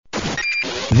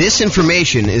This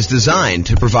information is designed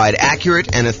to provide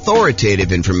accurate and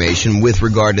authoritative information with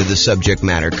regard to the subject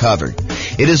matter covered.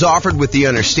 It is offered with the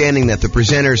understanding that the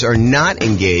presenters are not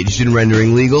engaged in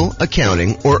rendering legal,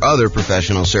 accounting, or other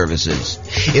professional services.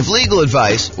 If legal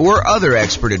advice or other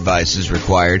expert advice is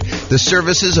required, the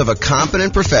services of a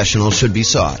competent professional should be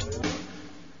sought.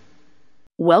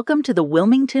 Welcome to the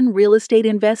Wilmington Real Estate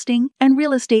Investing and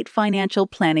Real Estate Financial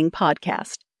Planning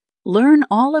Podcast. Learn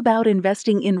all about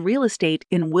investing in real estate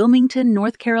in Wilmington,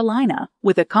 North Carolina,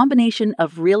 with a combination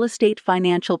of real estate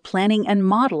financial planning and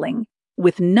modeling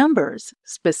with numbers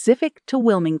specific to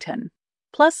Wilmington,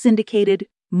 plus syndicated,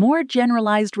 more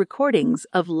generalized recordings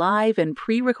of live and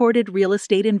pre-recorded real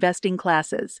estate investing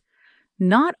classes,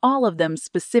 not all of them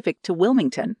specific to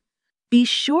Wilmington. Be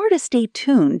sure to stay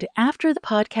tuned after the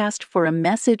podcast for a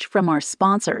message from our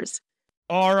sponsors.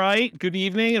 All right, good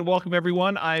evening and welcome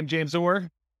everyone. I'm James Orr.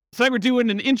 Tonight we're doing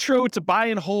an intro to buy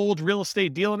and hold real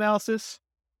estate deal analysis.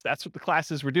 That's what the class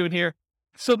is we're doing here.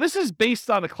 So this is based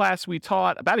on a class we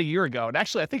taught about a year ago. And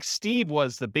actually, I think Steve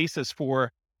was the basis for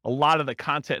a lot of the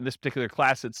content in this particular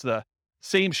class. It's the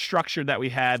same structure that we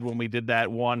had when we did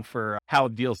that one for how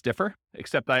deals differ,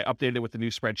 except I updated it with the new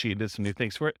spreadsheet and did some new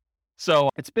things for it.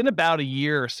 So it's been about a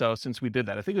year or so since we did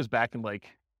that. I think it was back in like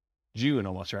June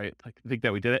almost, right? I think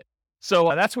that we did it.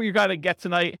 So that's what you're going to get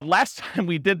tonight. Last time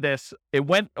we did this, it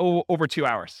went over 2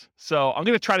 hours. So I'm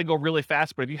going to try to go really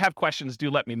fast, but if you have questions, do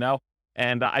let me know.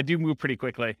 And I do move pretty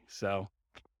quickly. So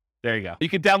there you go. You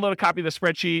can download a copy of the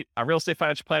spreadsheet on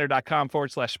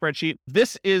realestatefinancialplanner.com/spreadsheet.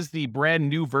 This is the brand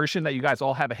new version that you guys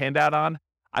all have a handout on.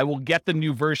 I will get the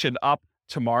new version up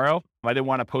tomorrow. I didn't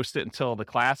want to post it until the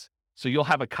class. So you'll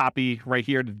have a copy right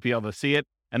here to be able to see it.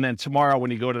 And then tomorrow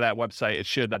when you go to that website, it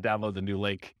should download the new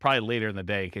link, probably later in the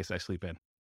day in case I sleep in.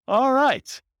 All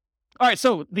right.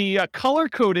 So the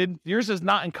color-coded, yours is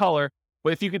not in color,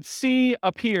 but if you could see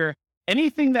up here,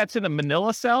 anything that's in a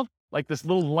manila cell, like this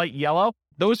little light yellow,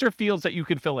 those are fields that you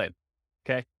can fill in,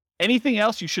 okay? Anything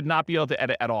else you should not be able to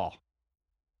edit at all.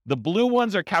 The blue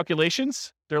ones are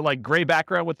calculations. They're like gray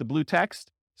background with the blue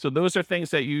text. So those are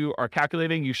things that you are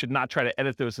calculating. You should not try to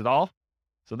edit those at all.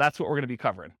 So that's what we're going to be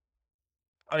covering.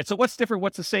 All right, so what's different,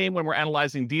 what's the same when we're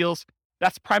analyzing deals?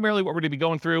 That's primarily what we're going to be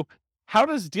going through. How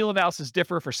does deal analysis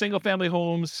differ for single-family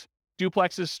homes,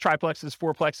 duplexes, triplexes,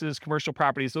 fourplexes, commercial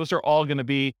properties? Those are all going to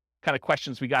be kind of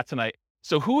questions we got tonight.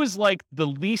 So who is like the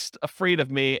least afraid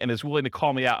of me and is willing to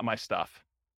call me out on my stuff?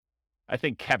 I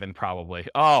think Kevin probably.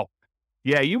 Oh,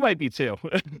 yeah, you might be too.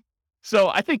 So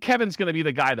I think Kevin's going to be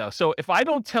the guy though. So if I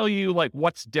don't tell you like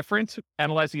what's different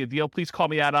analyzing a deal, please call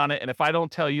me out on it. And if I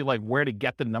don't tell you like where to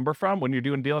get the number from when you're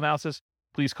doing deal analysis,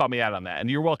 please call me out on that. And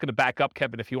you're welcome to back up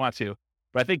Kevin if you want to,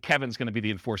 but I think Kevin's going to be the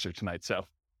enforcer tonight. So,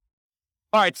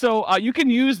 all right. So you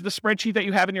can use the spreadsheet that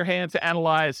you have in your hand to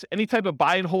analyze any type of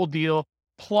buy and hold deal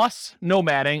plus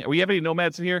nomading. We have any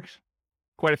nomads in here?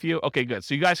 Quite a few. Okay, good.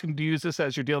 So you guys can use this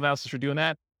as your deal analysis for doing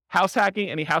that. House hacking,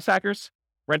 any house hackers?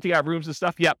 Renting out rooms and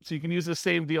stuff. Yep. So you can use the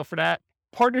same deal for that.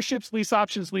 Partnerships, lease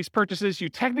options, lease purchases. You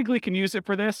technically can use it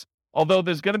for this, although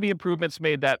there's going to be improvements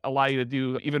made that allow you to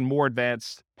do even more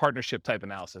advanced partnership type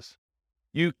analysis.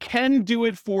 You can do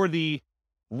it for the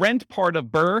rent part of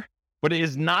BRRRR, but it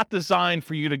is not designed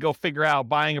for you to go figure out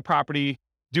buying a property,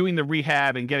 doing the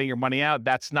rehab and getting your money out.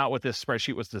 That's not what this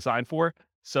spreadsheet was designed for.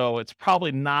 So it's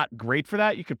probably not great for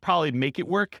that. You could probably make it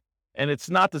work, and it's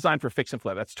not designed for fix and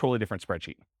flip. That's a totally different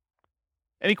spreadsheet.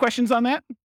 Any questions on that?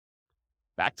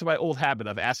 Back to my old habit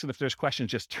of asking if there's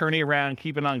questions, just turning around,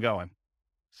 keeping on going.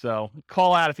 So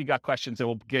call out if you got questions and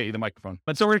we'll get you the microphone.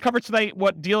 And so we're going to cover tonight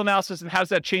what deal analysis and how does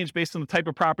that change based on the type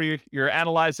of property you're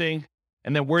analyzing,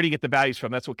 and then where do you get the values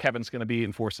from? That's what Kevin's going to be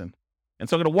enforcing. And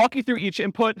so I'm going to walk you through each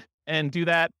input and do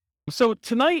that. So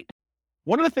tonight,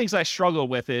 one of the things I struggle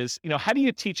with is, how do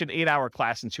you teach an 8-hour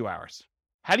class in 2 hours?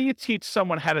 How do you teach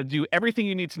someone how to do everything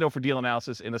you need to know for deal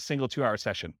analysis in a single 2-hour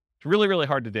session? It's really, really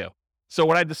hard to do. So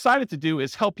what I decided to do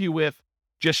is help you with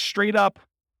just straight up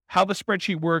how the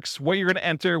spreadsheet works, what you're going to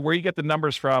enter, where you get the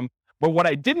numbers from. But what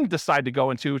I didn't decide to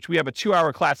go into, which we have a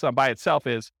 2-hour class on by itself,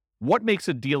 is what makes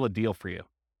a deal for you.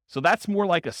 So that's more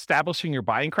like establishing your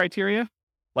buying criteria.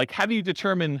 Like, how do you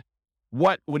determine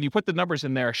when you put the numbers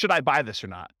in there, should I buy this or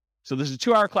not? So there's a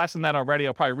 2-hour class on that already.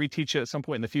 I'll probably reteach it at some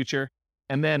point in the future.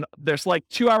 And then there's like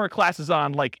 2-hour classes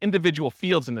on like individual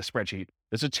fields in the spreadsheet.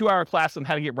 There's a 2-hour class on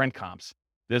how to get rent comps.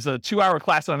 There's a 2-hour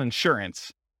class on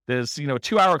insurance. There's, a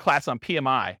 2-hour class on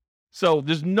PMI. So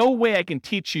there's no way I can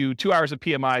teach you 2 hours of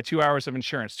PMI, 2 hours of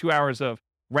insurance, 2 hours of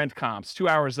rent comps, 2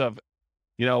 hours of,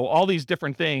 all these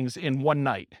different things in one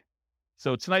night.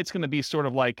 So tonight's going to be sort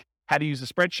of like how to use a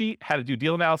spreadsheet, how to do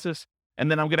deal analysis, And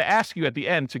then I'm going to ask you at the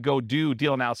end to go do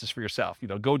deal analysis for yourself.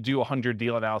 Go do 100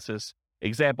 deal analysis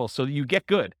examples so that you get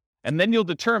good. And then you'll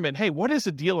determine, hey, what is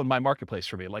a deal in my marketplace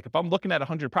for me? Like if I'm looking at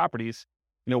 100 properties,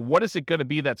 what is it going to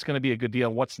be that's going to be a good deal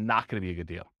and what's not going to be a good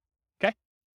deal?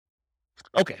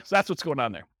 Okay, so that's what's going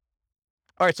on there.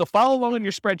 All right, so follow along in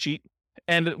your spreadsheet.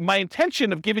 And my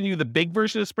intention of giving you the big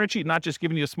version of the spreadsheet, not just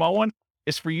giving you a small one,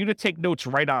 is for you to take notes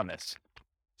right on this.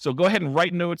 So go ahead and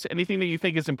write notes. Anything that you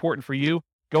think is important for you,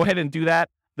 go ahead and do that.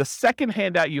 The second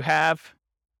handout you have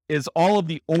is all of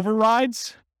the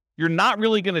overrides. You're not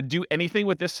really going to do anything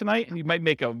with this tonight. You might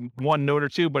make one note or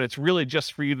two, but it's really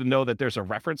just for you to know that there's a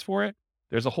reference for it.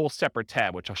 There's a whole separate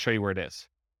tab, which I'll show you where it is.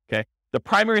 Okay. The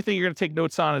primary thing you're going to take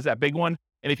notes on is that big one.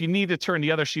 And if you need to turn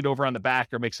the other sheet over on the back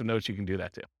or make some notes, you can do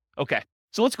that too. Okay.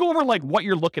 So let's go over like what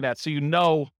you're looking at so you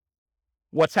know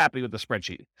what's happening with the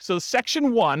spreadsheet. So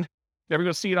section 1,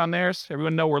 everyone see it on theirs?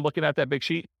 Everyone know we're looking at that big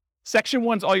sheet? Section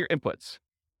 1's all your inputs.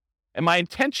 And my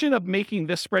intention of making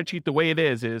this spreadsheet the way it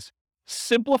is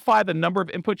simplify the number of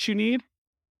inputs you need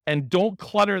and don't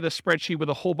clutter the spreadsheet with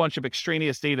a whole bunch of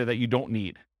extraneous data that you don't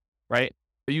need, right?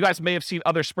 You guys may have seen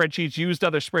other spreadsheets, used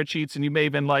other spreadsheets, and you may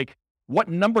have been like, what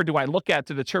number do I look at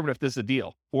to determine if this is a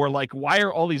deal? Or like, why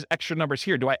are all these extra numbers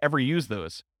here? Do I ever use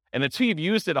those? And until you've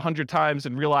used it 100 times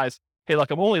and realized, hey,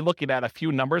 look, I'm only looking at a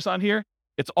few numbers on here,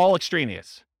 it's all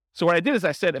extraneous. So what I did is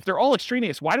I said, if they're all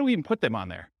extraneous, why do we even put them on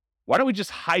there? Why don't we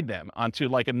just hide them onto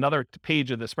like another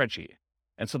page of the spreadsheet?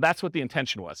 And so that's what the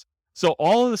intention was. So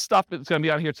all of the stuff that's going to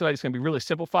be on here tonight is going to be really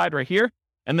simplified right here.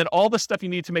 And then all the stuff you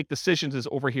need to make decisions is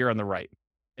over here on the right.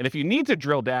 And if you need to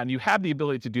drill down, you have the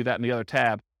ability to do that in the other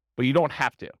tab, but you don't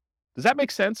have to. Does that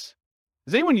make sense?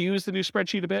 Does anyone use the new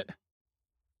spreadsheet a bit?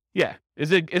 Yeah.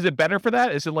 Is it better for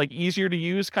that? Is it like easier to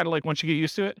use, kind of like once you get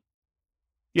used to it?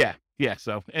 Yeah.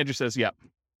 So Andrew says, yep.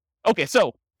 Okay,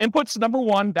 so inputs, number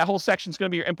 1, that whole section is going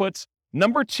to be your inputs.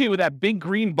 Number 2, that big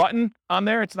green button on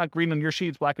there, it's not green on your sheet,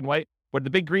 it's black and white, but the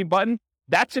big green button,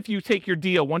 that's if you take your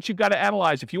deal. Once you've got to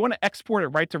analyze, if you want to export it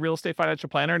right to Real Estate Financial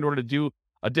Planner in order to do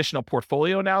additional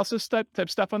portfolio analysis type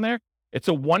stuff on there, it's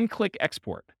a one-click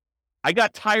export. I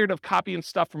got tired of copying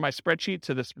stuff from my spreadsheet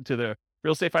to the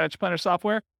Real Estate Financial Planner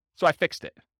software, so I fixed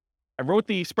it. I wrote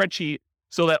the spreadsheet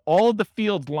so that all of the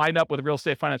fields line up with Real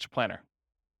Estate Financial Planner.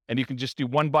 And you can just do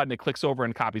one button, it clicks over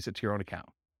and copies it to your own account.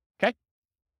 Okay?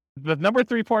 The number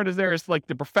 3 part is like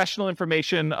the professional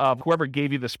information of whoever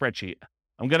gave you the spreadsheet.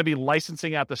 I'm going to be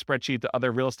licensing out the spreadsheet to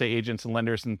other real estate agents and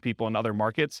lenders and people in other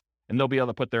markets, and they'll be able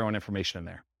to put their own information in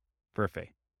there for a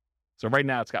fee. So right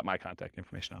now it's got my contact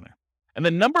information on there. And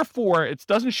then number 4, it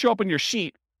doesn't show up in your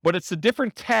sheet, but it's the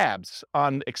different tabs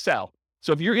on Excel.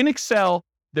 So if you're in Excel,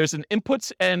 there's an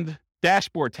inputs and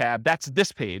dashboard tab. That's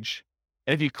this page.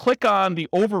 And if you click on the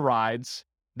overrides,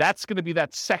 that's going to be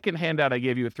that second handout I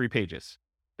gave you with 3 pages.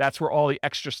 That's where all the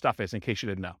extra stuff is, in case you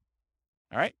didn't know.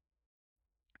 All right.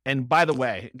 And by the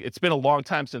way, it's been a long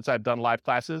time since I've done live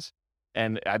classes,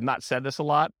 and I've not said this a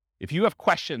lot. If you have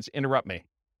questions, interrupt me,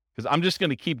 because I'm just going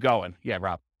to keep going. Yeah,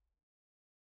 Rob.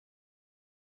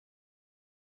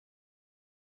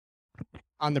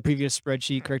 On the previous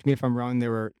spreadsheet, correct me if I'm wrong,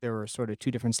 there were sort of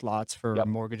 2 different slots for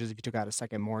mortgages if you took out a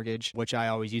second mortgage, which I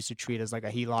always used to treat as like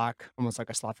a HELOC, almost like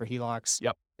a slot for HELOCs.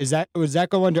 Yep. Does that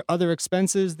go under other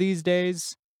expenses these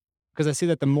days? Because I see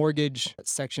that the mortgage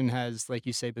section has, like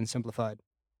you say, been simplified.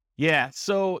 Yeah,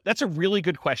 so that's a really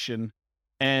good question.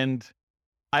 And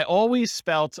I always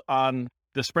felt on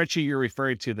the spreadsheet you're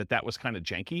referring to that was kind of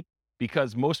janky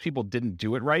because most people didn't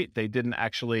do it right. They didn't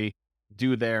actually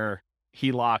do their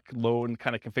HELOC loan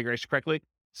kind of configuration correctly.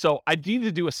 So I need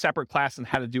to do a separate class on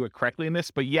how to do it correctly in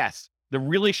this. But yes, the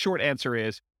really short answer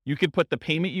is you can put the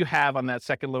payment you have on that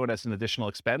second loan as an additional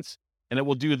expense, and it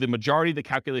will do the majority of the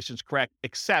calculations correct,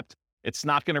 except it's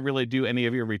not going to really do any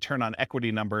of your return on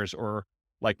equity numbers or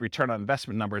like return on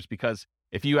investment numbers, because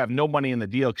if you have no money in the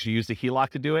deal because you used a HELOC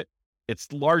to do it,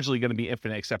 it's largely going to be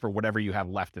infinite except for whatever you have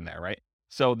left in there, right?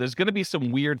 So there's going to be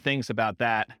some weird things about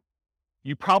that.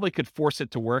 You probably could force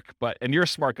it to work, and you're a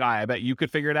smart guy. I bet you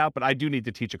could figure it out, but I do need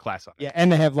to teach a class on it. Yeah,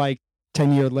 and they have like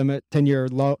 10-year limit, 10-year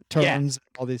low terms,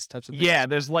 all these types of things. Yeah,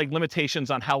 there's like limitations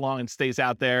on how long it stays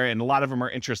out there, and a lot of them are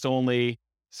interest only.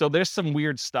 So there's some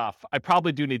weird stuff. I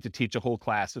probably do need to teach a whole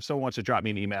class. If someone wants to drop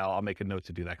me an email, I'll make a note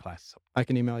to do that class. I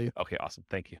can email you. Okay, awesome.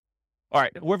 Thank you. All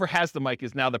right, whoever has the mic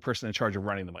is now the person in charge of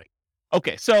running the mic.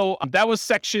 Okay, so that was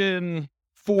section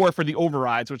 4 for the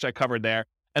overrides, which I covered there.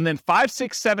 And then 5,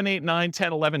 6, 7, 8, 9,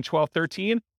 10, 11, 12,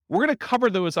 13, we're going to cover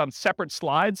those on separate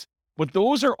slides, but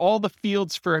those are all the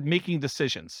fields for making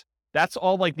decisions. That's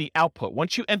all like the output.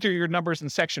 Once you enter your numbers in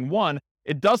section 1,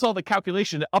 it does all the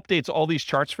calculation. It updates all these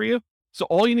charts for you. So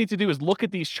all you need to do is look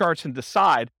at these charts and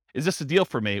decide, is this a deal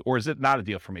for me or is it not a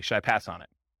deal for me? Should I pass on it?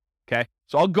 Okay.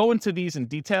 So I'll go into these in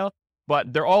detail,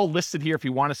 but they're all listed here if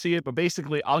you want to see it. But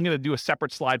basically, I'm going to do a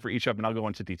separate slide for each of them and I'll go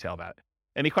into detail about it.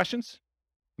 Any questions?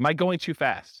 Am I going too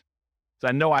fast? So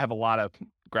I know I have a lot of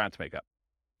ground to make up.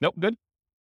 Nope. Good.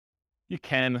 You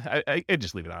can. I'd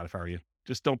just leave it on if I were you.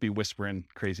 Just don't be whispering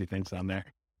crazy things on there,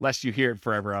 lest you hear it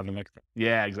forever on the microphone.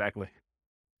 Yeah, exactly.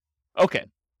 Okay.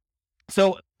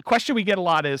 So the question we get a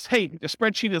lot is, hey, the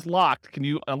spreadsheet is locked. Can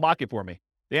you unlock it for me?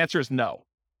 The answer is no.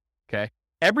 Okay.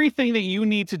 Everything that you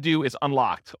need to do is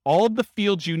unlocked. All of the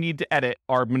fields you need to edit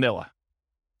are Manila.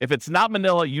 If it's not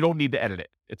Manila, you don't need to edit it.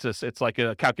 It's like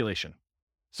a calculation.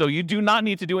 So you do not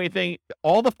need to do anything.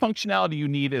 All the functionality you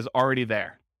need is already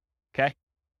there. Okay.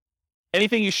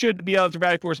 Anything you should be able to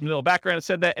value for is Manila background. It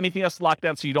said that. Anything else locked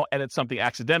down so you don't edit something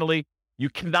accidentally. You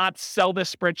cannot sell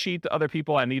this spreadsheet to other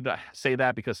people. I need to say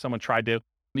that because someone tried to.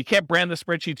 You can't brand the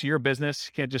spreadsheet to your business.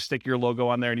 You can't just stick your logo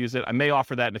on there and use it. I may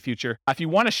offer that in the future. If you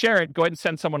want to share it, go ahead and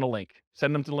send someone a link.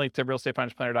 Send them to the link to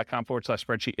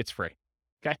realestatefinancialplanner.com/spreadsheet. It's free.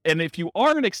 Okay. And if you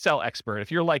are an Excel expert,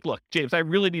 if you're like, look, James, I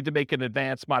really need to make an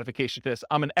advanced modification to this.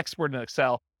 I'm an expert in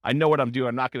Excel. I know what I'm doing.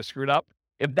 I'm not going to screw it up.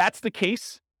 If that's the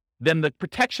case, then the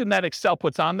protection that Excel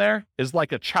puts on there is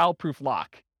like a child-proof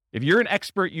lock. If you're an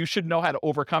expert, you should know how to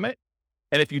overcome it.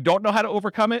 And if you don't know how to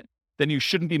overcome it, then you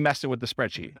shouldn't be messing with the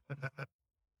spreadsheet.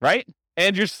 Right?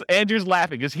 Andrew's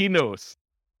laughing because he knows.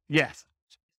 Yes.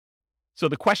 So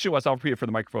the question was, I'll repeat it for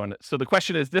the microphone. So the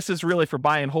question is, this is really for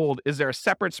buy and hold. Is there a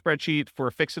separate spreadsheet for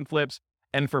fix and flips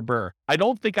and for BRRRR? I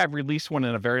don't think I've released one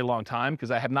in a very long time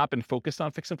because I have not been focused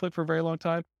on fix and flip for a very long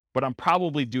time, but I'm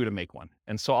probably due to make one.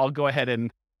 And so I'll go ahead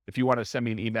and, if you want to send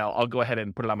me an email, I'll go ahead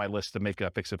and put it on my list to make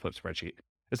a fix and flip spreadsheet.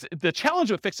 The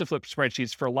challenge with fix and flip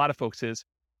spreadsheets for a lot of folks is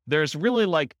there's really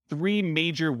like 3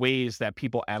 major ways that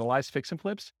people analyze fix and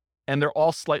flips, and they're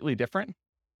all slightly different.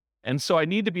 And so I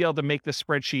need to be able to make the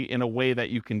spreadsheet in a way that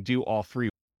you can do all 3.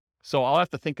 So I'll have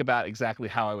to think about exactly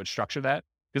how I would structure that.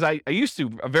 Because I used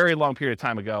to, a very long period of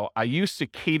time ago, I used to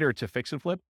cater to fix and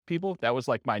flip people. That was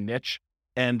like my niche.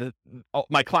 And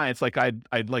my clients, like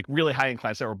I'd like really high-end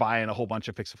clients that were buying a whole bunch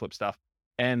of fix and flip stuff.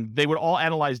 And they would all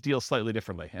analyze deals slightly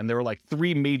differently. And there were like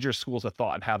 3 major schools of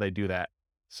thought on how they do that.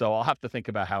 So I'll have to think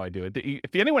about how I do it.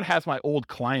 If anyone has my old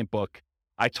client book,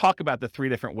 I talk about the 3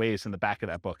 different ways in the back of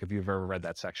that book, if you've ever read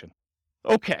that section.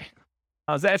 Okay.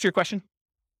 Does that answer your question?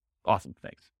 Awesome.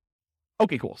 Thanks.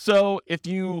 Okay, cool. So if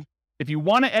you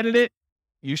want to edit it,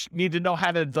 you need to know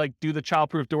how to like do the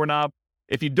child-proof doorknob.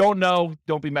 If you don't know,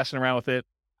 don't be messing around with it.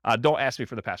 Don't ask me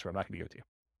for the password. I'm not going to give it to you.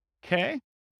 Okay.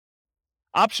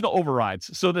 Optional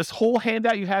overrides. So this whole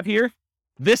handout you have here,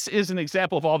 this is an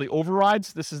example of all the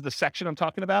overrides. This is the section I'm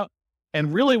talking about.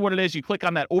 And really what it is, you click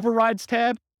on that overrides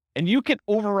tab and you can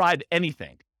override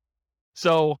anything.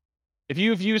 So if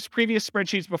you've used previous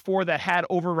spreadsheets before that had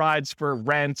overrides for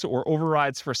rent or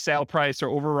overrides for sale price or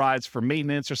overrides for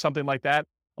maintenance or something like that,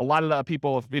 a lot of the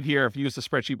people have been here have used a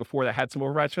spreadsheet before that had some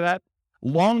overrides for that.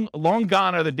 Long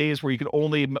gone are the days where you could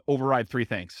only override 3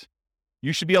 things.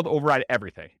 You should be able to override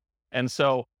everything. And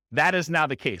so that is now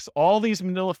the case. All these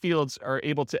Manila fields are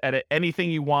able to edit anything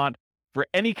you want for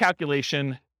any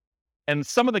calculation. And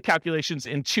some of the calculations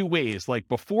in 2 ways, like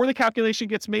before the calculation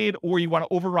gets made, or you want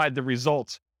to override the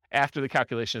results after the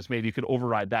calculation is made, you could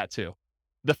override that too.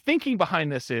 The thinking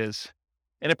behind this is,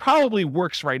 and it probably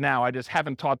works right now, I just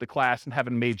haven't taught the class and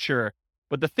haven't made sure,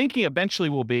 but the thinking eventually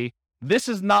will be, this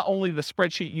is not only the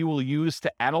spreadsheet you will use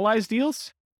to analyze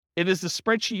deals, it is the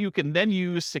spreadsheet you can then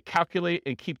use to calculate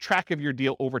and keep track of your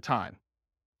deal over time.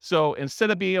 So instead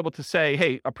of being able to say,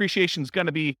 hey, appreciation is going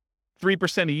to be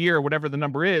 3% a year, or whatever the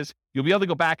number is, you'll be able to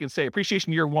go back and say,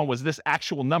 appreciation year 1 was this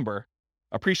actual number.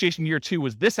 Appreciation year 2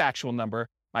 was this actual number.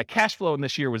 My cash flow in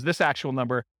this year was this actual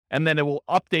number. And then it will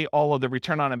update all of the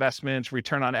return on investments,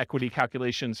 return on equity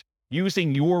calculations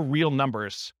using your real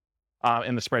numbers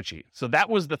in the spreadsheet. So that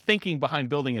was the thinking behind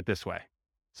building it this way.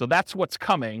 So that's what's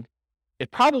coming. It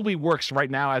probably works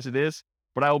right now as it is,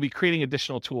 but I will be creating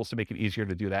additional tools to make it easier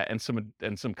to do that and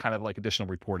some kind of like additional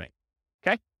reporting.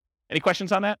 Okay. Any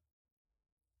questions on that?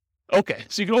 Okay.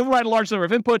 So you can override a large number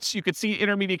of inputs. You could see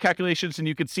intermediate calculations and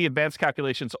you could see advanced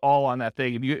calculations all on that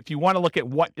thing. If you want to look at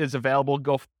what is available,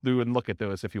 go through and look at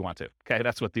those if you want to. Okay.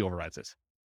 That's what the overrides is.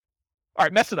 All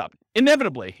right. Mess it up.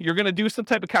 Inevitably, you're going to do some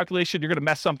type of calculation. You're going to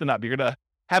mess something up. You're going to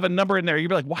have a number in there. You're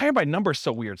going to be like, why are my numbers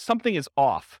so weird? Something is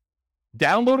off.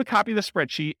 Download a copy of the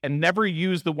spreadsheet and never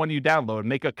use the one you download.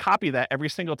 Make a copy of that every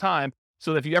single time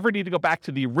so that if you ever need to go back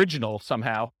to the original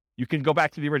somehow, you can go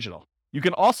back to the original. You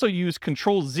can also use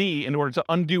Control-Z in order to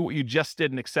undo what you just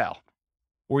did in Excel,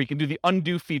 or you can do the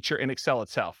undo feature in Excel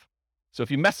itself. So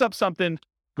if you mess up something,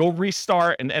 Go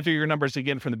restart and enter your numbers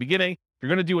again from the beginning. If you're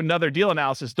going to do another deal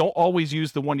analysis, don't always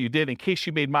use the one you did in case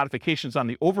you made modifications on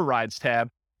the overrides tab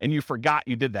and you forgot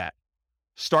you did that.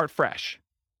 Start fresh.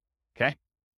 Okay?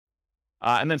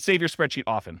 And then save your spreadsheet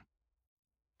often.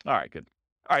 All right, good.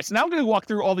 All right, so now I'm going to walk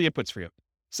through all the inputs for you.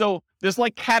 So there's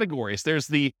like categories. There's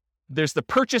the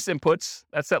purchase inputs.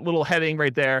 That's that little heading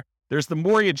right there. There's the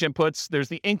mortgage inputs. There's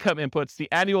the income inputs, the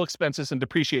annual expenses, and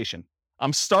depreciation.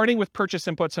 I'm starting with purchase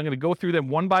inputs. I'm going to go through them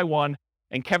one by one,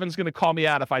 and Kevin's going to call me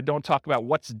out if I don't talk about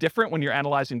what's different when you're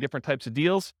analyzing different types of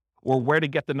deals or where to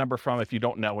get the number from if you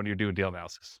don't know when you're doing deal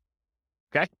analysis.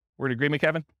 Okay? We're in agreement,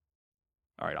 Kevin?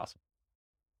 All right, awesome.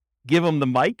 Give him the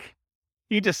mic.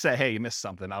 You just say, hey, you missed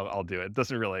something. I'll do it.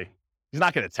 Doesn't really, he's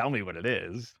not going to tell me what it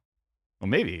is. Well,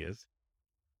 maybe he is.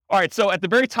 All right, so at the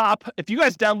very top, if you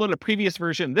guys downloaded a previous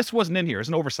version, this wasn't in here. It's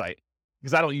an oversight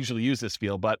because I don't usually use this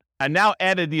field, but I now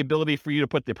added the ability for you to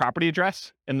put the property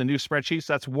address in the new spreadsheet.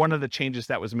 So that's one of the changes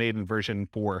that was made in version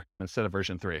 4 instead of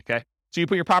version 3, okay? So you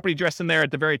put your property address in there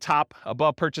at the very top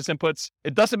above purchase inputs.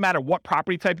 It doesn't matter what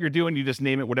property type you're doing. You just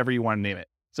name it whatever you want to name it.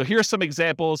 So here's some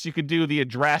examples. You could do the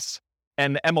address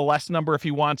and the MLS number if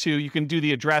you want to. You can do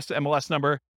the address, MLS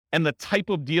number, and the type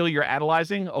of deal you're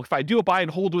analyzing. Oh, if I do a buy and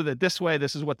hold with it this way,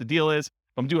 this is what the deal is.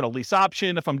 If I'm doing a lease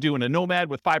option, if I'm doing a Nomad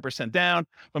with 5% down,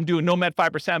 if I'm doing Nomad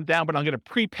 5% down, but I'm going to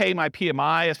prepay my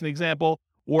PMI as an example,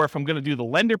 or if I'm going to do the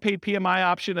lender paid PMI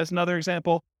option as another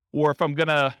example, or if I'm going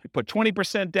to put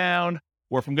 20% down,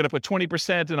 or if I'm going to put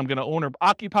 20% and I'm going to own or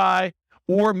occupy,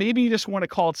 or maybe you just want to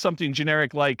call it something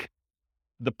generic like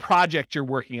the project you're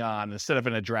working on instead of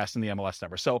an address and the MLS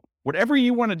number. So whatever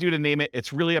you want to do to name it,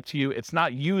 it's really up to you. It's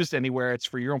not used anywhere. It's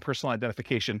for your own personal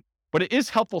identification, but it is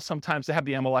helpful sometimes to have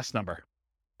the MLS number.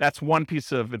 That's one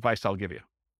piece of advice I'll give you.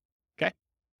 Okay.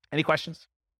 Any questions?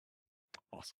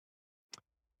 Awesome.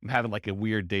 I'm having like a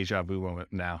weird deja vu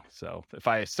moment now. So if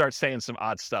I start saying some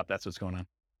odd stuff, that's what's going on.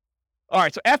 All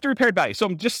right. So after repaired value. So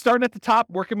I'm just starting at the top,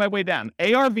 working my way down.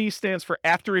 ARV stands for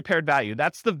after repaired value.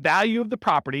 That's the value of the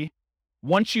property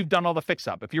once you've done all the fix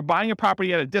up. If you're buying a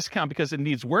property at a discount because it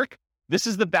needs work, this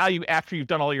is the value after you've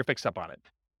done all your fix up on it.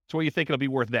 It's what you think it'll be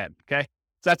worth then. Okay.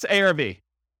 So that's ARV.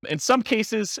 In some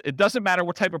cases, it doesn't matter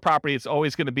what type of property, it's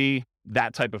always going to be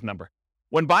that type of number.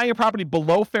 When buying a property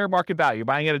below fair market value,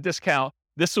 buying at a discount,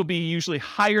 this will be usually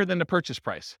higher than the purchase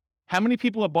price. How many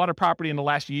people have bought a property in the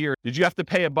last year? Did you have to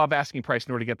pay above asking price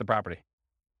in order to get the property?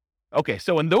 Okay,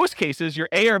 so in those cases, your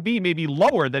ARV may be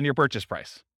lower than your purchase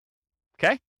price.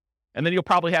 Okay? And then you'll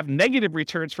probably have negative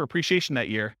returns for appreciation that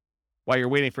year while you're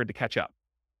waiting for it to catch up.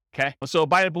 Okay? So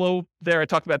buy it below there, I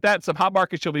talked about that. Some hot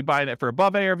markets, you'll be buying it for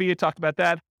above ARV, I talked about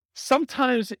that.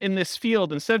 Sometimes in this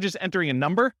field, instead of just entering a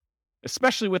number,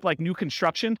 especially with like new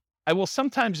construction, I will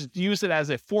sometimes use it as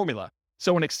a formula.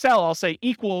 So in Excel, I'll say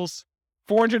equals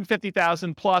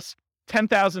 450,000 plus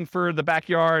 10,000 for the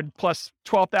backyard, plus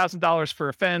 $12,000 for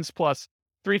a fence, plus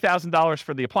 $3,000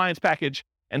 for the appliance package.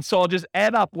 And so I'll just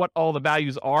add up what all the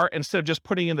values are instead of just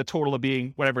putting in the total of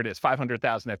being whatever it is,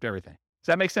 500,000 after everything. Does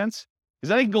that make sense? Because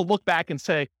then I can go look back and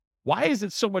say, why is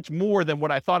it so much more than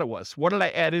what I thought it was? What did I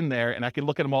add in there? And I can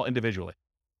look at them all individually.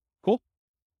 Cool?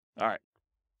 All right.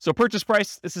 So purchase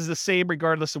price, this is the same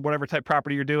regardless of whatever type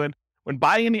property you're doing. When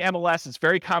buying in the MLS, it's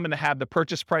very common to have the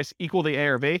purchase price equal the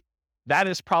ARV. That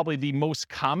is probably the most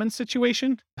common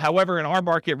situation. However, in our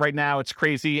market right now, it's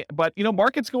crazy. But,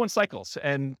 markets go in cycles.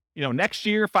 And, next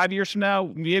year, 5 years from now,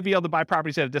 we may be able to buy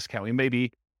properties at a discount. We may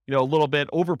be, a little bit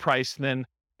overpriced, and then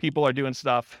people are doing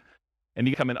stuff and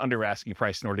you come in under asking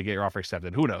price in order to get your offer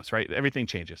accepted. Who knows, right? Everything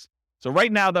changes. So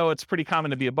right now, though, it's pretty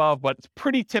common to be above, but it's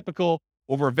pretty typical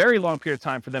over a very long period of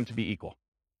time for them to be equal.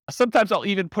 Sometimes I'll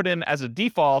even put in as a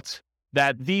default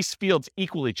that these fields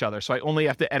equal each other. So I only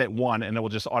have to edit one and it will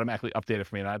just automatically update it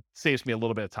for me. And that saves me a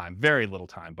little bit of time, very little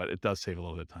time, but it does save a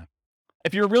little bit of time.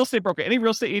 If you're a real estate broker, any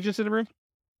real estate agents in the room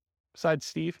besides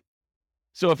Steve?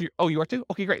 So if you are too?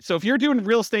 Okay, great. So if you're doing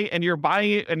real estate and you're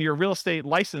buying it and your real estate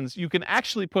license, you can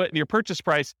actually put in your purchase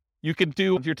price, you can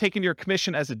do, if you're taking your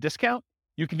commission as a discount,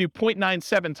 you can do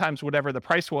 0.97 times whatever the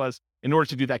price was in order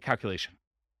to do that calculation.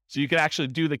 So you can actually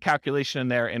do the calculation in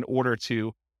there in order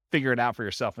to figure it out for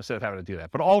yourself instead of having to do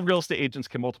that. But all real estate agents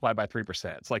can multiply by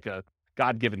 3%. It's like a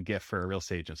God-given gift for a real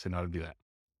estate agent to know how to do that.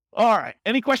 All right.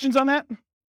 Any questions on that?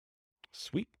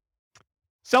 Sweet.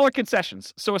 Seller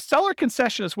concessions. So a seller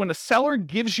concession is when a seller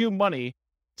gives you money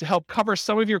to help cover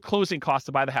some of your closing costs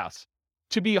to buy the house.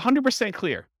 To be 100%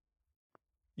 clear,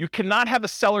 you cannot have a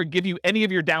seller give you any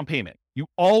of your down payment. You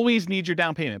always need your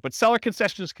down payment, but seller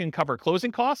concessions can cover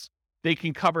closing costs. They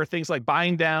can cover things like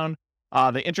buying down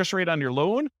the interest rate on your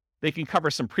loan. They can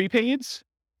cover some prepaids.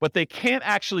 but they can't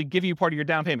actually give you part of your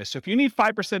down payment. So if you need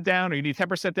 5% down or you need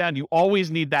 10% down, you always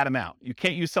need that amount. You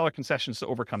can't use seller concessions to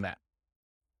overcome that.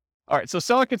 All right, so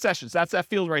seller concessions, that's that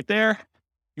field right there.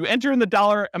 You enter in the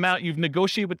dollar amount you've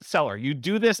negotiated with the seller. You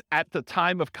do this at the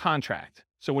time of contract.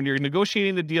 So when you're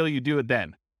negotiating the deal, you do it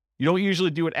then. You don't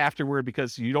usually do it afterward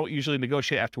because you don't usually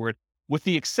negotiate afterward, with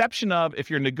the exception of if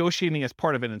you're negotiating as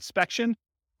part of an inspection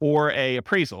or a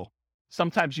appraisal.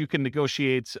 Sometimes you can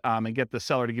negotiate and get the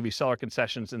seller to give you seller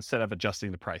concessions instead of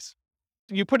adjusting the price.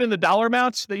 You put in the dollar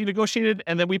amounts that you negotiated,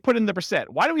 and then we put in the percent.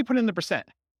 Why do we put in the percent?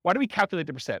 Why do we calculate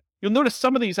the percent? You'll notice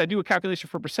some of these, I do a calculation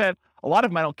for percent. A lot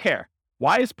of them I don't care.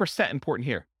 Why is percent important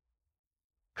here?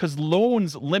 Because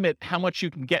loans limit how much you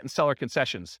can get in seller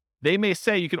concessions. They may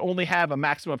say you can only have a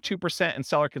maximum of 2% in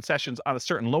seller concessions on a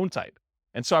certain loan type.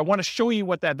 And so I want to show you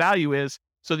what that value is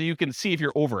so that you can see if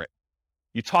you're over it.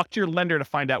 You talk to your lender to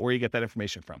find out where you get that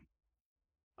information from.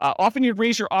 Often you'd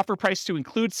raise your offer price to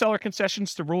include seller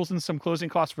concessions to rules and some closing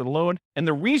costs for the loan. And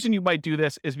the reason you might do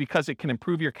this is because it can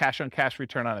improve your cash-on-cash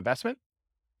return on investment.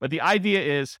 But the idea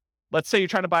is, let's say you're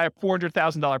trying to buy a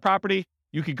 $400,000 property.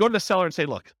 You could go to the seller and say,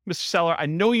 look, Mr. Seller, I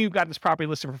know you've got this property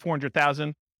listed for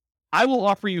 $400,000. I will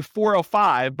offer you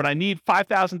 $405,000, but I need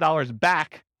 $5,000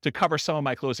 back to cover some of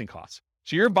my closing costs.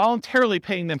 So you're voluntarily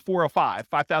paying them $405,000,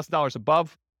 $5,000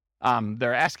 above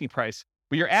their asking price,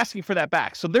 but you're asking for that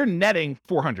back. So they're netting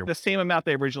 $400,000, the same amount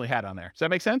they originally had on there. Does that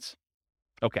make sense?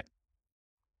 Okay.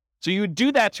 So you would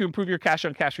do that to improve your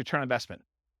cash-on-cash return on investment.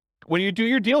 When you do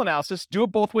your deal analysis, do it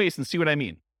both ways and see what I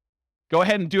mean. Go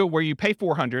ahead and do it where you pay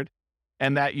 $400,000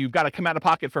 and that you've got to come out of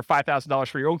pocket for $5,000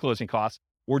 for your own closing costs,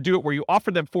 or do it where you offer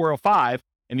them $405,000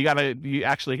 and you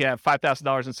actually have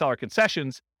 $5,000 in seller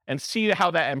concessions, and see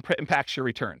how that impacts your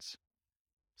returns.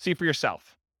 See for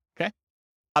yourself. Okay.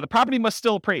 The property must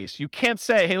still appraise. You can't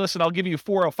say, hey, listen, I'll give you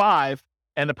 $405,000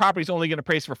 and the property's only going to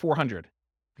appraise for $400,000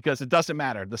 because it doesn't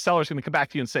matter. The seller's going to come back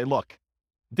to you and say, look,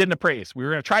 didn't appraise. We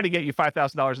were going to try to get you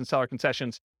 $5,000 in seller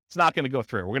concessions. It's not going to go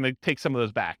through. We're going to take some of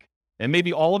those back. And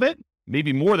maybe all of it,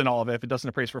 maybe more than all of it if it doesn't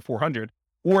appraise for $400,000,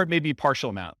 or it may be partial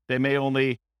amount. They may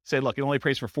only say, look, it only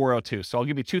appraised for $402,000. So I'll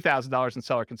give you $2,000 in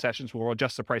seller concessions. We'll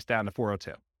adjust the price down to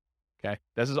 $402,000. Okay.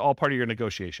 This is all part of your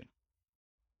negotiation.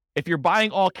 If you're buying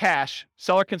all cash,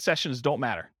 seller concessions don't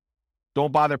matter.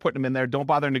 Don't bother putting them in there. Don't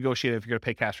bother negotiating if you're going to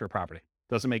pay cash for a property.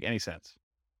 Doesn't make any sense.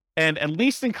 And at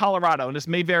least in Colorado, and this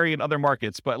may vary in other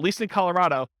markets, but at least in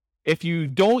Colorado, if you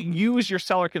don't use your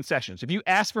seller concessions, if you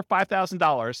ask for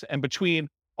 $5,000 and between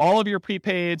all of your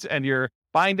prepaids and you're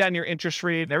buying down your interest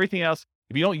rate and everything else,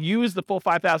 if you don't use the full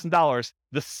 $5,000,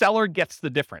 the seller gets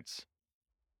the difference.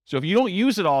 So if you don't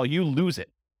use it all, you lose it.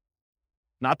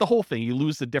 Not the whole thing, you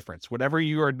lose the difference, whatever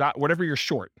you're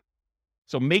short.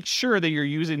 So make sure that you're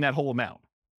using that whole amount.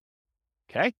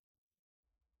 Okay?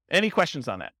 Any questions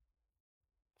on that?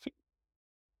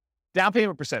 Down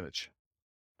payment percentage.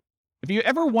 If you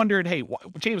ever wondered, hey,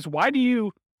 James, why do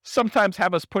you sometimes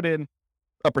have us put in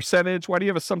a percentage? Why do you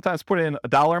have us sometimes put in a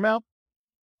dollar amount?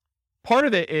 Part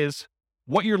of it is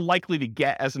what you're likely to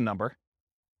get as a number.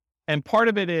 And part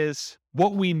of it is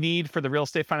what we need for the real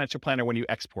estate financial planner when you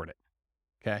export it.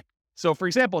 Okay. So for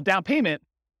example, down payment,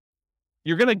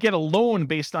 you're going to get a loan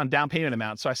based on down payment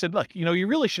amount. So I said, look, you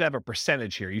really should have a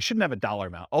percentage here. You shouldn't have a dollar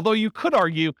amount. Although you could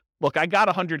argue, look, I got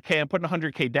 $100K, I'm putting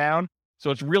 $100K down.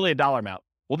 So it's really a dollar amount.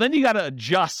 Well, then you got to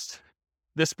adjust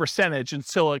this percentage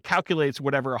until it calculates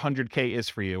whatever $100K is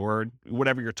for you or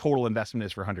whatever your total investment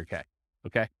is for $100K.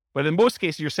 Okay. But in most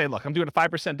cases, you're saying, look, I'm doing a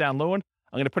 5% down loan.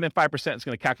 I'm going to put in 5%. It's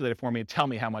going to calculate it for me and tell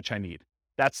me how much I need.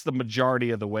 That's the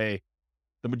majority of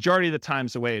the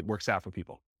times the way it works out for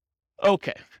people.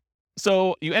 Okay.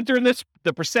 So you enter in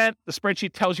the percent, the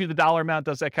spreadsheet tells you the dollar amount,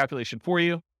 does that calculation for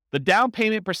you. The down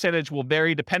payment percentage will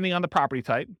vary depending on the property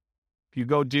type. If you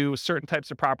go do certain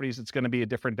types of properties, it's going to be a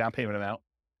different down payment amount.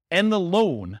 And the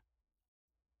loan.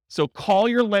 So call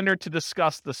your lender to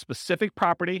discuss the specific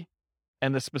property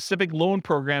and the specific loan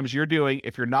programs you're doing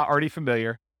if you're not already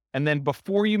familiar. And then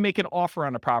before you make an offer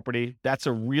on a property, that's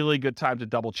a really good time to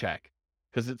double check.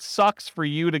 Because it sucks for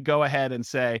you to go ahead and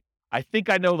say, I think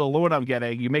I know the loan I'm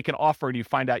getting. You make an offer and you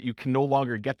find out you can no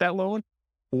longer get that loan,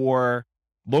 or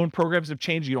loan programs have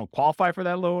changed. You don't qualify for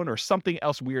that loan, or something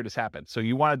else weird has happened. So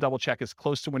you want to double check as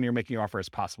close to when you're making your offer as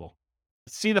possible.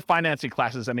 See the financing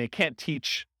classes. I mean, I can't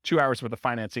teach 2 hours worth of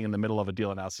financing in the middle of a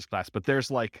deal analysis class, but there's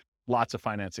like lots of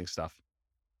financing stuff.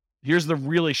 Here's the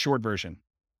really short version.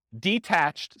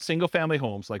 Detached single family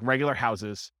homes, like regular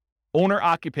houses, owner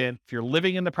occupant, if you're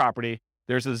living in the property,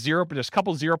 there's a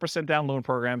couple 0% down loan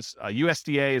programs.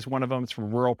 USDA is one of them. It's for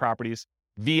rural properties.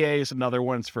 VA is another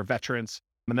one. It's for veterans.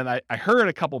 And then I heard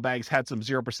a couple banks had some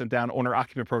 0% down owner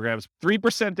occupant programs.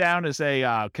 3% down is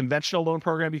a conventional loan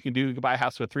program you can do. You can buy a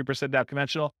house with 3% down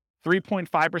conventional.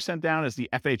 3.5% down is the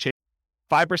FHA.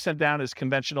 5% down is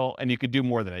conventional, and you could do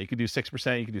more than that. You could do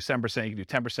 6%, you could do 7%, you could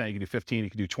do 10%, you could do 15%, you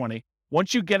could do 20%.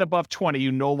 Once you get above 20%,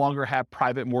 you no longer have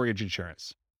private mortgage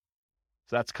insurance.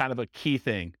 So that's kind of a key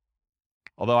thing.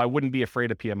 Although I wouldn't be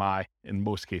afraid of PMI in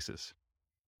most cases.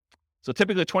 So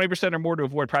typically 20% or more to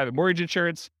avoid private mortgage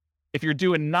insurance. If you're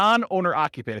doing non-owner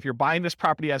occupant, if you're buying this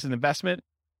property as an investment,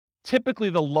 typically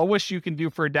the lowest you can do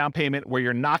for a down payment where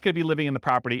you're not going to be living in the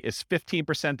property is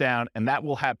 15% down, and that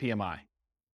will have PMI.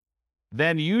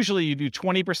 Then usually you do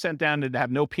 20% down to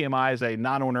have no PMI as a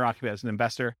non-owner occupant as an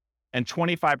investor, and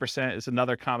 25% is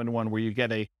another common one where you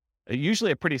get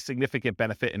usually a pretty significant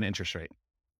benefit in interest rate.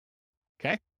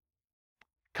 Okay?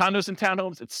 Condos and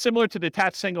townhomes, it's similar to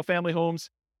detached single-family homes.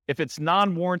 If it's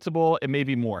non-warrantable, it may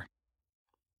be more.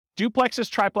 Duplexes,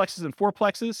 triplexes, and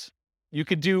fourplexes, you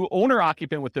could do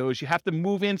owner-occupant with those. You have to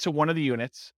move into one of the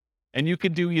units, and you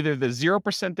could do either the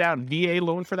 0% down VA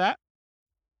loan for that.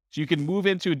 So you can move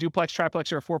into a duplex,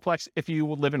 triplex, or a fourplex if you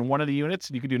live in one of the units,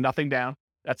 and you can do nothing down.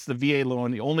 That's the VA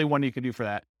loan, the only one you can do for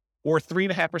that. Or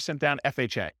 3.5% down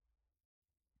FHA.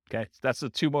 Okay, so that's the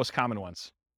two most common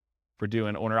ones for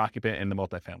doing owner-occupant in the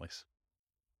multifamilies.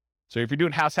 So if you're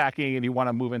doing house hacking and you want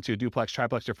to move into a duplex,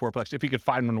 triplex, or fourplex, if you could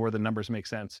find one where the numbers make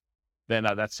sense, then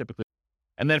that's typically.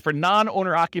 And then for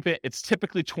non-owner occupant, it's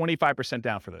typically 25%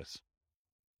 down for this.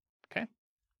 Okay.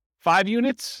 5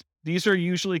 units, these are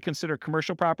usually considered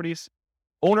commercial properties.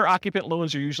 Owner occupant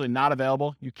loans are usually not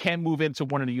available. You can move into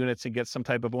one of the units and get some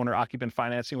type of owner occupant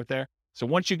financing with there. So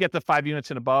once you get the 5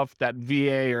 units and above, that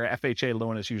VA or FHA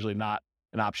loan is usually not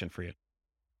an option for you.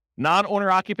 Non-owner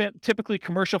occupant, typically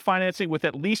commercial financing with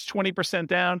at least 20%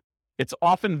 down. It's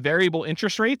often variable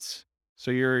interest rates. So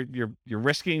you're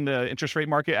risking the interest rate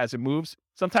market as it moves.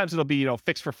 Sometimes it'll be,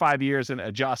 fixed for 5 years and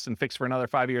adjust, and fixed for another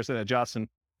 5 years and adjust, and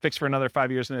fixed for another 5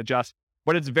 years and adjust.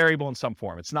 But it's variable in some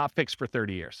form. It's not fixed for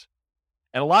 30 years.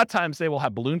 And a lot of times they will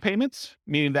have balloon payments,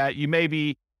 meaning that you may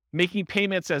be making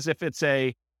payments as if it's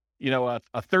a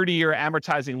 30-year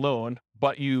amortizing loan,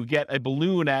 but you get a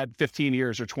balloon at 15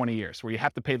 years or 20 years where you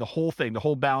have to pay the whole thing, the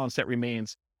whole balance that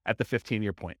remains at the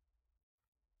 15-year point.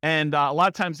 And a lot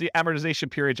of times the amortization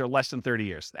periods are less than 30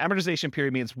 years. The amortization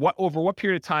period means over what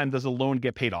period of time does a loan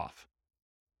get paid off?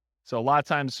 So a lot of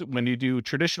times when you do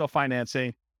traditional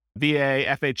financing, VA,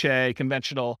 FHA,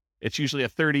 conventional, it's usually a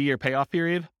 30-year payoff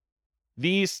period.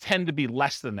 These tend to be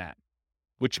less than that,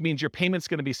 which means your payment's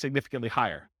going to be significantly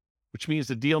higher, which means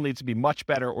the deal needs to be much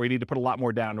better, or you need to put a lot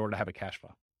more down in order to have a cash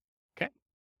flow. Okay.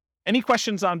 Any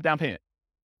questions on down payment?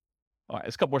 All right,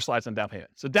 there's a couple more slides on down payment.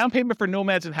 So down payment for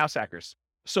nomads and house hackers.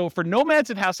 So for nomads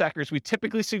and house hackers, we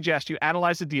typically suggest you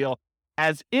analyze the deal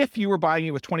as if you were buying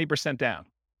it with 20% down.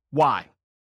 Why?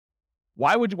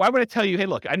 Why would I tell you, hey,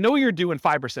 look, I know you're doing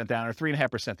 5% down or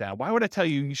 3.5% down. Why would I tell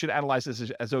you should analyze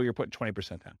this as though you're putting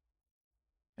 20% down?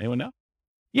 Anyone know?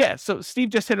 Yeah, so Steve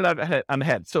just hit it on the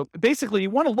head. So basically, you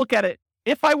want to look at it,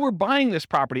 if I were buying this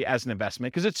property as an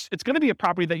investment, because it's going to be a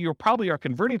property that you probably are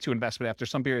converting to investment after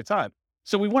some period of time.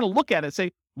 So we want to look at it and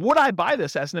say, would I buy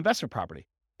this as an investment property?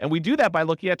 And we do that by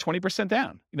looking at 20%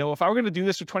 down. If I were going to do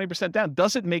this with 20% down,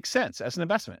 does it make sense as an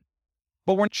investment?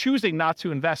 But we're choosing not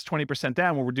to invest 20%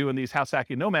 down when we're doing these house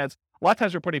hacking nomads. A lot of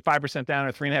times we're putting 5% down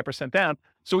or 3.5% down.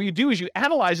 So what you do is you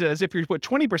analyze it as if you put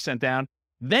 20% down.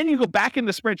 Then you go back in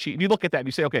the spreadsheet and you look at that and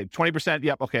you say, okay, 20%,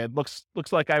 yep, okay, it looks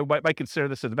like I might consider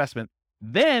this an investment.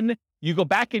 Then you go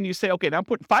back and you say, okay, now I'm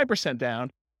putting 5% down.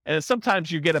 And then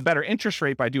sometimes you get a better interest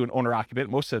rate by doing owner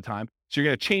occupant most of the time. So you're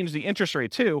going to change the interest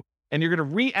rate too, and you're going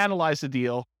to reanalyze the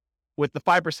deal with the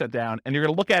 5% down, and you're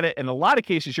going to look at it. In a lot of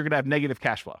cases, you're going to have negative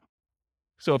cash flow.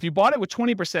 So if you bought it with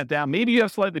 20% down, maybe you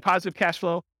have slightly positive cash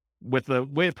flow. With the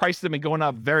way the prices have been going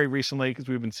up very recently, because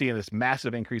we've been seeing this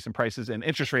massive increase in prices, and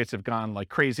interest rates have gone like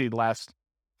crazy the last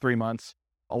 3 months.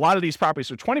 A lot of these properties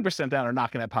with 20% down are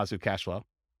not going to have positive cash flow.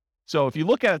 So if you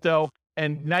look at it though,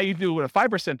 and now you do it with a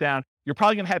 5% down, you're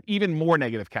probably going to have even more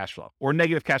negative cash flow, or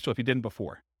negative cash flow if you didn't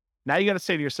before. Now you got to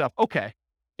say to yourself, okay,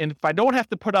 and if I don't have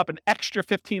to put up an extra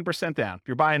 15% down, if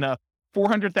you're buying a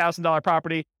 $400,000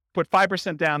 property, put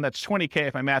 5% down, that's $20K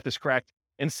if my math is correct,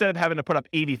 instead of having to put up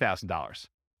 $80,000.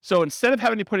 So instead of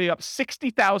having to put up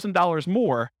 $60,000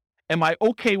 more, am I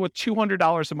okay with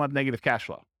 $200 a month negative cash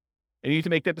flow? And you need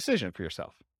to make that decision for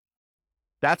yourself.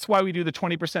 That's why we do the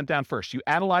 20% down first. You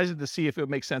analyze it to see if it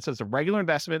makes sense as a regular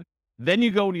investment. Then you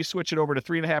go and you switch it over to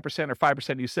 3.5% or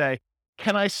 5%. You say,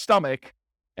 can I stomach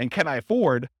and can I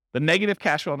afford the negative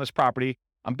cash flow on this property?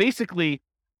 I'm basically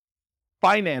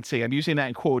financing, I'm using that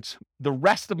in quotes, the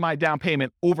rest of my down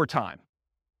payment over time.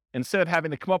 instead of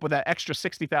having to come up with that extra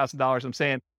 $60,000, I'm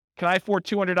saying, can I afford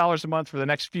 $200 a month for the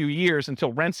next few years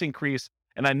until rents increase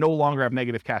and I no longer have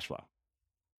negative cash flow?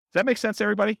 Does that make sense to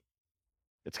everybody?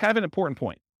 It's kind of an important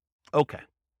point. Okay.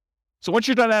 So once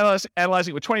you're done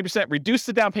analyzing with 20%, reduce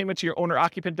the down payment to your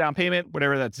owner-occupant down payment,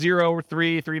 whatever that's 0,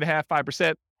 3, 3.5%,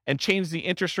 5%, and change the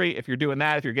interest rate if you're doing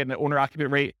that, if you're getting an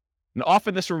owner-occupant rate. And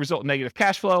often this will result in negative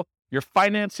cash flow. You're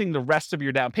financing the rest of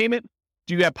your down payment.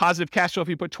 Do you have positive cash flow if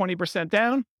you put 20%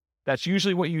 down? That's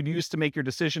usually what you'd use to make your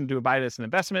decision to buy it as an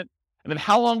investment. And then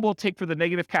how long will it take for the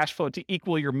negative cash flow to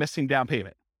equal your missing down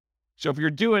payment? So if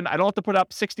you're doing, I don't have to put up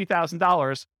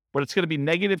 $60,000, but it's going to be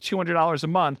negative $200 a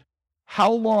month.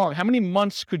 How many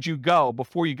months could you go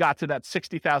before you got to that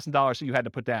 $60,000 that you had to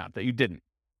put down that you didn't?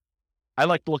 I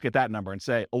like to look at that number and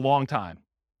say a long time.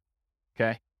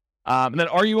 Okay. And then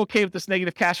are you okay with this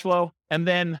negative cash flow? And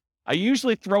then I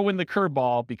usually throw in the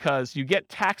curveball because you get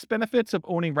tax benefits of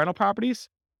owning rental properties.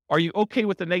 Are you okay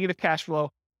with the negative cash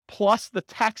flow plus the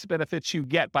tax benefits you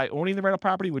get by owning the rental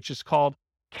property, which is called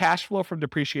cash flow from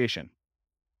depreciation?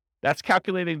 That's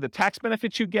calculating the tax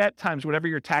benefits you get times whatever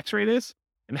your tax rate is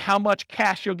and how much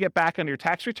cash you'll get back on your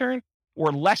tax return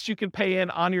or less you can pay in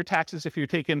on your taxes if you're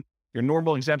taking your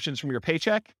normal exemptions from your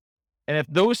paycheck. And if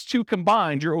those two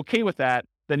combined, you're okay with that,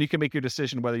 then you can make your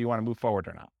decision whether you want to move forward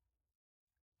or not.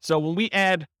 So when we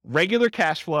add regular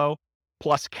cash flow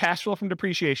plus cash flow from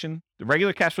depreciation, the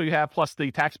regular cash flow you have plus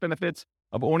the tax benefits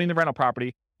of owning the rental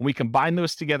property, when we combine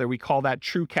those together, we call that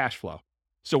true cash flow.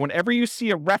 So whenever you see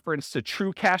a reference to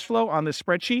true cash flow on this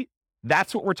spreadsheet,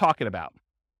 that's what we're talking about.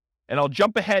 And I'll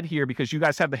jump ahead here because you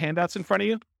guys have the handouts in front of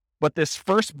you. But this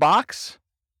first box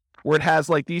where it has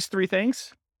like these three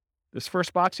things, this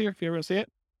first box here, if you ever see it,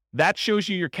 that shows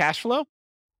you your cash flow.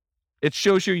 It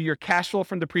shows you your cash flow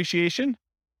from depreciation.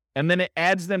 And then it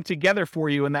adds them together for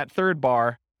you in that third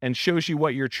bar and shows you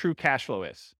what your true cash flow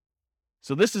is.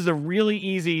 So this is a really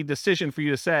easy decision for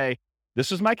you to say,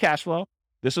 this is my cash flow.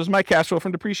 This is my cash flow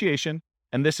from depreciation.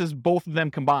 And this is both of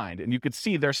them combined. And you could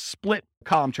see they're split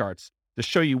column charts to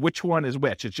show you which one is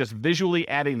which. It's just visually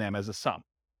adding them as a sum.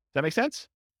 Does that make sense?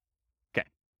 Okay.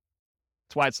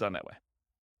 That's why it's done that way.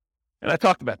 And I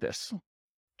talked about this.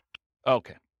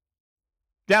 Okay.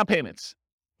 Down payments.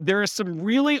 There are some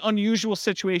really unusual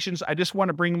situations. I just want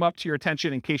to bring them up to your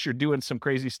attention in case you're doing some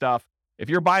crazy stuff. If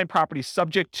you're buying property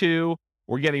subject to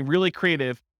or getting really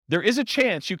creative, there is a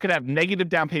chance you could have negative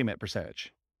down payment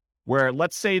percentage where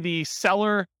let's say the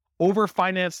seller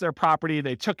overfinanced their property.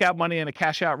 They took out money in a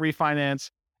cash out refinance.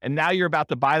 And now you're about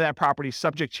to buy that property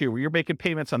subject to where you're making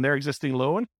payments on their existing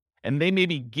loan. And they may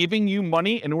be giving you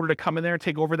money in order to come in there and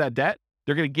take over that debt.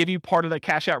 They're going to give you part of that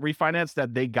cash out refinance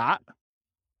that they got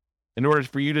in order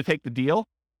for you to take the deal.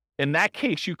 In that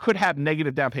case, you could have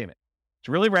negative down payment. It's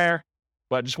really rare,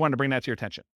 but I just wanted to bring that to your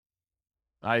attention.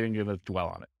 I didn't going to dwell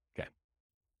on it. Okay.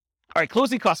 All right.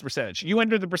 Closing cost percentage. You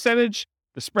enter the percentage.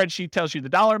 The spreadsheet tells you the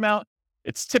dollar amount.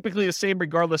 It's typically the same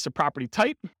regardless of property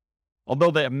type,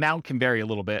 although the amount can vary a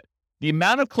little bit. The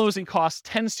amount of closing costs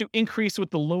tends to increase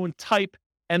with the loan type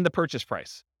and the purchase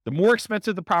price. The more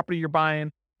expensive the property you're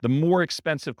buying, the more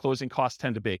expensive closing costs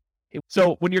tend to be.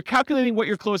 So when you're calculating what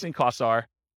your closing costs are,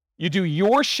 you do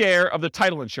your share of the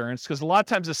title insurance, because a lot of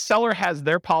times the seller has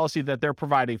their policy that they're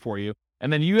providing for you,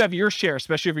 and then you have your share,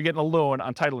 especially if you're getting a loan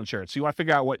on title insurance. So you want to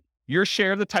figure out what your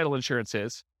share of the title insurance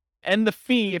is, and the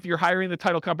fee if you're hiring the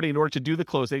title company in order to do the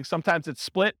closing. Sometimes it's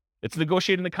split. It's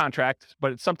negotiated in the contract,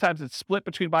 but sometimes it's split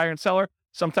between buyer and seller.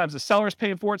 Sometimes the seller is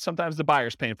paying for it. Sometimes the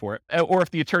buyer's paying for it, or if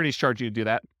the attorneys charge you to do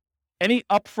that. Any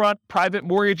upfront private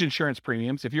mortgage insurance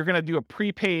premiums, if you're going to do a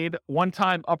prepaid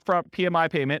one-time upfront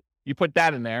PMI payment, you put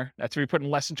that in there. That's if you're putting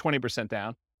less than 20%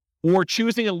 down. Or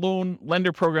choosing a loan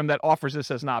lender program that offers this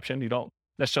as an option. You don't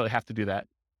necessarily have to do that.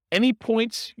 Any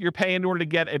points you're paying in order to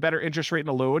get a better interest rate in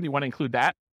a loan, you want to include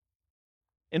that.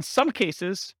 In some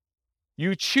cases,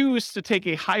 you choose to take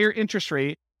a higher interest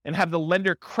rate and have the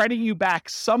lender credit you back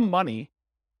some money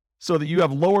so that you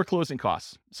have lower closing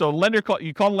costs. So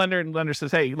you call the lender and the lender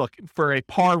says, hey, look, for a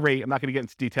par rate, I'm not going to get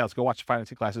into details, go watch the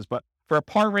financing classes, but for a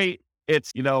par rate,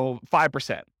 it's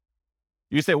 5%.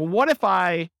 You say, well, what if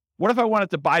I wanted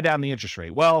to buy down the interest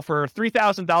rate? Well, for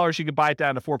 $3,000, you could buy it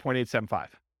down to 4.875.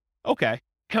 Okay.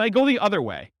 Can I go the other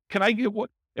way?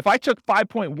 If I took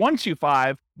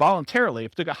 5.125 voluntarily,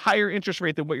 if I took a higher interest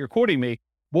rate than what you're quoting me,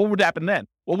 what would happen then?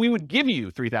 Well, we would give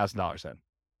you $3,000 then.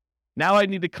 Now I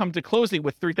need to come to closing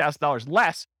with $3,000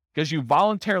 less because you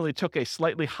voluntarily took a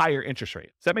slightly higher interest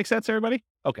rate. Does that make sense, everybody?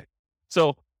 Okay.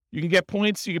 So you can get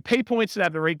points, you can pay points to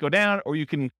have the rate go down, or you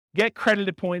can get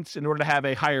credited points in order to have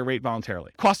a higher rate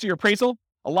voluntarily. Cost of your appraisal.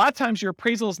 A lot of times your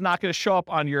appraisal is not going to show up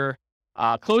on your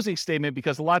closing statement,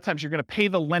 because a lot of times you're going to pay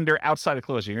the lender outside of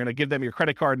closing. You're going to give them your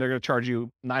credit card and they're going to charge you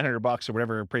 $900 or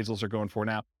whatever appraisals are going for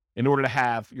now in order to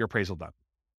have your appraisal done.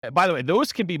 By the way,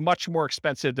 those can be much more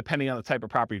expensive depending on the type of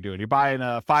property you're doing. You're buying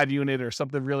a 5-unit or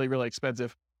something really, really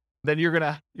expensive, then you're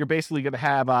basically going to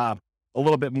have a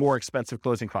little bit more expensive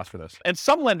closing costs for those. And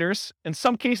some lenders, in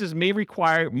some cases, may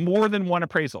require more than one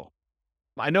appraisal.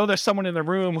 I know there's someone in the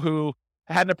room who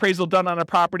had an appraisal done on a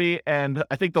property, and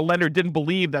I think the lender didn't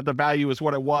believe that the value was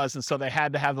what it was, and so they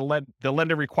had to have the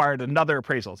lender required another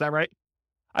appraisal. Is that right?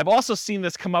 I've also seen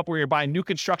this come up where you're buying new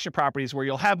construction properties where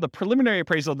you'll have the preliminary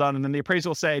appraisal done, and then the appraisal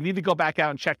will say, I need to go back out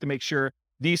and check to make sure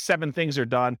these 7 things are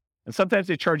done. And sometimes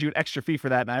they charge you an extra fee for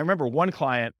that. And I remember one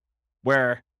client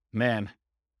where, man,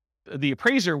 the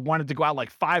appraiser wanted to go out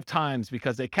like 5 times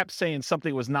because they kept saying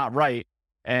something was not right.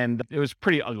 And it was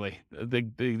pretty ugly.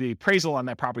 The appraisal on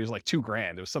that property was like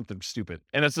 $2,000. It was something stupid.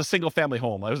 And it's a single family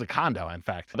home. It was a condo, in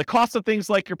fact. The cost of things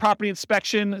like your property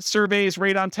inspection, surveys,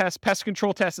 radon tests, pest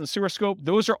control tests, and sewer scope,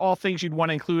 those are all things you'd want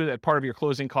to include as part of your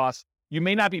closing costs. You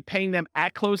may not be paying them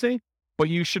at closing, but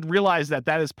you should realize that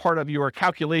that is part of your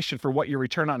calculation for what your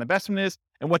return on investment is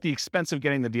and what the expense of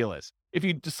getting the deal is. If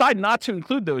you decide not to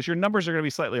include those, your numbers are going to be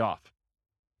slightly off,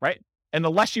 right? And the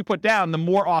less you put down, the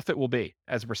more off it will be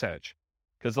as a percentage.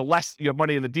 Because the less you have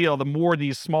money in the deal, the more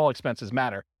these small expenses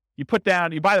matter. You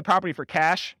buy the property for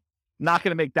cash, not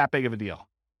going to make that big of a deal.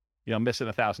 Missing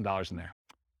 $1,000 in there.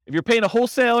 If you're paying a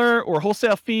wholesaler or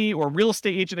wholesale fee or real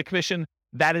estate agent a commission,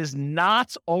 that is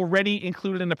not already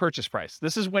included in the purchase price.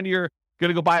 This is when you're going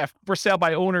to go buy a for sale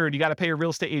by owner and you got to pay your real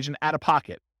estate agent out of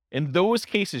pocket. In those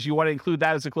cases, you want to include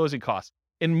that as a closing cost.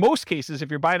 In most cases,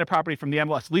 if you're buying a property from the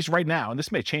MLS, at least right now, and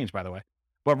this may change, by the way,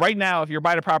 but right now, if you're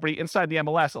buying a property inside the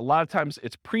MLS, a lot of times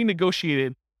it's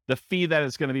pre-negotiated the fee that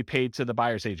is going to be paid to the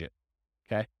buyer's agent,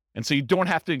 okay? And so you don't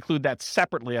have to include that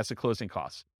separately as a closing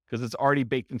cost because it's already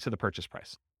baked into the purchase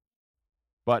price.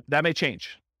 But that may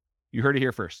change. You heard it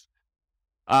here first.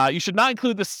 You should not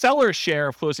include the seller's share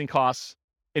of closing costs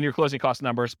in your closing cost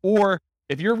numbers, or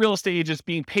if your real estate agent is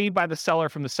being paid by the seller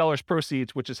from the seller's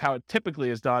proceeds, which is how it typically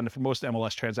is done for most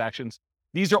MLS transactions,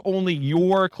 these are only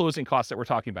your closing costs that we're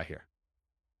talking about here.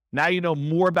 Now you know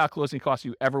more about closing costs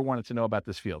you ever wanted to know about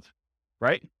this field,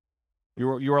 right? You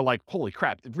were like, holy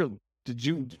crap, really, did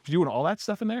you doing all that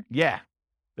stuff in there? Yeah.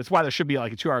 That's why there should be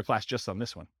like a 2-hour class just on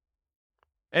this one.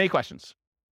 Any questions?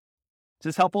 Is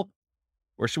this helpful?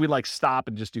 Or should we like stop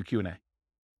and just do Q&A?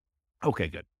 Okay,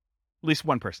 good. At least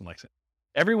one person likes it.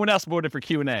 Everyone else voted for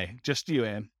Q&A, just you,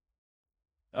 Ann.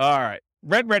 All right,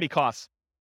 rent-ready costs.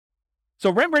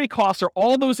 So rent-ready costs are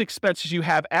all those expenses you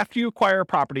have after you acquire a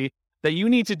property that you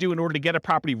need to do in order to get a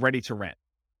property ready to rent.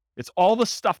 It's all the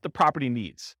stuff the property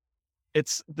needs.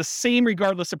 It's the same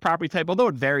regardless of property type, although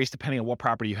it varies depending on what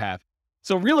property you have.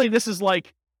 So really, this is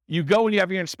like you go and you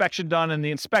have your inspection done and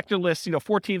the inspector lists,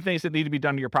 14 things that need to be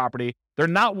done to your property. They're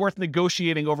not worth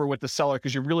negotiating over with the seller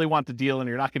because you really want the deal and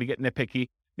you're not going to get nitpicky.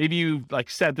 Maybe you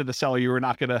said to the seller you were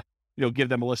not going to, give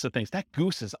them a list of things. That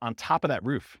goose is on top of that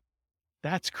roof.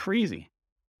 That's crazy.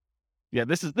 Yeah,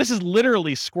 this is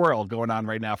literally squirrel going on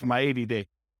right now for my ADD.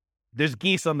 There's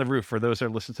geese on the roof for those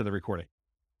that listen to the recording.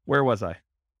 Where was I?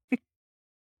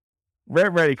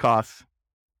 Rent-ready costs.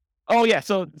 Oh yeah,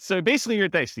 so basically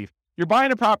thanks, Steve. You're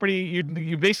buying a property,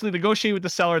 you basically negotiate with the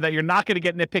seller that you're not going to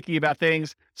get nitpicky about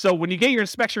things. So when you get your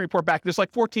inspection report back, there's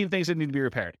like 14 things that need to be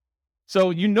repaired. So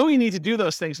you need to do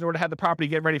those things in order to have the property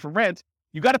get ready for rent.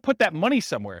 You got to put that money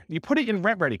somewhere. You put it in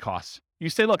rent-ready costs. You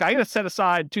say, look, I got to set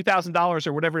aside $2,000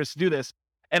 or whatever it is to do this.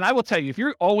 And I will tell you, if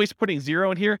you're always putting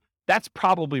zero in here, that's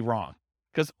probably wrong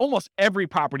because almost every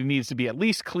property needs to be at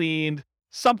least cleaned.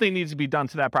 Something needs to be done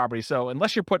to that property. So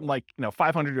unless you're putting $500 to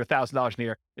 $1,000 in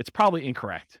here, it's probably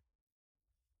incorrect.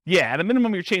 Yeah, at a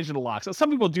minimum, you're changing the locks. So some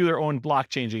people do their own block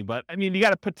changing, but I mean, you got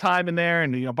to put time in there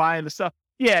and, buying the stuff.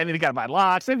 Yeah, I mean, you got to buy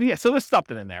locks. Yeah, so there's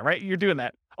something in there, right? You're doing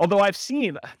that. Although I've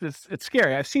seen, it's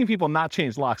scary. I've seen people not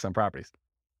change locks on properties.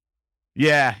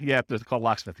 Yeah, you have to call a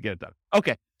locksmith to get it done.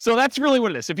 Okay, so that's really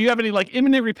what it is. If you have any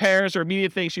imminent repairs or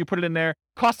immediate things, you put it in there.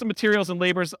 Cost of materials and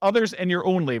labors, others, and your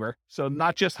own labor. So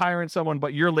not just hiring someone,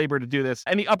 but your labor to do this.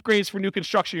 Any upgrades for new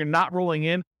construction you're not rolling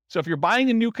in. So if you're buying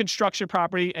a new construction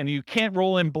property and you can't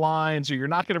roll in blinds or you're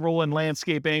not going to roll in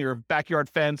landscaping or backyard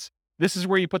fence, this is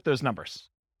where you put those numbers.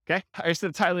 Okay, I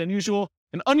said it's highly unusual.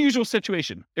 An unusual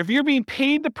situation. If you're being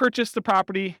paid to purchase the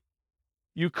property,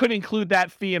 you could include that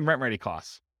fee in rent-ready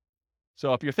costs.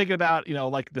 So if you're thinking about,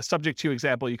 the subject to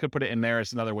example, you could put it in there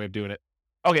as another way of doing it.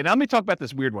 Okay, now let me talk about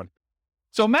this weird one.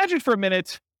 So imagine for a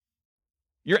minute,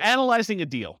 you're analyzing a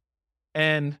deal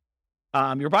and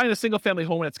you're buying a single family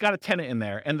home and it's got a tenant in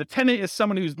there. And the tenant is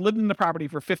someone who's lived in the property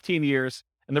for 15 years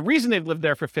And the reason they've lived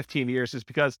there for 15 years is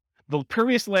because the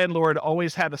previous landlord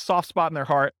always had a soft spot in their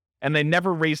heart and they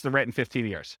never raised the rent in 15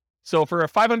 years. So for a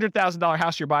 $500,000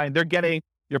 house you're buying,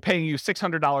 you're paying you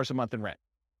 $600 a month in rent.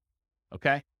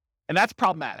 Okay. And that's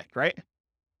problematic, right?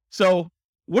 So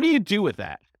what do you do with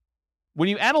that? When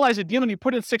you analyze a deal and you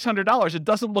put in $600, it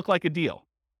doesn't look like a deal.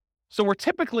 So we're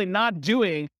typically not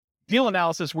doing deal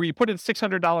analysis where you put in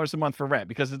 $600 a month for rent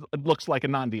because it looks like a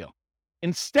non-deal.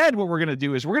 Instead, what we're going to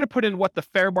do is we're going to put in what the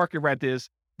fair market rent is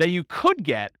that you could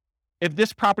get if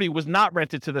this property was not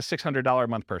rented to the $600 a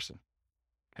month person.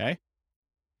 Okay.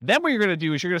 Then what you're going to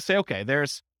do is you're going to say, okay,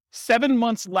 there's 7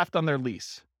 months left on their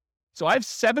lease. So I have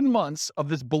 7 months of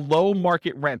this below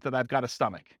market rent that I've got to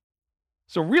stomach.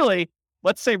 So really,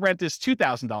 let's say rent is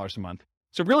 $2,000 a month.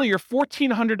 So really you're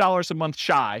 $1,400 a month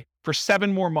shy for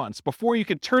 7 more months before you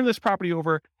can turn this property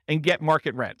over and get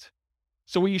market rent.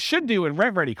 So what you should do in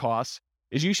rent ready costs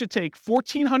is you should take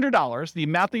 $1,400, the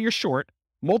amount that you're short,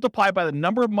 multiply by the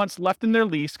number of months left in their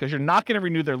lease, because you're not going to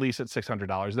renew their lease at $600.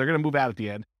 They're going to move out at the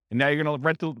end. And now you're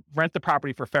going to rent the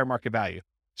property for fair market value.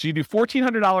 So you do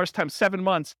 $1,400 times 7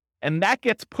 months, and that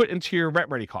gets put into your rent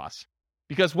ready costs.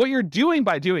 Because what you're doing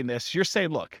by doing this, you're saying,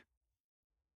 look,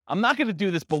 I'm not going to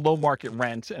do this below market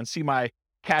rent and see my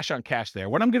cash on cash there.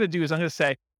 What I'm going to do is I'm going to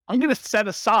say, I'm going to set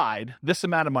aside this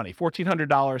amount of money,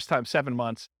 $1,400 times 7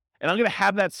 months, and I'm going to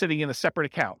have that sitting in a separate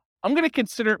account. I'm going to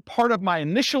consider it part of my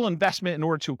initial investment in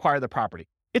order to acquire the property.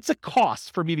 It's a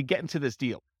cost for me to get into this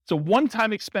deal. It's a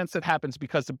one-time expense that happens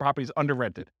because the property is under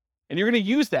rented. And you're going to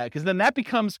use that because then that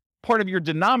becomes part of your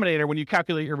denominator when you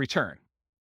calculate your return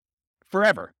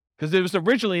forever, because it was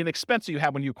originally an expense that you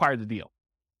had when you acquired the deal.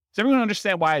 Does everyone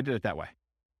understand why I did it that way?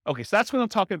 Okay, so that's what I'm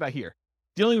talking about here.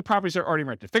 Dealing with properties that are already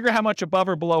rented. Figure out how much above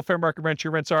or below fair market rent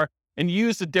your rents are and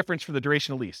use the difference for the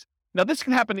duration of lease. Now, this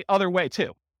can happen the other way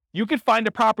too. You could find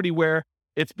a property where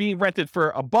it's being rented for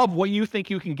above what you think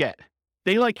you can get.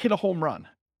 They like hit a home run.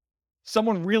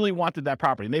 Someone really wanted that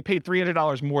property and they paid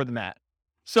 $300 more than that.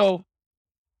 So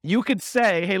you could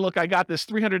say, hey, look, I got this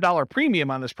 $300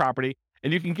 premium on this property,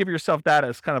 and you can give yourself that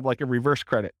as kind of like a reverse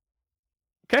credit.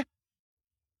 Okay.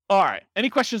 All right. Any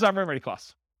questions on rent ready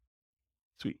costs?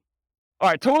 Sweet. All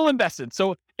right. Total invested.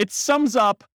 So it sums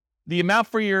up the amount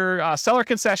for your seller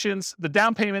concessions, the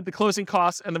down payment, the closing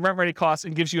costs, and the rent ready costs,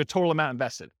 and gives you a total amount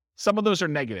invested. Some of those are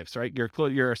negatives, right?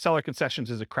 Your seller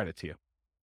concessions is a credit to you.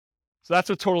 So that's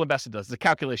what total invested does. It's a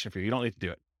calculation for you. You don't need to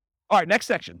do it. All right, next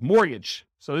section, mortgage.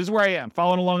 So this is where I am.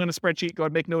 Following along on the spreadsheet. Go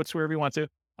ahead and make notes wherever you want to.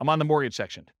 I'm on the mortgage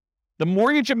section. The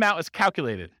mortgage amount is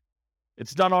calculated.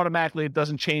 It's done automatically. It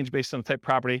doesn't change based on the type of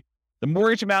property. The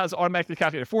mortgage amount is automatically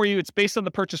calculated for you. It's based on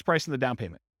the purchase price and the down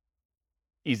payment.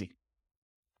 Easy.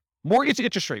 Mortgage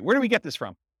interest rate. Where do we get this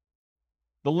from?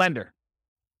 The lender.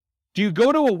 Do you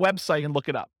go to a website and look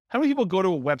it up? How many people go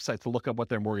to a website to look up what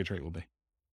their mortgage rate will be?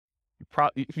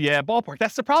 Yeah, ballpark.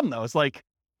 That's the problem, though. It's like,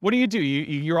 what do?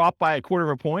 You're off by a quarter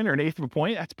of a point or an eighth of a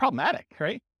point. That's problematic,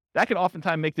 right? That can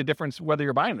oftentimes make the difference whether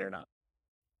you're buying it or not.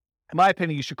 In my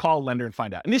opinion, you should call a lender and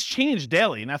find out. And this changes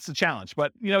daily, and that's the challenge.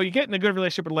 But, you get in a good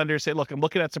relationship with lenders, say, look, I'm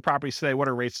looking at some properties today. What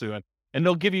are rates doing? And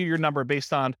they'll give you your number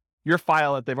based on your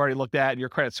file that they've already looked at, your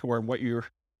credit score, and what you've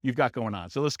got going on.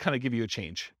 So let's kind of give you a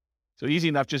change. So easy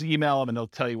enough, just email them and they'll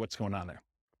tell you what's going on there.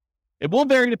 It will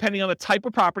vary depending on the type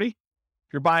of property.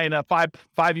 If you're buying a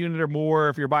five unit or more,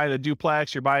 if you're buying a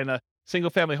duplex, you're buying a single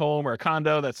family home or a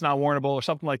condo that's not warrantable or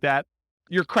something like that.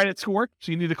 Your credit score,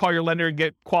 so you need to call your lender and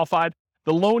get qualified.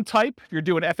 The loan type, if you're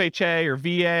doing FHA or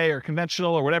VA or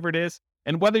conventional or whatever it is,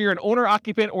 and whether you're an owner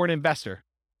occupant or an investor.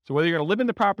 So whether you're going to live in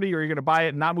the property or you're going to buy it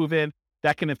and not move in,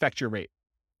 that can affect your rate.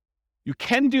 You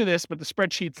can do this, but the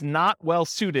spreadsheet's not well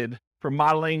suited for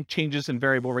modeling changes in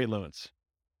variable rate loans.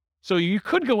 So you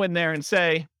could go in there and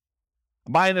say,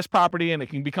 I'm buying this property and it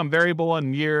can become variable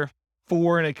in year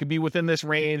 4 and it could be within this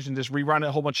range, and just rerun it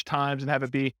a whole bunch of times and have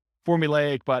it be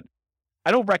formulaic, but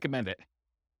I don't recommend it.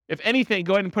 If anything,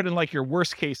 go ahead and put in like your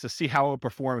worst case to see how it would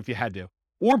perform if you had to.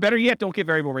 Or better yet, don't get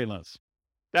variable rate loans.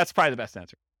 That's probably the best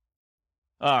answer.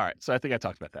 All right, so I think I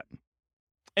talked about that.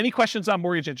 Any questions on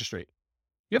mortgage interest rate?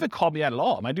 You haven't called me out at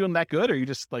all. Am I doing that good, or are you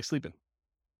just like sleeping?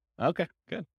 Okay,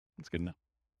 good. That's good enough.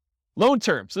 Loan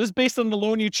term. So this is based on the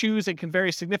loan you choose and can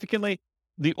vary significantly.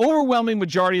 The overwhelming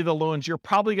majority of the loans you're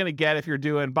probably going to get if you're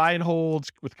doing buy and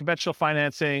holds with conventional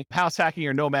financing, house hacking,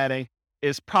 or nomading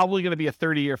is probably going to be a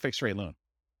 30-year fixed rate loan.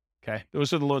 Okay,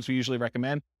 those are the loans we usually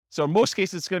recommend. So in most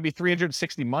cases, it's going to be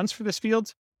 360 months for this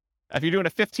field. If you're doing a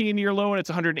 15-year loan, it's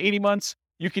 180 months.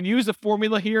 You can use the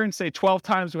formula here and say 12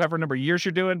 times whatever number of years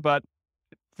you're doing, but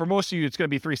for most of you, it's going to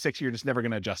be 360. You're just never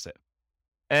going to adjust it.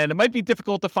 And it might be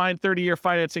difficult to find 30-year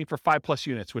financing for 5+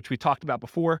 units, which we talked about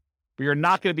before. but you're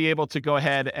not going to be able to go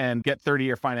ahead and get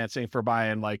 30-year financing for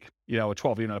buying like, a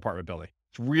 12-unit apartment building.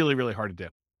 It's really, really hard to do.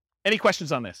 Any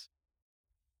questions on this?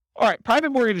 All right,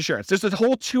 private mortgage insurance. There's a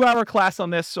whole 2-hour class on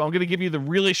this, so I'm going to give you the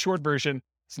really short version.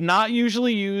 It's not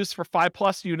usually used for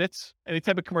 5+ units, any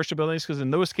type of commercial buildings, because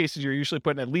in those cases, you're usually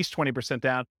putting at least 20%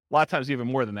 down. A lot of times even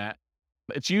more than that.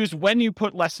 It's used when you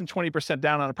put less than 20%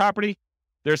 down on a property.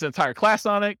 There's an entire class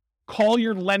on it. Call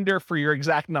your lender for your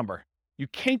exact number. You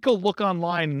can't go look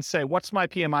online and say, what's my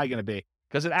PMI going to be?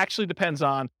 Because it actually depends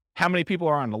on how many people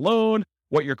are on the loan,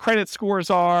 what your credit scores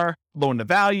are, loan to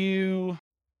value,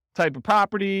 type of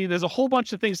property. There's a whole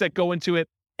bunch of things that go into it,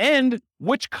 and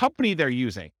which company they're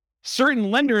using. Certain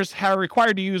lenders are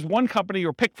required to use one company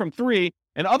or pick from 3,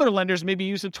 and other lenders may be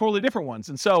using totally different ones.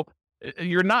 And so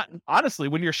you're not, honestly,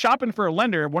 when you're shopping for a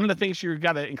lender, one of the things you've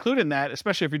got to include in that,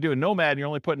 especially if you're doing Nomad and you're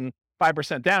only putting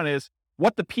 5% down, is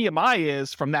what the PMI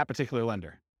is from that particular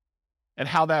lender and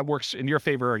how that works in your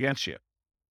favor or against you.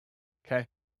 Okay.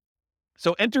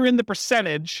 So enter in the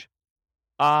percentage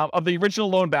of the original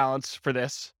loan balance for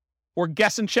this, or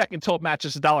guess and check until it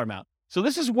matches the dollar amount. So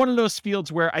this is one of those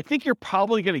fields where I think you're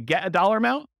probably going to get a dollar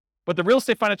amount, but the real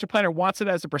estate financial planner wants it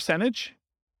as a percentage,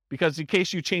 because in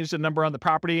case you change the number on the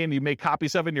property and you make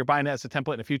copies of it and you're buying it as a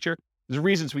template in the future, there's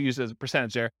reasons we use it as a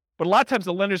percentage there. But a lot of times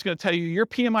the lender's going to tell you your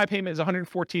PMI payment is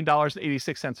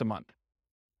 $114.86 a month.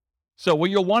 So what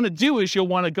you'll want to do is you'll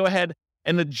want to go ahead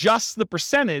and adjust the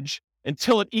percentage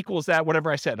until it equals that,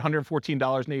 whatever I said,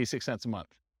 $114.86 a month.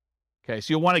 Okay,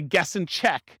 so you'll want to guess and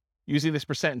check using this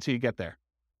percent until you get there.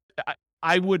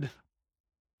 I would,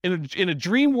 in a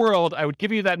dream world, I would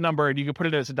give you that number and you can put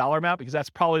it as a dollar amount, because that's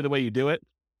probably the way you do it.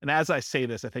 And as I say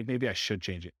this, I think maybe I should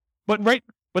change it.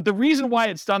 But the reason why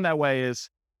it's done that way is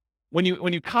when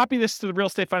you copy this to the real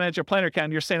estate financial planner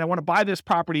account, you're saying, I want to buy this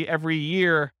property every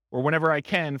year or whenever I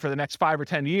can for the next 5 or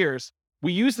 10 years.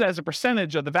 We use it as a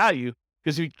percentage of the value,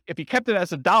 because if you kept it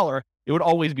as a dollar, it would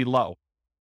always be low.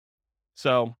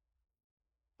 So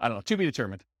I don't know, to be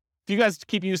determined. If you guys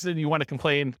keep using it and you want to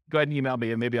complain, go ahead and email me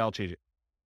and maybe I'll change it.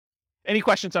 Any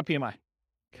questions on PMI?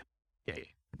 Yeah. You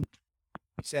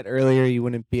said earlier you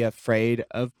wouldn't be afraid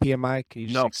of PMI. Can you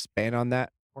just expand on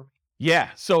that for me? Yeah,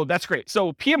 so that's great.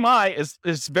 So PMI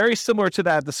is very similar to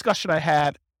that discussion I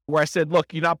had where I said,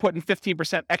 look, you're not putting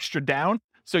 15% extra down,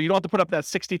 so you don't have to put up that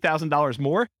 $60,000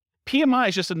 more. PMI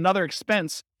is just another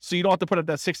expense, so you don't have to put up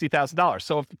that $60,000.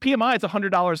 So if the PMI is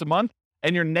 $100 a month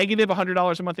and you're negative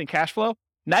 $100 a month in cash flow,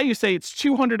 now you say it's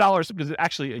 $200 because it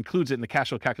actually includes it in the cash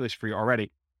flow calculation for you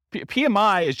already.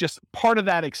 PMI is just part of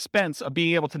that expense of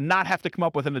being able to not have to come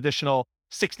up with an additional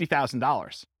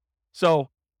 $60,000. So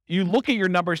you look at your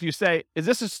numbers and you say, is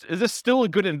this still a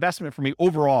good investment for me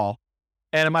overall?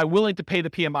 And am I willing to pay the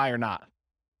PMI or not?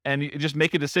 And you just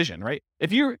make a decision, right?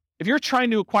 If you're trying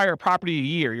to acquire a property a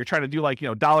year, you're trying to do like,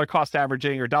 dollar cost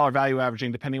averaging or dollar value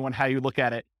averaging, depending on how you look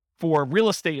at it, for real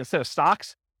estate instead of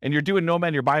stocks, and you're doing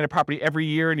Nomad, you're buying a property every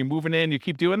year and you're moving in, you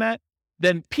keep doing that,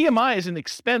 then PMI is an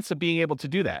expense of being able to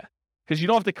do that, because you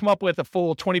don't have to come up with a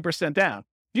full 20% down.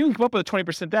 If you can come up with a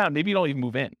 20% down, maybe you don't even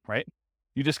move in, right?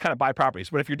 You just kind of buy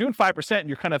properties. But if you're doing 5% and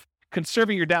you're kind of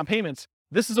conserving your down payments,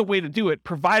 this is a way to do it,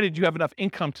 provided you have enough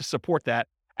income to support that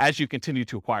as you continue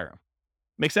to acquire them.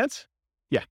 Make sense?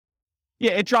 Yeah.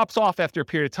 Yeah, it drops off after a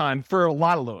period of time for a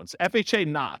lot of loans. FHA,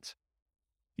 not.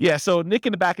 Yeah, so Nick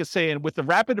in the back is saying, with the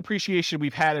rapid appreciation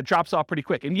we've had, it drops off pretty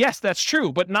quick. And yes, that's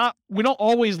true, but we don't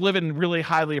always live in really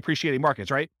highly appreciating markets,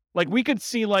 right? Like we could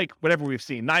see whatever we've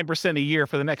seen, 9% a year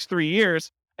for the next 3 years,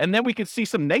 and then we could see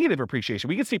some negative appreciation.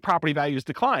 We could see property values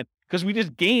decline because we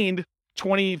just gained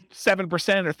 27%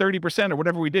 or 30% or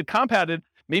whatever we did compounded.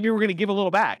 Maybe we're going to give a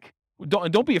little back.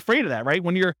 Don't be afraid of that, right?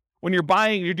 When you're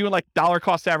buying, you're doing like dollar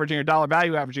cost averaging or dollar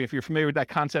value averaging. If you're familiar with that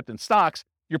concept in stocks,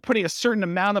 you're putting a certain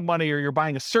amount of money or you're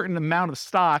buying a certain amount of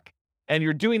stock, and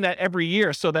you're doing that every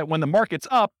year so that when the market's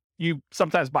up, you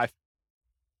sometimes buy.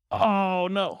 Oh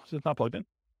no, it's not plugged in.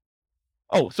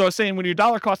 Oh, so I was saying when you're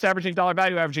dollar cost averaging, dollar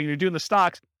value averaging, you're doing the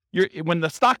stocks, when the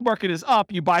stock market is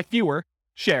up, you buy fewer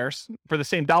shares for the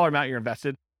same dollar amount you're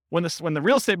invested. When the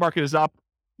real estate market is up,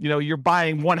 you're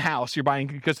buying one house, you're buying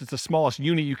because it's the smallest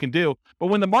unit you can do. But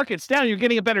when the market's down, you're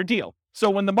getting a better deal. So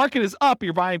when the market is up,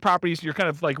 you're buying properties, you're kind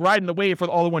of like riding the wave for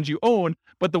all the ones you own,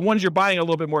 but the ones you're buying are a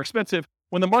little bit more expensive.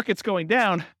 When the market's going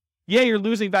down, yeah, you're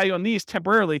losing value on these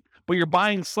temporarily, but you're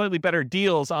buying slightly better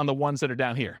deals on the ones that are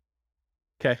down here.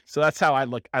 Okay, so that's how I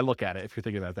look at it, if you're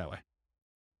thinking about it that way.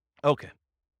 Okay.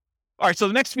 All right, so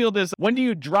the next field is, when do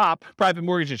you drop private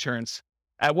mortgage insurance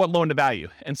at what loan to value?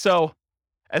 And so,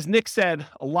 as Nick said,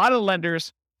 a lot of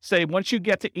lenders say once you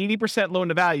get to 80% loan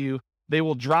to value, they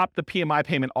will drop the PMI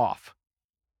payment off.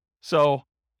 So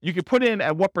you can put in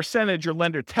at what percentage your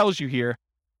lender tells you here.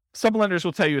 Some lenders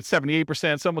will tell you it's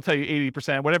 78%. Some will tell you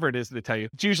 80%, whatever it is they tell you.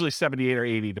 It's usually 78 or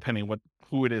 80, depending on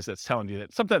who it is that's telling you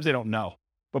that. Sometimes they don't know,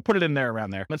 but put it in there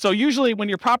around there. And so usually when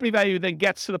your property value then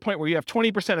gets to the point where you have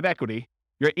 20% of equity,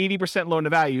 you're at 80% loan to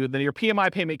value, then your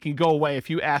PMI payment can go away if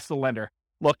you ask the lender,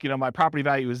 look, my property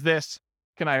value is this.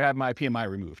 Can I have my PMI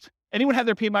removed? Anyone have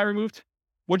their PMI removed?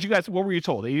 What were you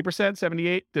told? 80%,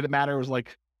 78? Did it matter? It was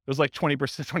like 20%,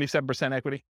 27%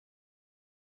 equity.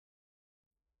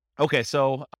 Okay,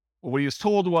 so what he was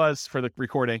told was, for the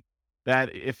recording,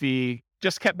 that if he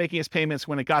just kept making his payments,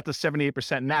 when it got to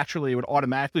 78%, naturally it would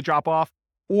automatically drop off.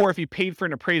 Or if he paid for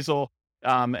an appraisal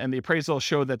and the appraisal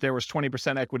showed that there was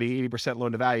 20% equity, 80%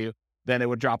 loan to value, then it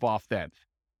would drop off then.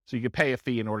 So you could pay a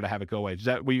fee in order to have it go away. Is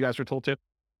that what you guys were told too?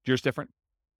 Yours different?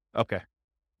 Okay.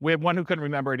 We had one who couldn't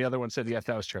remember and the other one said, yes,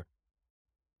 that was true.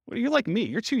 Well, you're like me.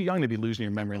 You're too young to be losing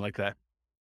your memory like that.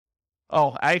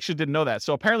 Oh, I actually didn't know that.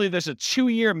 So apparently there's a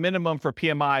 2-year minimum for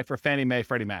PMI for Fannie Mae,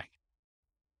 Freddie Mac.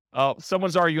 Oh,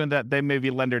 someone's arguing that they may be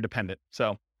lender dependent.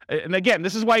 So, and again,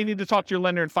 this is why you need to talk to your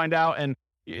lender and find out, and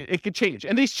it could change.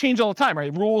 And these change all the time,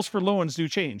 right? Rules for loans do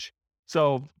change.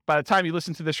 So by the time you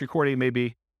listen to this recording, it may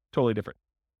be totally different.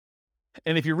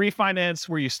 And if you refinance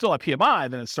where you still have PMI,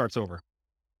 then it starts over.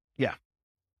 Yeah.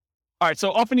 All right,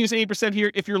 so often use 80%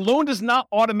 here. If your loan does not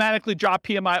automatically drop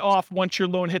PMI off once your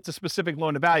loan hits a specific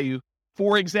loan to value,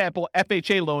 for example,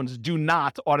 FHA loans do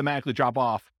not automatically drop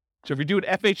off. So if you're doing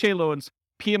FHA loans,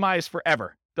 PMI is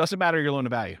forever. Doesn't matter your loan to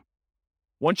value.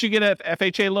 Once you get an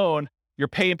FHA loan, you're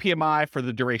paying PMI for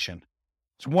the duration.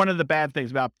 It's one of the bad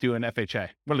things about doing FHA.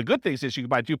 One of the good things is you can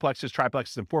buy duplexes,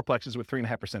 triplexes, and fourplexes with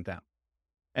 3.5% down.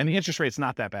 And the interest rate's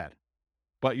not that bad.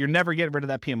 But you're never getting rid of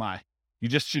that PMI. You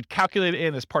just should calculate it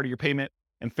in as part of your payment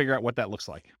and figure out what that looks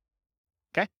like.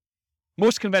 Okay?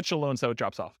 Most conventional loans, though, it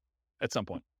drops off at some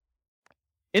point.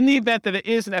 In the event that it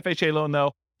is an FHA loan,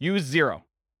 though, use 0.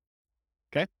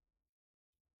 Okay?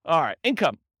 All right.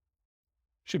 Income.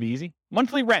 Should be easy.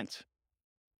 Monthly rent.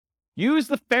 Use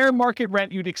the fair market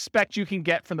rent you'd expect you can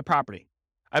get from the property.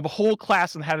 I have a whole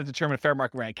class on how to determine fair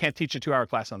market rent. I can't teach a 2-hour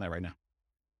class on that right now.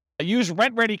 I use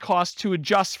rent-ready costs to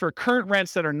adjust for current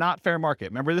rents that are not fair market.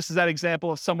 Remember, this is that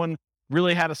example of someone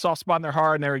really had a soft spot in their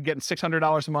heart and they were getting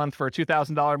 $600 a month for a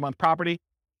 $2,000 a month property.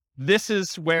 This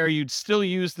is where you'd still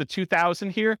use the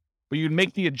 $2,000 here, but you'd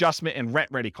make the adjustment in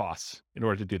rent-ready costs in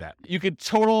order to do that. You could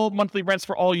total monthly rents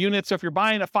for all units. So if you're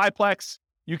buying a 5-plex,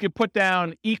 you could put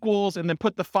down equals and then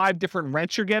put the 5 different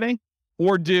rents you're getting,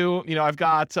 or do, I've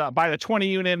got buy the 20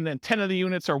 unit and then 10 of the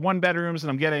units are 1 bedrooms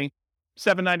and I'm getting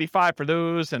 $795 for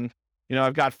those. And,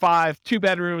 I've got 5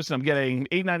 2-bedrooms and I'm getting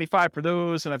 $895 for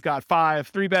those. And I've got 5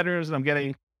 3-bedrooms and I'm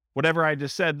getting whatever I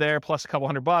just said there, plus a couple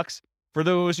 $100 for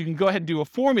those. You can go ahead and do a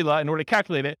formula in order to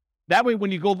calculate it. That way,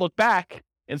 when you go look back,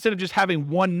 instead of just having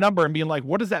one number and being like,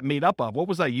 what is that made up of? What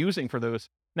was I using for those?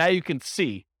 Now you can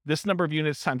see this number of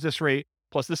units times this rate,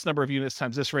 plus this number of units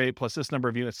times this rate, plus this number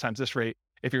of units times this rate,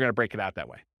 if you're going to break it out that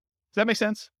way. Does that make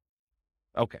sense?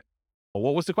 Okay. Well,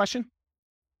 what was the question?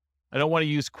 I don't want to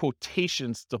use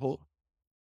quotations to hold.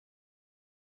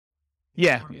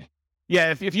 Yeah.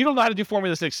 Yeah. If you don't know how to do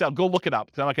formulas in Excel, go look it up.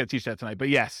 I'm not going to teach that tonight, but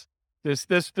yes,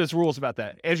 there's rules about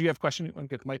that. Andrew, you have a question? You want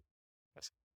to get the mic? Yes.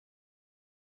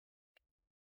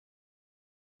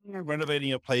 You're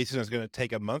renovating a place and it's going to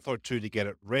take a month or 2 to get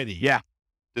it ready. Yeah.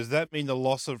 Does that mean the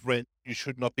loss of rent, you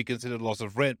should not be considered loss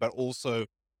of rent, but also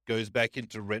goes back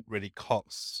into rent-ready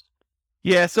costs?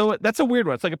 Yeah, so that's a weird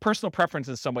one. It's like a personal preference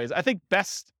in some ways. I think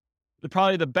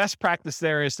probably the best practice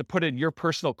there is to put in your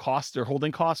personal cost or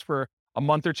holding costs for a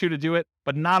month or 2 to do it,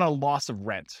 but not a loss of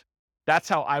rent. That's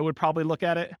how I would probably look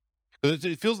at it.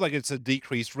 It feels like it's a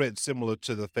decreased rent, similar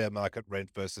to the fair market rent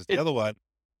versus the other one.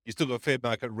 You still got fair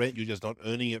market rent, you're just not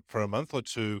earning it for a month or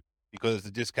 2 because it's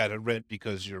a discounted rent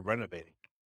because you're renovating.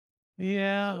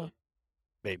 Yeah.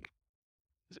 Maybe.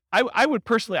 I would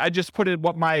personally, I just put in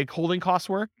what my holding costs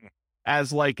were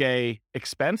as like a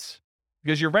expense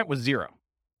because your rent was 0.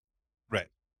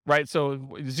 Right. So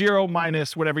 0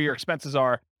 minus whatever your expenses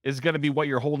are is going to be what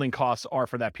your holding costs are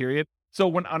for that period. So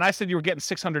when I said you were getting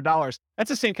 $600, that's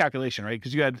the same calculation, right?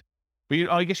 Because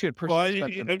I guess you had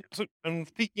personal so I'm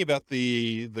thinking about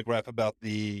the graph about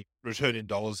the return in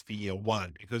dollars for year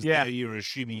 1, because there you're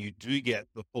assuming you do get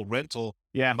the full rental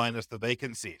minus the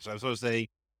vacancy. So I was sort of saying,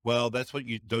 well, that's what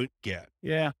you don't get.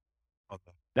 Yeah.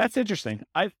 That's interesting.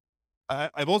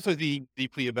 I'm also thinking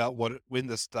deeply about when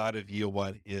the start of year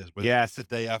 1 is, whether it's the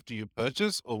day after you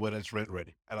purchase or when it's rent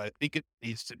ready. And I think it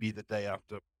needs to be the day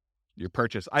after your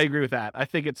purchase. I agree with that. I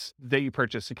think it's the day you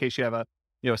purchase in case you have a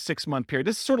 6-month period.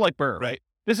 This is sort of like Burr, right?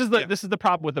 This is the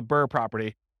problem with the Burr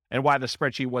property. and why the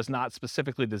spreadsheet was not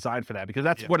specifically designed for that, because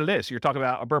that's what it is. You're talking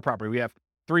about a BRRRR property. We have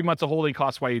 3 months of holding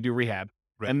costs while you do rehab,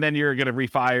 and then you're going to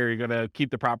refi or you're going to keep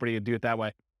the property and do it that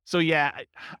way. So yeah,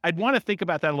 I'd want to think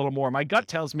about that a little more. My gut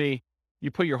tells me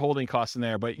you put your holding costs in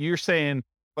there, but you're saying...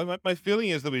 My feeling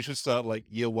is that we should start like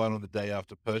year one on the day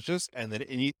after purchase, and then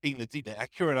anything that's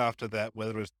inaccurate after that,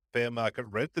 whether it's fair market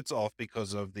rent that's off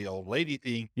because of the old lady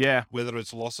thing, whether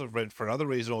it's loss of rent for another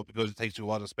reason or because it takes you a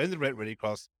while to spend the rent ready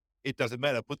costs, it doesn't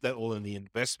matter. Put that all in the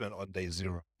investment on day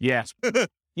zero. Yeah.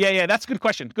 Yeah. That's a good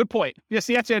question. Good point. Yes,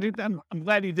 the answer, I'm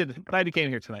glad you did it. Glad you came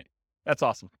here tonight. That's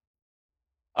awesome.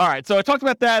 All right. So I talked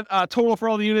about that total for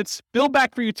all the units, build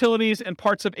back for utilities and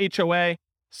parts of HOA.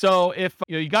 So if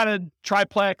you got a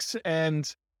triplex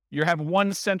and you have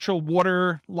one central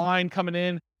water line coming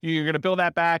in, you're going to build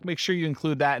that back. Make sure you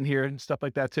include that in here and stuff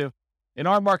like that too. In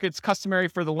our market, it's customary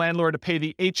for the landlord to pay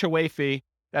the HOA fee.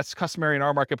 That's customary in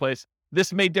our marketplace.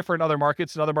 This may differ in other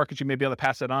markets. In other markets, you may be able to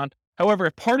pass it on. However,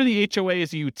 if part of the HOA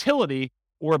is a utility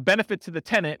or a benefit to the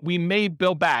tenant, we may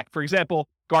bill back. For example,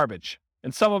 garbage.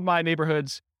 In some of my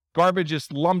neighborhoods, garbage is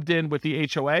lumped in with the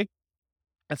HOA.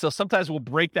 And so sometimes we'll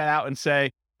break that out and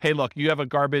say, hey, look, you have a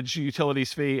garbage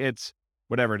utilities fee. It's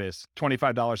whatever it is,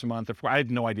 $25 a month. I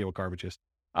have no idea what garbage is.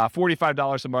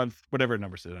 $45 a month, whatever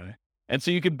number is it. And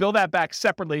so you can bill that back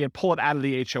separately and pull it out of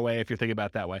the HOA if you're thinking about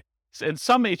it that way. In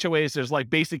some HOAs, there's like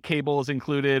basic cables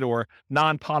included or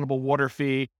non-potable water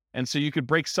fee. And so you could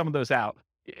break some of those out.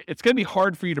 It's going to be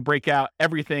hard for you to break out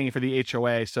everything for the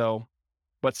HOA.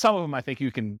 But some of them, I think you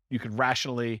could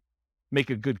rationally make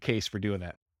a good case for doing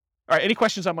that. All right. Any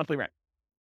questions on monthly rent?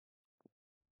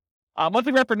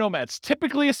 Monthly rent for nomads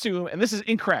typically assume, and this is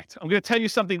incorrect. I'm going to tell you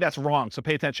something that's wrong, so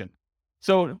pay attention.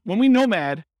 So when we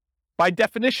nomad, by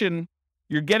definition,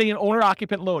 you're getting an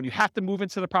owner-occupant loan. You have to move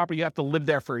into the property. You have to live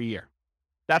there for a year.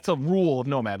 That's a rule of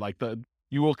nomad.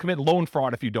 You will commit loan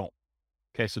fraud if you don't.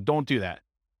 Okay, so don't do that.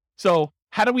 So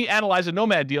how do we analyze a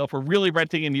nomad deal if we're really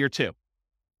renting in year 2?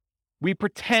 We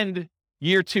pretend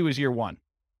year 2 is year 1.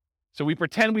 So we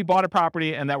pretend we bought a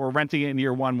property and that we're renting it in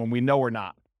year 1 when we know we're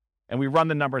not. And we run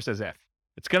the numbers as if.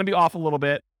 It's going to be off a little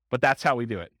bit, but that's how we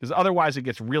do it. Because otherwise it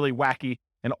gets really wacky.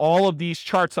 And all of these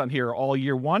charts on here are all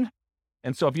year 1.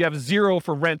 And so if you have 0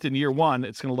 for rent in year 1,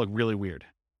 it's going to look really weird.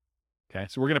 Okay,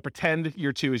 so we're going to pretend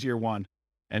year 2 is year 1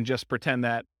 and just pretend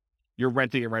that you're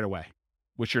renting it right away,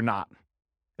 which you're not.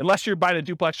 Unless you're buying a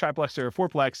duplex, triplex, or a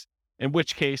fourplex, in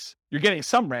which case you're getting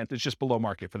some rent. It's just below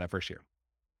market for that first year.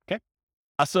 Okay,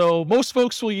 so most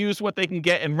folks will use what they can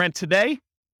get in rent today.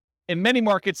 In many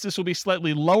markets, this will be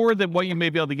slightly lower than what you may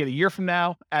be able to get a year from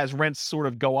now as rents sort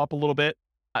of go up a little bit,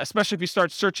 especially if you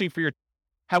start searching for your...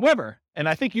 However, and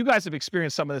I think you guys have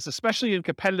experienced some of this, especially in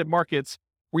competitive markets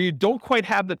where you don't quite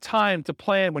have the time to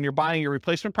plan when you're buying your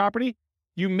replacement property,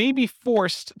 you may be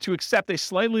forced to accept a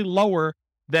slightly lower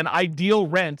than ideal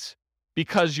rent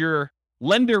because your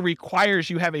lender requires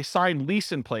you have a signed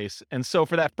lease in place. And so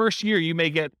for that first year, you may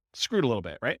get screwed a little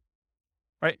bit, right?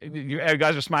 Right? You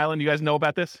guys are smiling. You guys know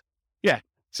about this? Yeah.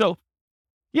 So,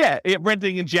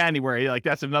 renting in January,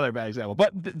 that's another bad example.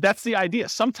 But that's the idea.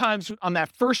 Sometimes on that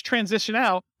first transition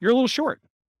out, you're a little short.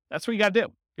 That's what you got to do.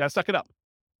 You got to suck it up.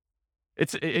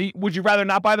 Would you rather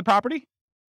not buy the property?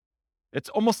 It's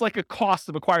almost like a cost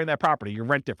of acquiring that property, your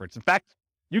rent difference. In fact,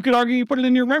 you could argue you put it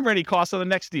in your rent ready cost on the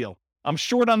next deal. I'm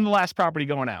short on the last property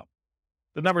going out.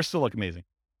 The numbers still look amazing.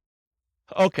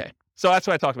 Okay. So that's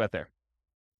what I talked about there.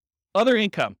 Other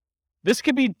income. This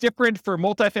could be different for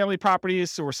multifamily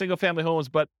properties or single family homes,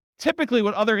 but typically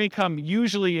what other income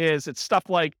usually is, it's stuff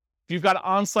like if you've got an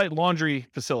on-site laundry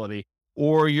facility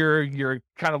or you're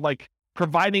kind of like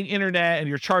providing internet and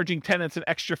you're charging tenants an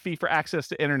extra fee for access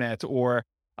to internet, or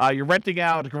you're renting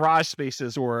out garage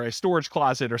spaces or a storage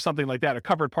closet or something like that, or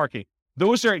covered parking.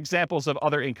 Those are examples of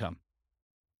other income.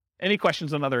 Any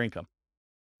questions on other income?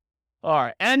 All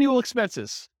right, annual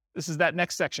expenses. This is that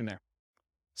next section there.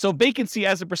 So vacancy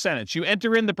as a percentage. You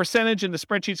enter in the percentage and the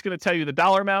spreadsheet's going to tell you the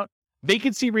dollar amount.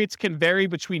 Vacancy rates can vary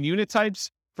between unit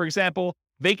types. For example,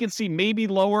 vacancy may be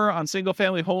lower on single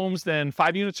family homes than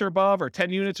 5 units or above or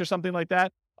 10 units or something like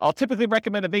that. I'll typically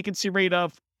recommend a vacancy rate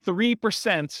of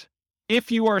 3%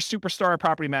 if you are a superstar at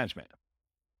property management.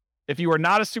 If you are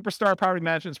not a superstar at property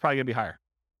management, it's probably going to be higher.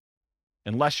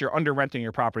 Unless you're under renting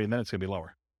your property, and then it's going to be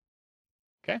lower.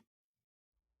 Okay?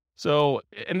 So,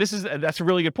 and that's a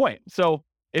really good point. So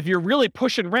if you're really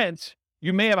pushing rent,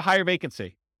 you may have a higher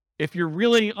vacancy. If you're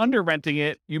really under renting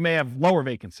it, you may have lower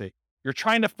vacancy. You're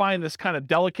trying to find this kind of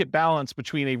delicate balance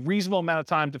between a reasonable amount of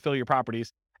time to fill your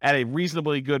properties at a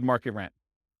reasonably good market rent.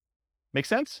 Make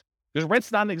sense? Because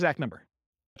rent's not an exact number.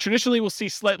 Traditionally, we'll see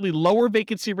slightly lower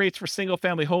vacancy rates for single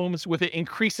family homes with it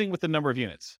increasing with the number of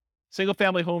units. Single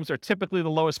family homes are typically the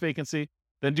lowest vacancy,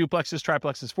 then duplexes,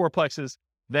 triplexes, fourplexes,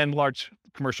 then large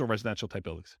commercial residential type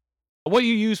buildings. What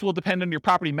you use will depend on your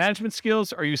property management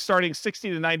skills. Are you starting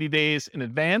 60 to 90 days in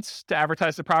advance to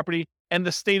advertise the property, and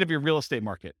the state of your real estate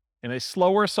market? In a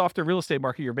slower, softer real estate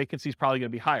market, your vacancy is probably going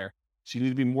to be higher. So you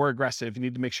need to be more aggressive. You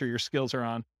need to make sure your skills are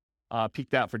on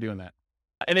peaked out for doing that.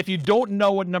 And if you don't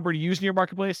know what number to use in your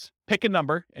marketplace, pick a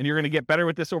number, and you're going to get better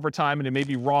with this over time, and it may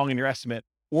be wrong in your estimate,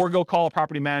 or go call a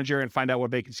property manager and find out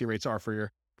what vacancy rates are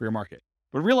for your market.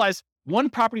 But realize one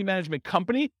property management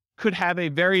company could have a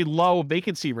very low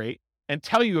vacancy rate and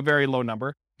tell you a very low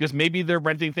number because maybe they're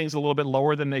renting things a little bit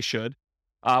lower than they should,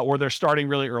 or they're starting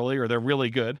really early, or they're really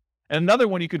good. And another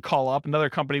one you could call up, another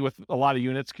company with a lot of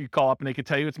units could call up and they could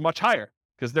tell you it's much higher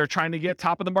because they're trying to get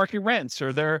top of the market rents,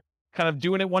 or they're kind of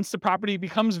doing it once the property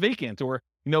becomes vacant, or,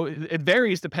 it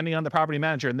varies depending on the property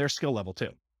manager and their skill level too,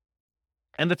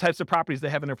 and the types of properties they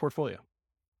have in their portfolio.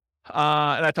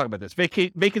 And I talk about this.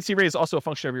 Vacancy rate is also a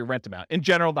function of your rent amount. In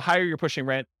general, the higher you're pushing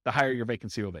rent, the higher your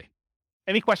vacancy will be.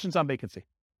 Any questions on vacancy?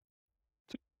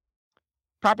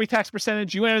 Property tax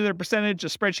percentage, you enter the percentage, a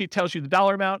spreadsheet tells you the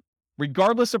dollar amount.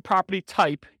 Regardless of property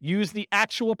type, use the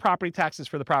actual property taxes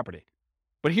for the property.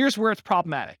 But here's where it's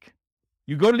problematic.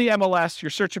 You go to the MLS, you're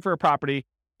searching for a property,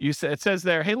 it says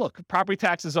there, hey, look, property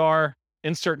taxes are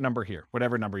insert number here,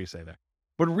 whatever number you say there.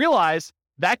 But realize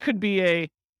that could be a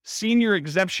senior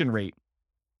exemption rate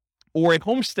or a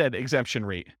homestead exemption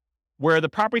rate where the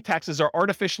property taxes are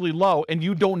artificially low and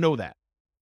you don't know that.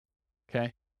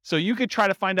 Okay. So you could try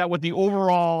to find out what the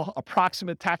overall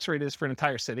approximate tax rate is for an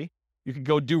entire city. You could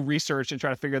go do research and try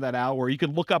to figure that out, or you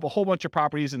could look up a whole bunch of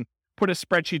properties and put a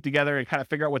spreadsheet together and kind of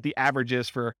figure out what the average is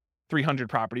for 300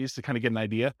 properties to kind of get an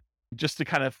idea, just to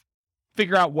kind of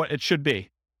figure out what it should be.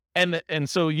 And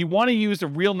so you want to use a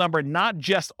real number, not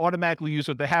just automatically use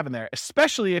what they have in there,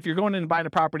 especially if you're going in and buying a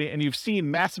property and you've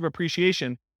seen massive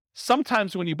appreciation.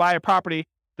 Sometimes when you buy a property,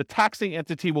 the taxing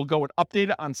entity will go and update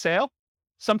it on sale.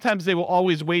 Sometimes they will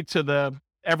always wait to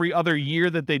every other year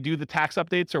that they do the tax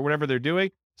updates or whatever they're doing.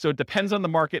 So it depends on the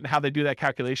market and how they do that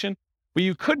calculation. But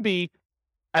you could be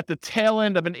at the tail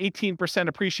end of an 18%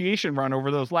 appreciation run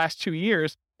over those last 2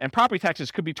 years, and property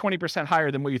taxes could be 20% higher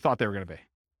than what you thought they were going to be.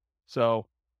 So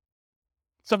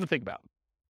something to think about.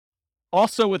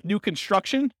 Also, with new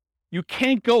construction, you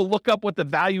can't go look up what the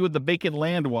value of the vacant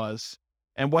land was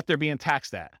and what they're being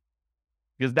taxed at,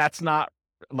 because that's not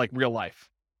like real life.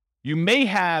 You may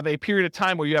have a period of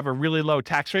time where you have a really low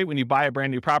tax rate when you buy a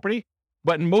brand new property,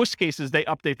 but in most cases, they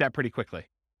update that pretty quickly.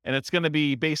 And it's going to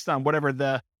be based on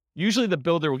whatever usually the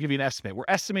builder will give you an estimate. We're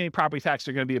estimating property taxes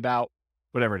are going to be about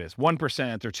whatever it is,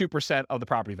 1% or 2% of the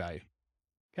property value.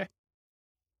 Okay.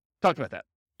 Talked about that.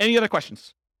 Any other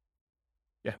questions?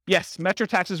 Yeah. Yes, metro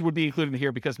taxes would be included in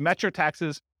here because metro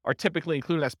taxes are typically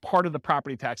included as part of the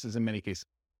property taxes in many cases.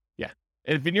 Yeah.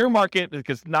 And if in your market,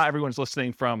 because not everyone's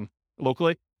listening from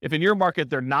locally, if in your market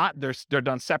they're not, they're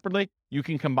done separately, you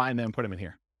can combine them and put them in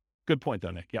here. Good point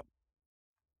though, Nick. Yep.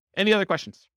 Any other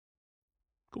questions?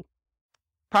 Cool.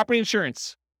 Property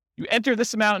insurance. You enter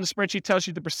this amount and the spreadsheet tells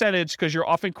you the percentage because you're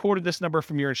often quoted this number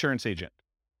from your insurance agent.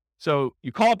 So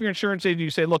you call up your insurance agent,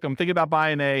 you say, look, I'm thinking about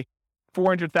buying a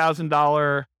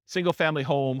 $400,000 single family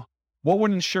home. What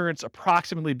would insurance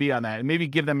approximately be on that? And maybe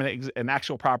give them an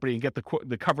actual property and get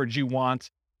the coverage you want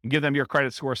and give them your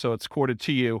credit score so it's quoted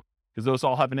to you, because those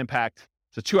all have an impact.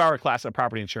 It's a 2-hour class on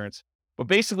property insurance. But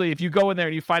basically, if you go in there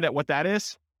and you find out what that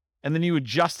is, and then you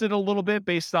adjust it a little bit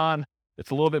based on it's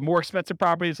a little bit more expensive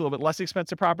property, it's a little bit less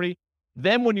expensive property,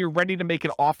 then when you're ready to make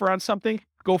an offer on something,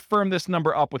 go firm this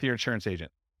number up with your insurance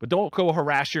agent. But don't go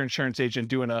harass your insurance agent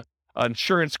doing an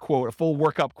insurance quote, a full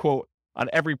workup quote on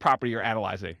every property you're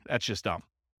analyzing. That's just dumb.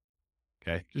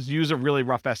 Okay. Just use a really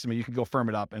rough estimate. You can go firm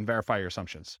it up and verify your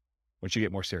assumptions once you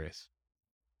get more serious.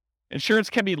 Insurance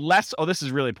can be less. Oh, this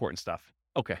is really important stuff.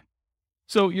 Okay.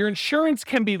 So your insurance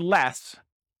can be less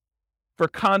for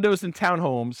condos and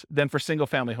townhomes than for single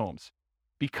family homes,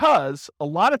 because a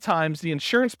lot of times the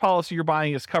insurance policy you're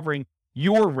buying is covering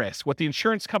your risk, what the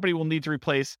insurance company will need to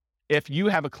replace if you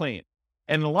have a claim.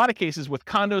 And in a lot of cases with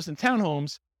condos and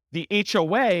townhomes, the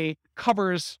HOA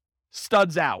covers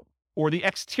studs out or the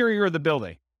exterior of the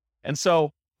building. And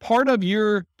so part of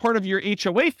your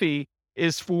HOA fee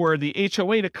is for the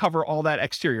HOA to cover all that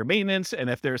exterior maintenance, and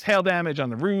if there's hail damage on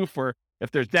the roof or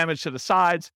if there's damage to the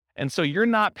sides. And so you're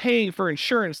not paying for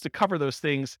insurance to cover those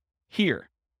things here.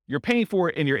 You're paying for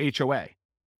it in your HOA.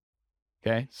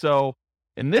 Okay. So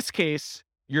in this case,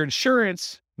 your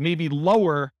insurance may be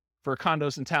lower for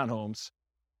condos and townhomes,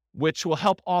 which will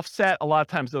help offset a lot of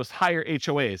times those higher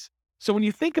HOAs. So when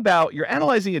you think about, you're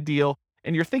analyzing a deal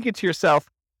and you're thinking to yourself,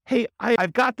 hey,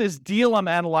 I've got this deal I'm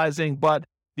analyzing, but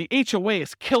the HOA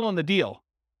is killing the deal.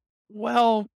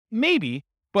 Well, maybe,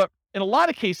 but in a lot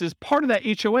of cases, part of that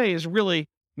HOA is really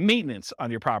maintenance on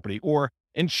your property or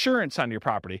insurance on your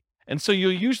property. And so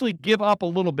you'll usually give up a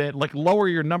little bit, like lower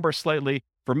your number slightly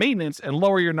for maintenance and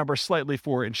lower your number slightly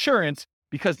for insurance,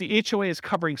 because the HOA is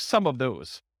covering some of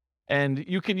those. And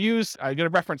you can use, I'm going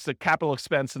to reference the capital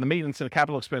expense and the maintenance and the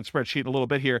capital expense spreadsheet a little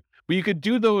bit here, but you could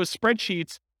do those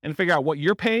spreadsheets and figure out what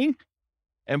you're paying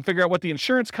and figure out what the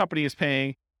insurance company is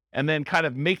paying, and then kind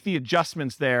of make the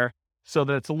adjustments there so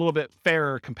that it's a little bit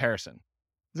fairer comparison.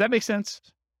 Does that make sense?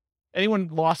 Anyone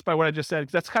lost by what I just said?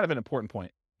 Because that's kind of an important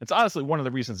point. It's honestly one of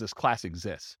the reasons this class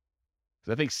exists.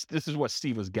 Because I think this is what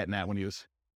Steve was getting at when he was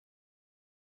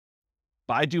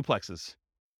buy duplexes.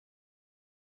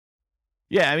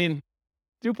 Yeah, I mean,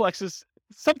 duplexes,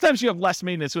 sometimes you have less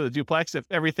maintenance with a duplex if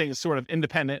everything is sort of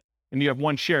independent and you have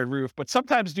one shared roof. But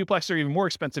sometimes duplexes are even more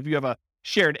expensive. You have a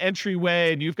shared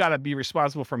entryway and you've got to be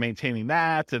responsible for maintaining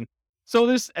that. And so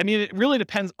it really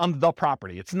depends on the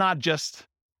property. It's not just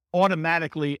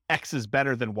automatically X is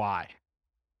better than Y.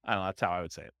 I don't know. That's how I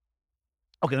would say it.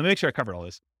 Okay, let me make sure I covered all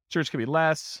this. Insurance could be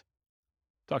less.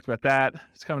 Talked about that.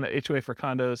 It's coming to HOA for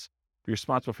condos. Be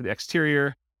responsible for the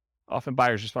exterior. Often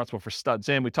buyers responsible for studs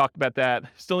in. We talked about that.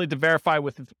 Still need to verify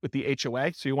with the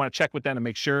HOA. So you want to check with them to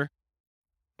make sure.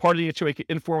 Part of the HOA can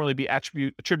informally be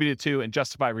attributed to and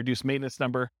justify a reduced maintenance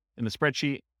number in the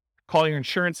spreadsheet. Call your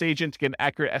insurance agent to get an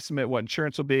accurate estimate of what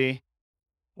insurance will be.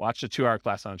 Watch the 2-hour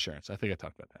class on insurance. I think I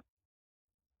talked about that.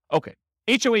 Okay,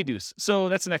 HOA dues. So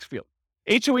that's the next field.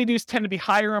 HOA dues tend to be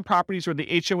higher on properties where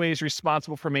the HOA is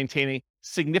responsible for maintaining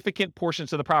significant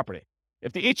portions of the property.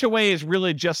 If the HOA is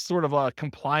really just sort of a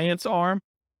compliance arm,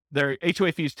 their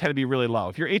HOA fees tend to be really low.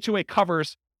 If your HOA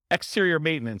covers exterior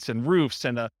maintenance and roofs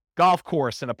and a golf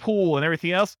course and a pool and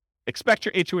everything else, expect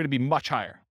your HOA to be much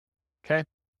higher, okay?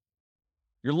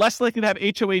 You're less likely to have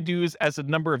HOA dues as the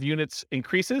number of units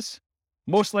increases,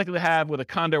 most likely to have with a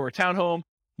condo or townhome,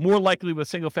 more likely with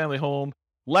single-family home,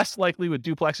 less likely with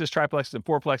duplexes, triplexes, and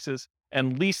fourplexes,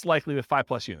 and least likely with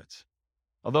 5+ units.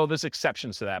 Although there's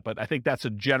exceptions to that, but I think that's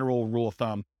a general rule of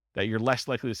thumb that you're less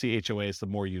likely to see HOAs the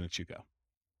more units you go.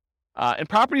 In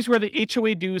properties where the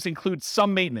HOA dues include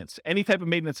some maintenance, any type of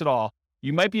maintenance at all,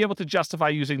 you might be able to justify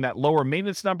using that lower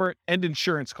maintenance number and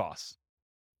insurance costs.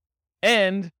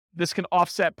 And this can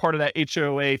offset part of that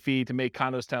HOA fee to make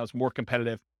condos, towns more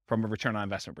competitive from a return on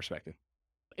investment perspective.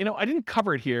 I didn't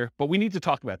cover it here, but we need to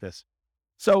talk about this.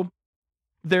 So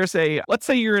let's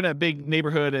say you're in a big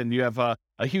neighborhood and you have a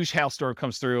huge hailstorm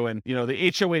comes through and,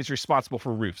 the HOA is responsible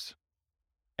for roofs.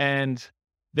 And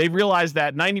they realize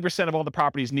that 90% of all the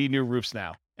properties need new roofs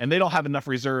now. And they don't have enough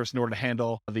reserves in order to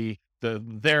handle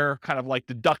their kind of like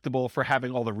deductible for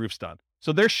having all the roofs done.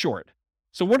 So they're short.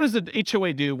 So what does the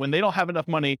HOA do when they don't have enough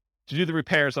money to do the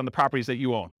repairs on the properties that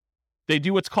you own? They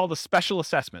do what's called a special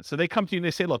assessment. So they come to you and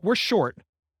they say, look, we're short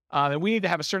and we need to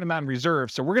have a certain amount of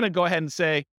reserves. So we're going to go ahead and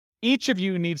say, each of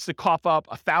you needs to cough up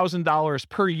 $1,000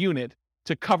 per unit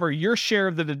to cover your share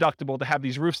of the deductible to have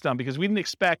these roofs done, because we didn't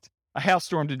expect a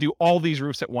hailstorm to do all these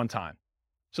roofs at one time.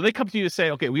 So they come to you to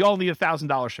say, okay, we all need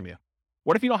 $1,000 from you.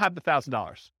 What if you don't have the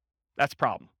 $1,000? That's a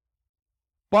problem.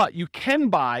 But you can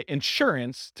buy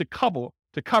insurance to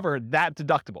cover that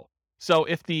deductible. So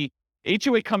if the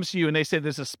HOA comes to you and they say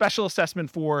there's a special assessment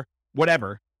for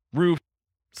whatever, roof,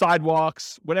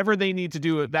 sidewalks, whatever they need to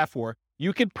do that for,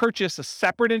 you can purchase a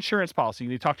separate insurance policy. You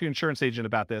need to talk to your insurance agent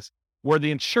about this, where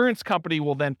the insurance company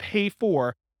will then pay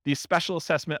for the special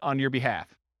assessment on your behalf.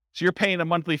 So you're paying a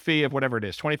monthly fee of whatever it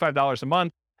is, $25 a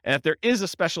month. And if there is a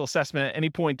special assessment at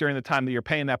any point during the time that you're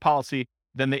paying that policy,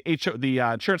 then the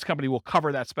insurance company will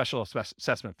cover that special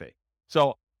assessment fee.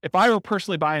 So if I were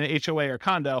personally buying an HOA or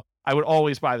condo, I would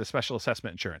always buy the special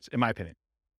assessment insurance, in my opinion.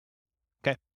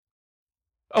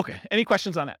 Okay. Any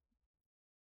questions on that?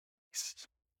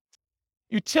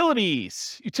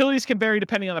 Utilities. Utilities can vary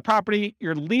depending on the property.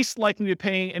 You're least likely to be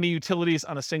paying any utilities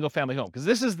on a single family home, because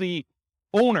this is the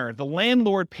owner, the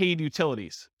landlord paid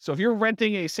utilities. So if you're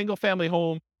renting a single family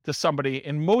home to somebody,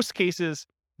 in most cases,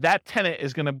 that tenant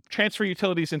is going to transfer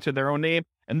utilities into their own name,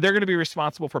 and they're going to be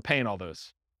responsible for paying all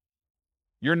those.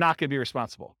 You're not going to be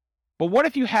responsible. But what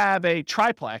if you have a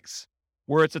triplex,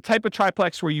 where it's a type of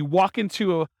triplex where you walk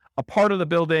into a part of the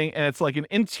building and it's like an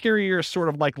interior sort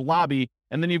of like lobby,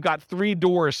 and then you've got 3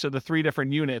 doors to the 3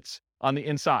 different units on the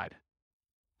inside?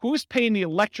 Who's paying the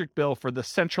electric bill for the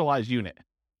centralized unit?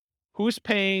 Who's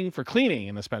paying for cleaning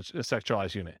in the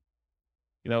centralized unit?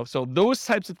 So those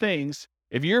types of things,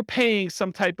 if you're paying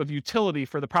some type of utility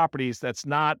for the properties that's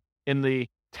not in the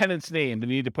tenant's name, then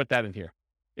you need to put that in here.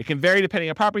 It can vary depending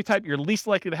on property type. You're least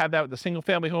likely to have that with the single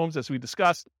family homes, as we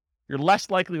discussed. You're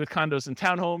less likely with condos and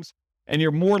townhomes, and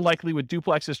you're more likely with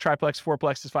duplexes, triplex,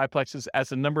 fourplexes, fiveplexes as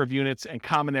the number of units and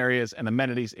common areas and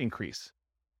amenities increase.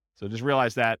 So just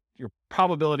realize that your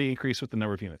probability increase with the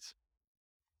number of units.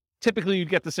 Typically, you'd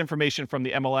get this information from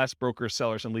the MLS, brokers,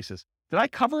 sellers, and leases. Did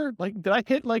I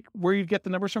hit where you get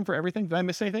the numbers from for everything? Did I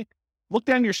miss anything? Look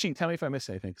down your sheet. Tell me if I missed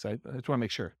anything, because I just want to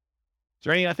make sure. Is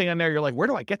there anything on there you're like, where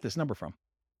do I get this number from?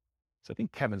 So I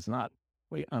think Kevin's not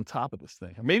way on top of this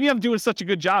thing. Or maybe I'm doing such a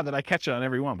good job that I catch it on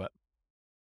every one, but.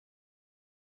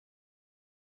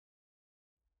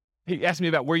 He asked me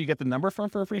about where you get the number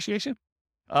from for appreciation.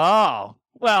 Oh,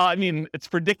 well, I mean, it's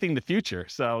predicting the future.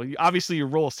 So obviously you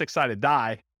roll a 6-sided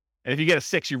die. And if you get a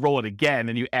 6, you roll it again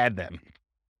and you add them.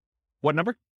 What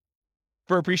number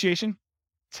for appreciation?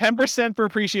 10% for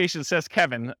appreciation, says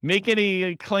Kevin. Make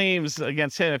any claims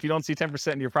against him if you don't see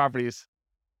 10% in your properties.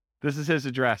 This is his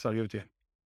address. I'll give it to you.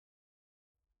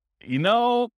 You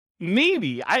know,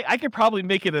 maybe. I could probably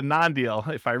make it a non-deal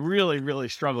if I really, really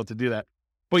struggle to do that.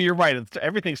 But you're right.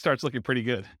 Everything starts looking pretty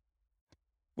good,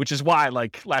 which is why,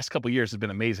 last couple of years has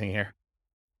been amazing here.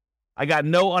 I got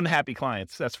no unhappy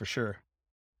clients, that's for sure.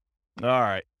 All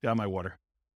right, got my water.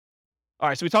 All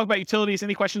right, so we talked about utilities.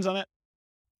 Any questions on that?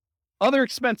 Other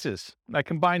expenses. I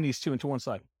combine these two into one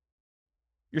slide.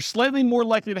 You're slightly more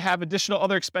likely to have additional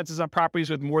other expenses on properties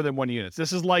with more than one unit.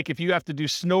 This is like if you have to do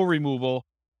snow removal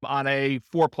on a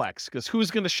fourplex, because who's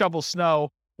going to shovel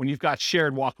snow when you've got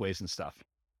shared walkways and stuff?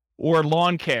 Or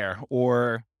lawn care,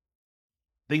 or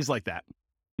things like that.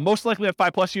 Most likely have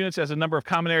 5+ units as the number of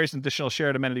common areas and additional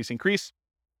shared amenities increase.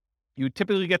 You would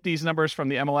typically get these numbers from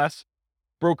the MLS,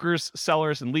 brokers,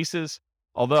 sellers, and leases,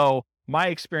 although my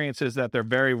experience is that they're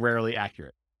very rarely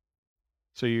accurate.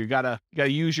 So you gotta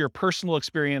use your personal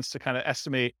experience to kind of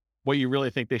estimate what you really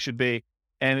think they should be.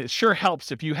 And it sure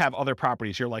helps if you have other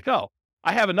properties. You're like, oh,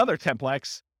 I have another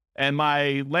 10plex and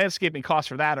my landscaping costs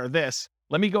for that are this.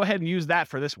 Let me go ahead and use that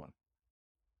for this one.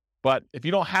 But if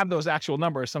you don't have those actual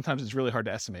numbers, sometimes it's really hard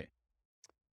to estimate.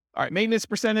 All right, maintenance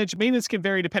percentage. Maintenance can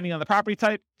vary depending on the property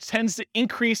type. It tends to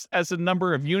increase as the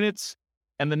number of units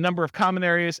and the number of common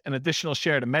areas and additional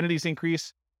shared amenities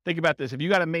increase. Think about this. If you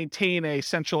got to maintain a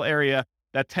central area,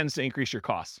 that tends to increase your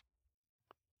costs.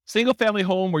 Single family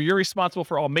home where you're responsible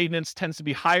for all maintenance tends to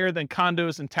be higher than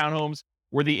condos and townhomes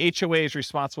where the HOA is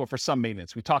responsible for some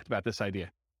maintenance. We talked about this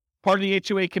idea. Part of the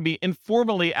HOA can be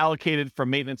informally allocated for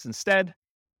maintenance instead.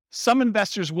 Some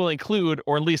investors will include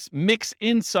or at least mix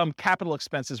in some capital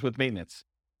expenses with maintenance.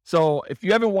 So if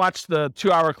you haven't watched the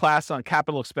 2-hour class on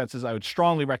capital expenses, I would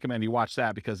strongly recommend you watch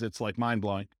that because it's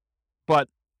mind-blowing. But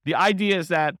the idea is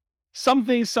that some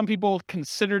things some people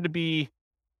consider to be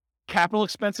capital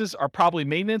expenses are probably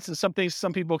maintenance, and some things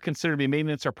some people consider to be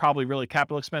maintenance are probably really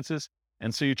capital expenses.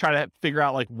 And so you try to figure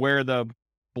out where the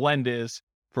blend is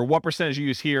for what percentage you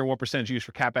use here and what percentage you use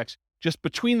for CapEx. Just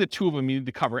between the two of them, you need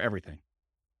to cover everything.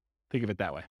 Think of it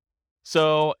that way.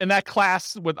 So in that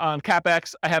class on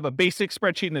CapEx, I have a basic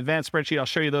spreadsheet and advanced spreadsheet. I'll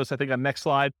show you those, I think, on the next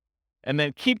slide. And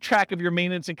then keep track of your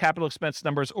maintenance and capital expense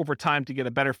numbers over time to get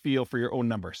a better feel for your own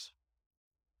numbers.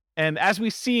 And as we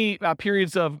see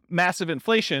periods of massive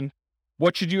inflation,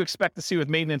 what should you expect to see with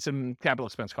maintenance and capital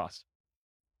expense costs?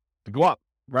 To go up,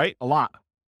 right? A lot.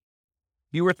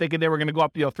 You were thinking they were going to go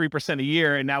up 3% a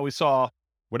year, and now we saw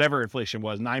whatever inflation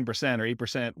was, 9% or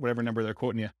 8%, whatever number they're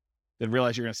quoting you. Then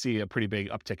realize you're going to see a pretty big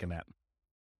uptick in that.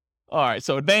 All right,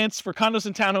 so advanced for condos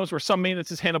and townhomes where some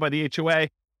maintenance is handled by the HOA.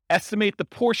 Estimate the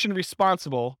portion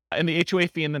responsible in the HOA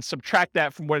fee and then subtract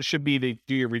that from what it should be to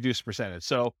do your reduced percentage.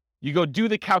 So you go do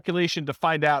the calculation to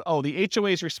find out, oh, the HOA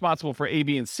is responsible for A,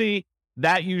 B, and C.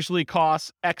 That usually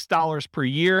costs X dollars per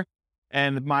year.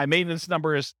 And my maintenance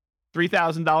number is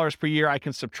 $3,000 per year. I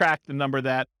can subtract the number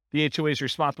that the HOA is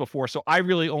responsible for. So I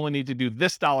really only need to do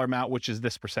this dollar amount, which is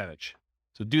this percentage.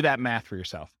 So do that math for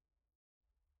yourself.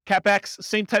 CapEx,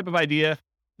 same type of idea.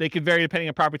 They can vary depending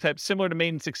on property type, similar to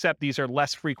maintenance, except these are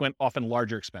less frequent, often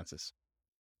larger expenses.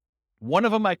 One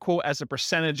of them I quote as a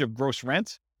percentage of gross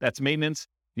rent. That's maintenance.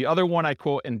 The other one I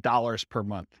quote in dollars per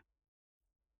month.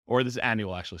 Or this is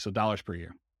annual, actually, so dollars per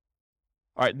year.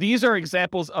 All right, these are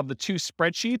examples of the two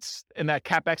spreadsheets in that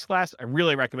CapEx class. I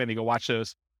really recommend you go watch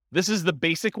those. This is the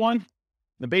basic one.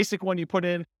 The basic one you put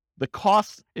in the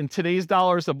cost in today's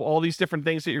dollars of all these different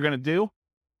things that you're going to do,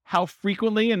 how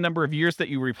frequently and number of years that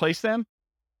you replace them,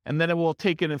 and then it will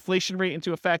take an inflation rate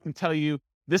into effect and tell you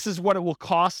this is what it will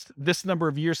cost this number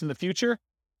of years in the future.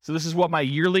 So this is what my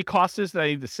yearly cost is that I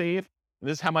need to save. And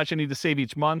this is how much I need to save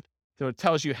each month. So it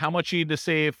tells you how much you need to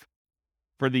save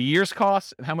for the year's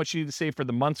costs and how much you need to save for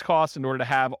the month's costs in order to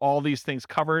have all these things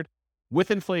covered with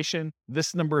inflation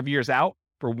this number of years out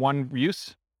for one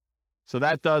use. So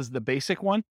that does the basic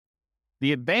one.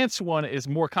 The advanced one is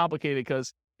more complicated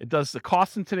because it does the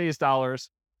cost in today's dollars,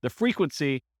 the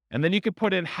frequency, and then you can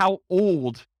put in how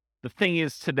old the thing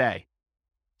is today.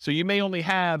 So you may only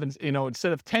have,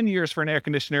 instead of 10 years for an air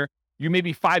conditioner, you may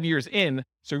be 5 years in.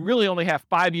 So you really only have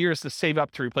 5 years to save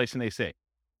up to replace an AC.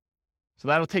 So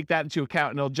that'll take that into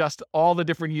account, and it'll adjust all the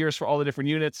different years for all the different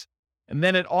units. And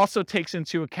then it also takes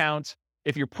into account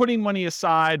if you're putting money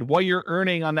aside, what you're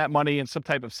earning on that money in some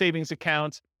type of savings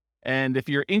account, and if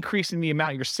you're increasing the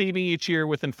amount you're saving each year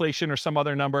with inflation or some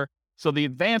other number. So the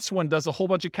advanced one does a whole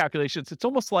bunch of calculations. It's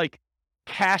almost like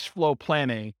cash flow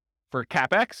planning for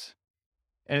CapEx,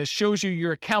 and it shows you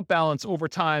your account balance over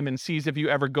time and sees if you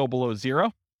ever go below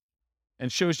zero,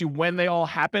 and shows you when they all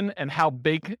happen and how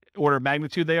big order of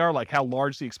magnitude they are, like how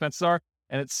large the expenses are,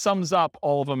 and it sums up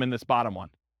all of them in this bottom one.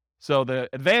 So the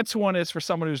advanced one is for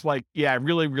someone who's like, yeah, I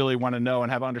really, really want to know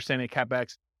and have an understanding of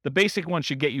CapEx. The basic one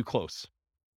should get you close.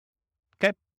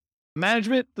 Okay.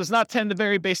 Management does not tend to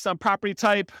vary based on property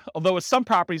type, although with some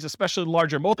properties, especially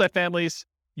larger multifamilies,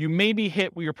 you may be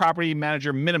hit with your property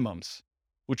manager minimums,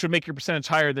 which would make your percentage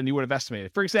higher than you would have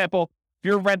estimated. For example, if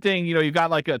you're renting, you've got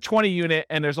like a 20 unit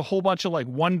and there's a whole bunch of like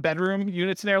 1-bedroom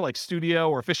units in there, like studio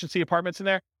or efficiency apartments in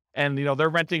there. And, they're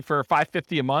renting for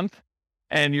 $550 a month,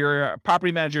 and your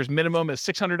property manager's minimum is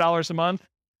 $600 a month.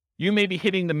 You may be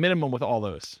hitting the minimum with all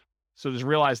those. So just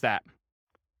realize that.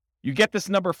 You get this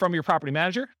number from your property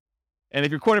manager. And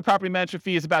if your quoted property management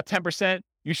fee is about 10%,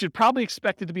 you should probably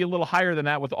expect it to be a little higher than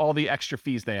that with all the extra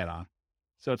fees they add on.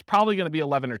 So it's probably going to be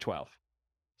 11 or 12.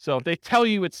 So if they tell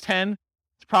you it's 10,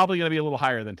 it's probably going to be a little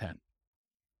higher than 10.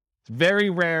 It's very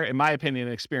rare, in my opinion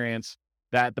and experience,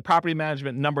 that the property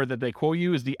management number that they quote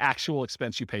you is the actual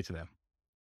expense you pay to them.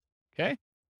 Okay?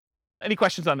 Any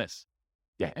questions on this?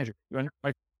 Yeah, Andrew, you want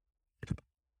to?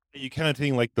 Are you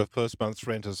counting like the first month's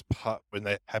rent as part when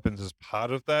that happens as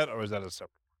part of that, or is that a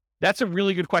separate? That's a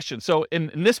really good question. So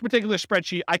in this particular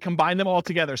spreadsheet, I combine them all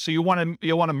together. So you'll want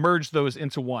to merge those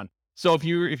into one. So if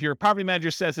your property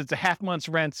manager says it's a half month's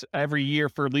rent every year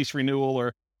for lease renewal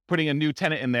or putting a new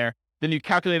tenant in there, then you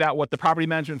calculate out what the property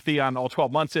management fee on all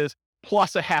 12 months is,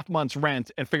 plus a half month's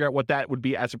rent, and figure out what that would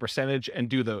be as a percentage and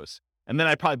do those. And then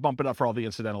I'd probably bump it up for all the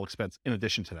incidental expense in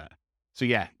addition to that. So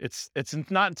yeah, it's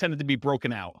not intended to be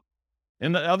broken out.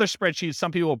 In the other spreadsheets,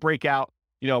 some people will break out,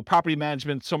 property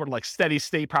management, somewhat like steady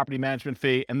state property management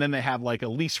fee, and then they have like a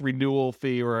lease renewal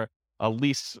fee or a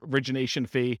lease origination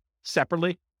fee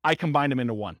separately. I combine them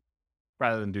into one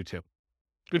rather than do two.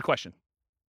 Good question.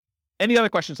 Any other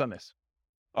questions on this?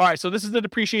 All right, so this is the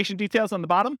depreciation details on the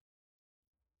bottom.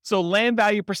 So land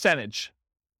value percentage.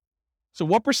 So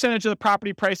what percentage of the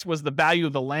property price was the value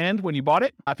of the land when you bought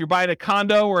it? If you're buying a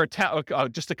condo or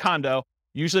just a condo,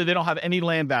 usually they don't have any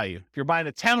land value. If you're buying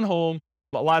a townhome,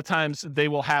 a lot of times they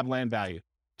will have land value.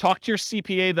 Talk to your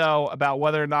CPA though about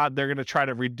whether or not they're going to try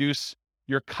to reduce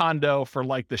your condo for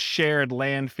like the shared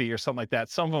land fee or something like that.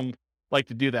 Some of them like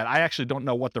to do that. I actually don't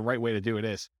know what the right way to do it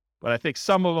is, but I think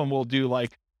some of them will do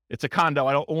like, it's a condo,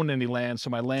 I don't own any land, so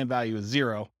my land value is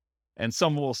 0. And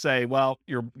some will say, well,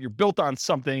 you're built on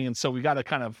something, and so we got to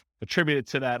kind of attribute it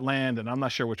to that land, and I'm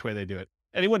not sure which way they do it.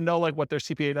 Anyone know like what their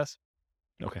CPA does?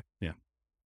 Okay, yeah.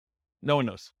 No one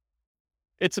knows.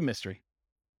 It's a mystery.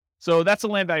 So that's a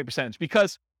land value percentage,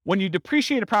 because when you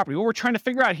depreciate a property, what we're trying to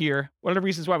figure out here, one of the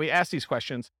reasons why we ask these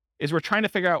questions, is we're trying to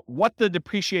figure out what the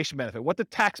depreciation benefit, what the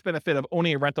tax benefit of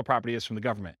owning a rental property is from the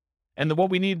government. And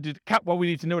what we need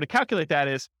to know to calculate that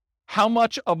is how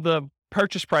much of the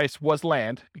purchase price was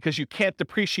land, because you can't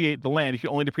depreciate the land, you can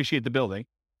only depreciate the building.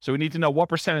 So we need to know what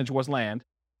percentage was land.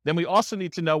 Then we also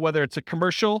need to know whether it's a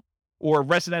commercial or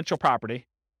residential property.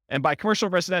 And by commercial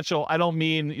residential, I don't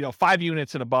mean, 5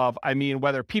 units and above. I mean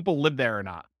whether people live there or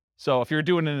not. So if you're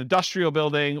doing an industrial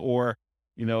building or,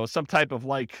 some type of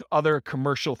like other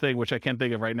commercial thing, which I can't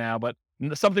think of right now, but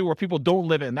something where people don't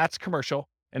live in, that's commercial.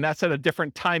 And that's at a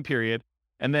different time period.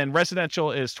 And then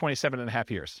residential is 27.5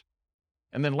 years.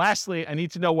 And then lastly, I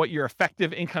need to know what your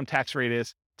effective income tax rate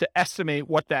is to estimate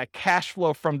what that cash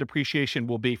flow from depreciation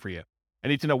will be for you. I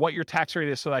need to know what your tax rate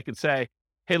is so that I can say,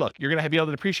 hey, look, you're going to be able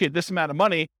to depreciate this amount of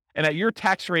money, and at your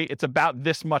tax rate, it's about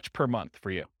this much per month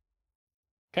for you.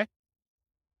 Okay?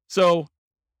 So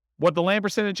what the land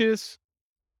percentage is,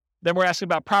 then we're asking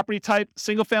about property type,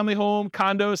 single family home,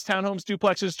 condos, townhomes,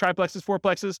 duplexes, triplexes,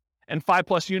 fourplexes, and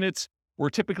 5+ units. We're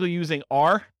typically using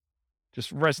R,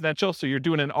 just residential. So you're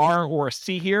doing an R or a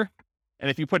C here.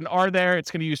 And if you put an R there, it's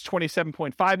going to use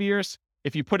 27.5 years.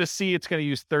 If you put a C, it's going to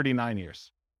use 39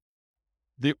 years.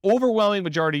 The overwhelming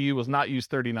majority of you will not use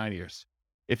 39 years.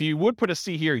 If you would put a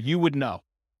C here, you would know.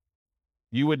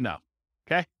 You would know.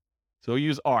 Okay. So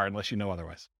use R unless you know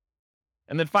otherwise.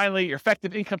 And then finally, your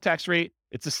effective income tax rate,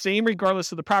 it's the same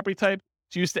regardless of the property type.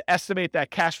 It's used to estimate that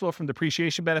cash flow from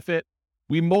depreciation benefit.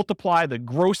 We multiply the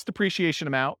gross depreciation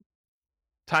amount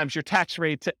times your tax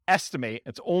rate to estimate,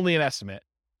 it's only an estimate,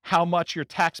 how much your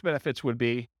tax benefits would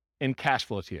be in cash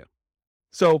flow to you.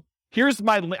 So here's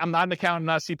I'm not an accountant,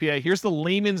 not a CPA. Here's the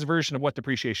layman's version of what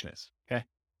depreciation is, okay?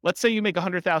 Let's say you make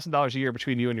 $100,000 a year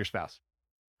between you and your spouse,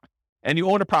 and you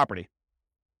own a property.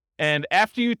 And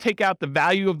after you take out the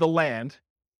value of the land,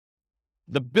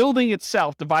 the building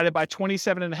itself divided by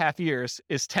 27 and a half years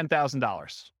is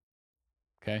 $10,000.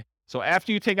 Okay. So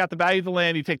after you take out the value of the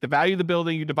land, you take the value of the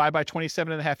building, you divide by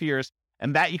 27 and a half years,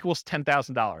 and that equals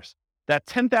 $10,000. That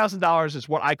 $10,000 is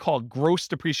what I call gross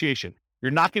depreciation.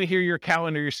 You're not going to hear your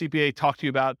accountant or your CPA talk to you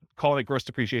about calling it gross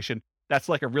depreciation. That's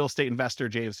like a real estate investor,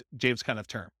 James kind of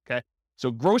term. Okay.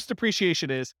 So gross depreciation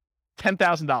is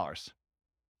 $10,000.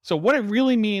 So what it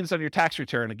really means on your tax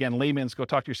return, again, layman's, go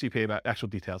talk to your CPA about actual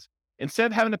details. Instead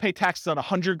of having to pay taxes on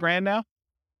 $100,000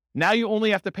 now you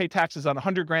only have to pay taxes on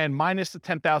 $100,000 minus the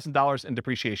 $10,000 in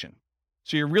depreciation.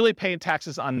 So you're really paying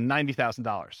taxes on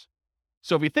 $90,000.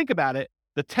 So if you think about it,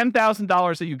 the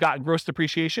 $10,000 that you got in gross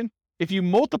depreciation, if you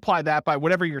multiply that by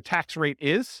whatever your tax rate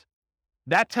is,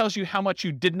 that tells you how much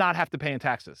you did not have to pay in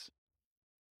taxes.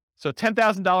 So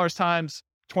 $10,000 times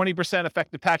 20%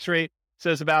 effective tax rate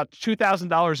says about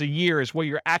 $2,000 a year is what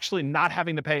you're actually not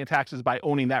having to pay in taxes by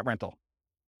owning that rental.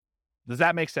 Does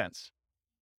that make sense?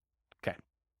 Okay.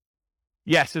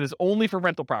 Yes, it is only for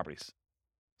rental properties.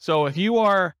 So if you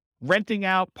are renting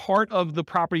out part of the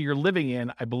property you're living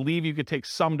in, I believe you could take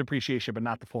some depreciation, but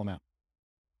not the full amount.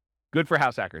 Good for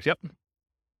house hackers. Yep.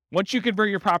 Once you convert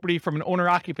your property from an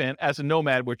owner-occupant as a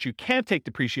nomad, which you can take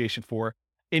depreciation for,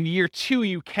 in year 2,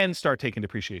 you can start taking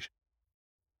depreciation.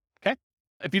 Okay?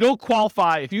 If you don't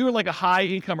qualify, if you're like a high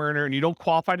income earner and you don't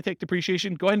qualify to take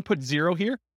depreciation, go ahead and put 0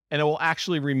 here, and it will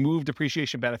actually remove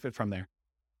depreciation benefit from there.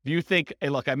 If you think, hey,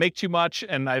 look, I make too much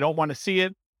and I don't want to see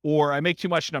it, or I make too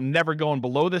much and I'm never going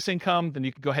below this income, then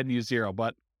you can go ahead and use 0.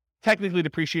 But technically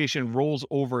depreciation rolls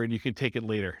over and you can take it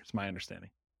later, is my understanding.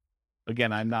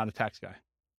 Again, I'm not a tax guy.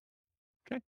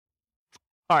 Okay.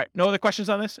 All right. No other questions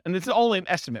on this? And it's only an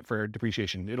estimate for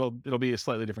depreciation. It'll be a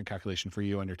slightly different calculation for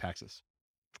you on your taxes.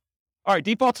 All right.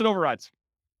 Defaults and overrides.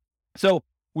 So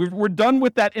we're done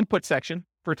with that input section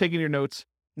for taking your notes.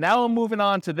 Now I'm moving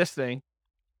on to this thing,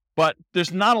 but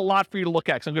there's not a lot for you to look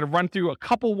at. So I'm going to run through a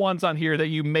couple ones on here that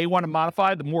you may want to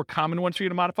modify, the more common ones for you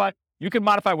to modify. You can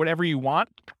modify whatever you want.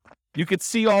 You could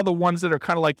see all the ones that are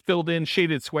kind of like filled in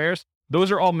shaded squares. Those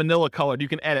are all manila colored. You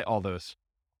can edit all those.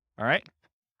 All right.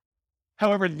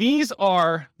 However, these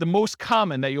are the most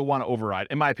common that you'll want to override,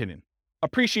 in my opinion.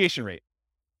 Appreciation rate.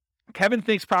 Kevin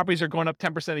thinks properties are going up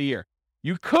 10% a year.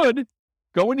 You could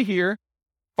go into here,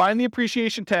 find the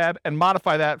appreciation tab, and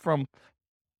modify that from,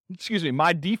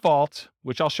 my default,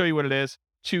 which I'll show you what it is,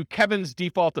 to Kevin's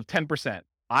default of 10%.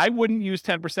 I wouldn't use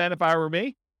 10% if I were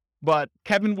me, but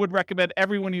Kevin would recommend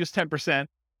everyone use 10%.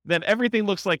 Then everything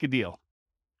looks like a deal.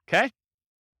 Okay?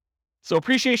 So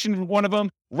appreciation is one of them.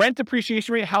 Rent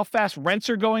appreciation rate, how fast rents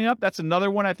are going up. That's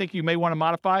another one I think you may want to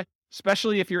modify,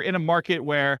 especially if you're in a market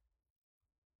where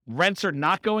rents are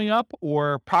not going up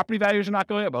or property values are not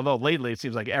going up. Although lately it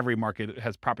seems like every market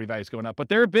has property values going up. But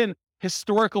there have been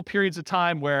historical periods of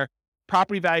time where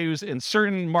property values in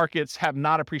certain markets have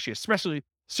not appreciated, especially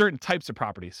certain types of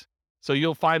properties. So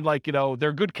you'll find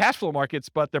they're good cash flow markets,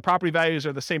 but their property values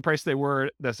are the same price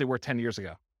as they were 10 years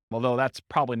ago. Although that's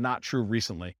probably not true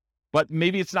recently. But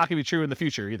maybe it's not going to be true in the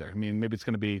future either. I mean, maybe it's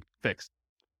going to be fixed.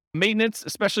 Maintenance,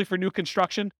 especially for new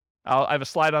construction. I have a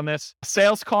slide on this.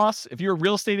 Sales costs. If you're a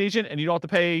real estate agent and you don't have to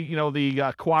pay,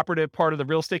 the cooperative part of the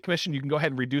real estate commission, you can go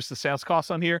ahead and reduce the sales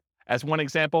costs on here as one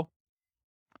example.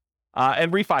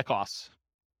 And refi costs.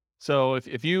 So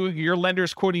if your lender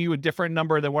is quoting you a different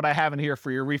number than what I have in here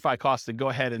for your refi costs, then go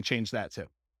ahead and change that too.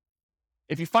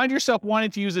 If you find yourself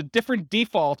wanting to use a different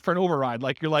default for an override,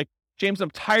 like you're like, James,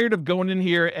 I'm tired of going in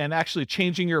here and actually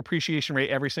changing your appreciation rate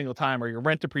every single time, or your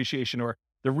rent appreciation, or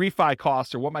the refi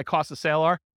cost, or what my cost of sale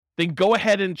are, then go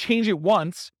ahead and change it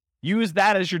once. Use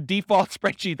that as your default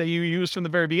spreadsheet that you used from the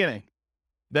very beginning.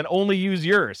 Then only use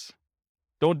yours.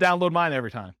 Don't download mine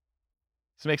every time.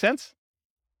 Does it make sense?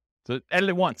 So edit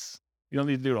it once. You don't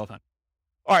need to do it all the time.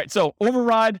 All right, so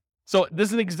override. So this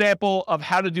is an example of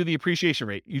how to do the appreciation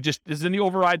rate. This is in the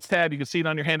overrides tab. You can see it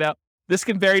on your handout. This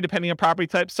can vary depending on property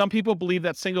type. Some people believe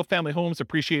that single-family homes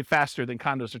appreciate faster than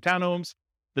condos or townhomes.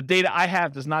 The data I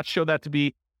have does not show that to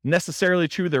be necessarily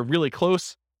true. They're really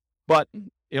close, but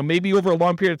maybe over a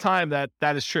long period of time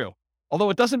that is true. Although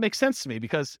it doesn't make sense to me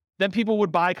because then people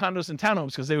would buy condos and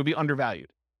townhomes because they would be undervalued.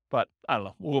 But I don't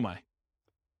know. Who am I?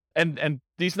 And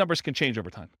these numbers can change over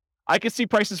time. I can see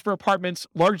prices for apartments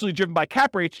largely driven by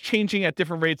cap rates changing at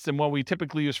different rates than what we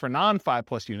typically use for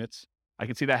non-5+ units. I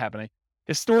can see that happening.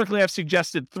 Historically, I've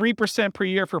suggested 3% per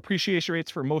year for appreciation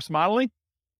rates for most modeling.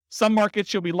 Some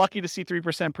markets you'll be lucky to see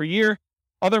 3% per year.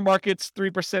 Other markets,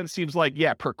 3% seems like,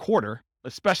 per quarter,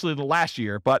 especially the last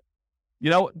year. But,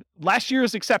 last year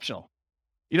is exceptional.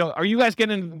 Are you guys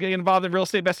getting involved in real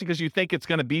estate investing because you think it's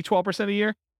going to be 12% a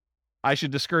year? I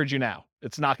should discourage you now.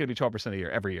 It's not going to be 12% a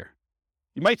year every year.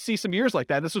 You might see some years like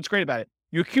that. That's what's great about it.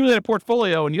 You accumulate a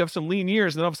portfolio and you have some lean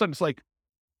years, and then all of a sudden it's like,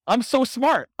 I'm so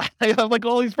smart. I have like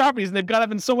all these properties and they've got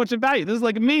up in so much in value. This is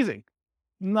like amazing.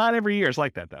 Not every year is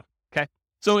like that though. Okay.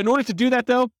 So in order to do that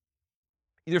though,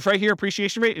 either right here,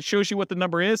 appreciation rate, it shows you what the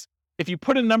number is. If you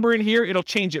put a number in here, it'll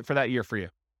change it for that year for you.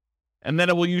 And then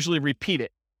it will usually repeat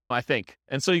it, I think.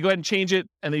 And so you go ahead and change it,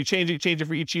 and then you change it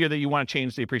for each year that you want to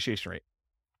change the appreciation rate.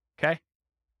 Okay.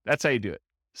 That's how you do it.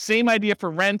 Same idea for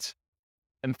rent.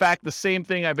 In fact, the same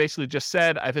thing I basically just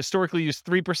said. I've historically used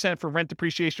 3% for rent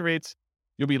depreciation rates.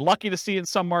 You'll be lucky to see it in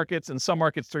some markets. In some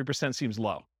markets, 3% seems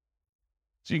low.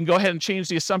 So you can go ahead and change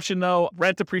the assumption though.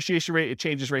 Rent depreciation rate, it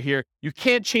changes right here. You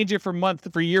can't change it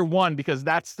for year one because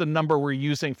that's the number we're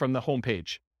using from the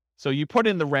homepage. So you put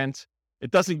in the rent,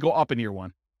 it doesn't go up in year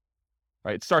one,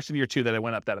 right? It starts in year two that it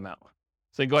went up that amount.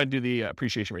 So you go ahead and do the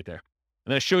appreciation rate there.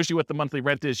 And then it shows you what the monthly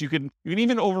rent is. You can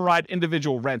even override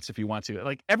individual rents if you want to.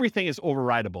 Like everything is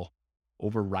overrideable.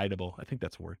 Overrideable. I think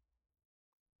that's a word.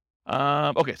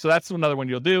 Okay, so that's another one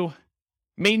you'll do.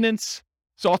 Maintenance.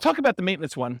 So I'll talk about the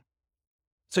maintenance one.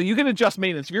 So you can adjust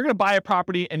maintenance. If you're going to buy a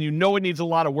property and you know it needs a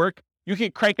lot of work, you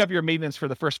can crank up your maintenance for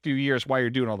the first few years while you're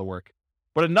doing all the work.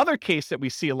 But another case that we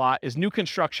see a lot is new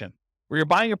construction, where you're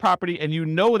buying a property and you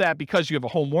know that because you have a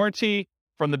home warranty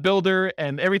from the builder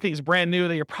and everything's brand new,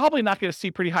 that you're probably not going to see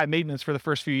pretty high maintenance for the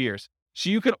first few years. So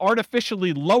you could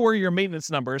artificially lower your maintenance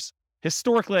numbers.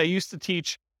 Historically, I used to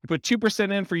teach you put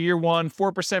 2% in for year one,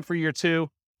 4% for year two,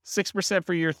 6%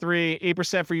 for year three,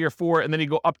 8% for year four, and then you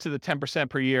go up to the 10%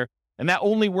 per year. And that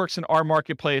only works in our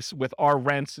marketplace with our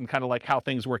rents and kind of like how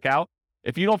things work out.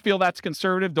 If you don't feel that's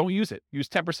conservative, don't use it. Use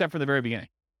 10% from the very beginning.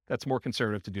 That's more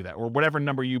conservative to do that, or whatever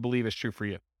number you believe is true for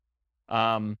you.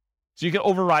 So you can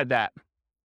override that.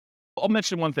 I'll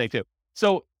mention one thing too.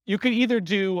 So you could either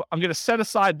do, I'm going to set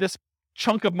aside this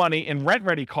chunk of money in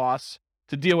rent-ready costs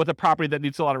to deal with a property that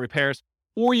needs a lot of repairs,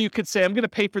 or you could say, I'm going to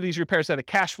pay for these repairs out of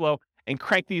cash flow and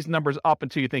crank these numbers up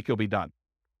until you think you'll be done,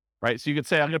 right? So you could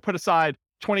say, I'm going to put aside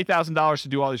 $20,000 to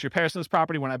do all these repairs on this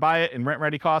property when I buy it in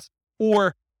rent-ready costs,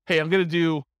 or, hey, I'm going to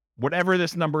do whatever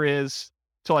this number is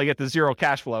till I get to zero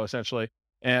cash flow, essentially,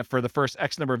 and for the first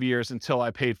X number of years until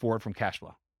I paid for it from cash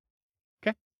flow.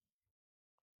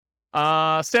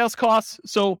 Sales costs.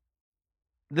 So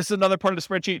this is another part of the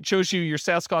spreadsheet. It shows you your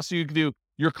sales costs. So you can do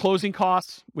your closing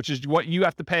costs, which is what you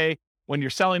have to pay when you're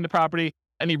selling the property,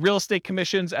 any real estate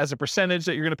commissions as a percentage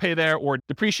that you're going to pay there, or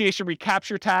depreciation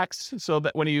recapture tax. So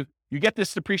that when you get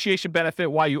this depreciation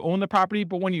benefit while you own the property,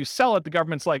 but when you sell it, the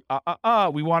government's like,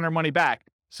 we want our money back.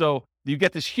 So you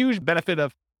get this huge benefit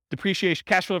of depreciation,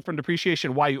 cash flow from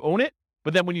depreciation while you own it.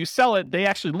 But then when you sell it, they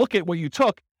actually look at what you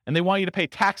took and they want you to pay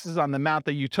taxes on the amount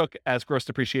that you took as gross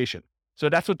depreciation. So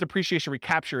that's what depreciation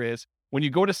recapture is. When you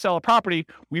go to sell a property,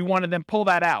 we want to then pull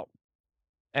that out.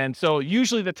 And so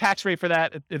usually the tax rate for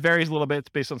that, it varies a little bit. It's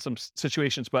based on some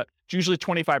situations, but it's usually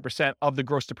 25% of the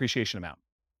gross depreciation amount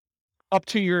up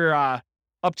to your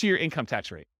income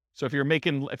tax rate. So if you're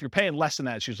paying less than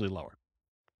that, it's usually lower.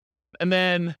 And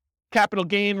then capital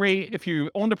gain rate, if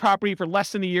you own the property for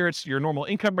less than a year, it's your normal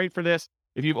income rate for this.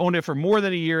 If you've owned it for more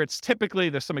than a year, it's typically,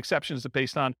 there's some exceptions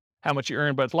based on how much you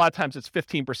earn, but a lot of times it's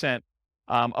 15%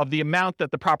 of the amount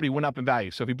that the property went up in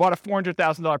value. So if you bought a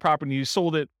 $400,000 property and you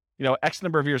sold it, X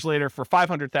number of years later for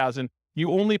 $500,000, you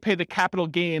only pay the capital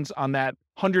gains on that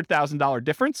 $100,000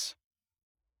 difference.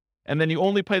 And then you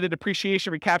only pay the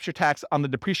depreciation recapture tax on the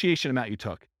depreciation amount you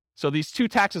took. So these two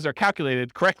taxes are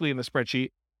calculated correctly in the spreadsheet,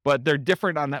 but they're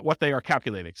different on that, what they are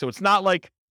calculating. So it's not like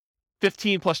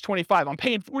 15 plus 25. I'm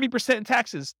paying 40% in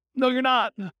taxes. No, you're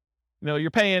not.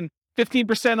 You're paying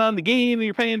 15% on the gain and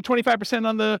you're paying 25%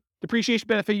 on the depreciation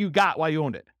benefit you got while you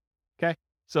owned it. Okay.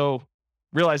 So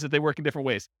realize that they work in different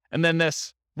ways. And then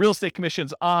this real estate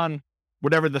commissions on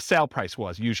whatever the sale price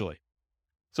was usually.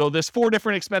 So there's 4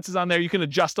 different expenses on there. You can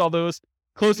adjust all those: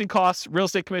 closing costs, real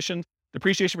estate commission,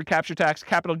 depreciation recapture tax,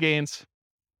 capital gains.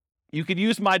 You could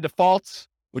use my defaults,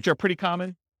 which are pretty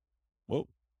common.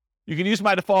 You can use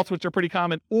my defaults, which are pretty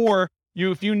common, or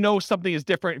if you know something is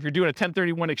different, if you're doing a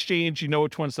 1031 exchange, you know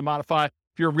which ones to modify. If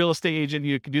you're a real estate agent,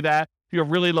 you can do that. you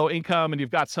have really low income and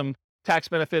you've got some tax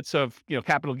benefits of,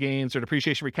 capital gains or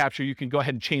depreciation recapture, you can go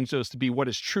ahead and change those to be what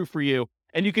is true for you.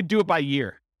 And you could do it by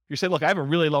year. You say, look, I have a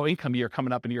really low income year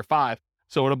coming up in year 5,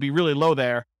 so it'll be really low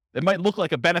there. It might look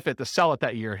like a benefit to sell it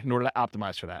that year in order to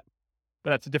optimize for that.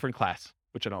 But that's a different class,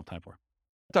 which I don't have time for.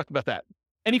 I talked about that.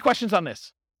 Any questions on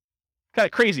this? Kind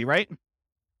of crazy, right?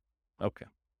 Okay.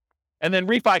 And then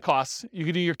refi costs. You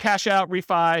can do your cash out,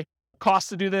 refi costs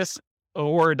to do this,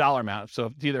 or a dollar amount. So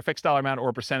it's either a fixed dollar amount or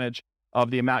a percentage of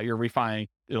the amount you're refining.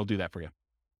 It'll do that for you.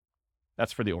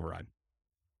 That's for the override.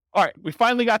 All right. We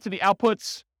finally got to the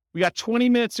outputs. We got 20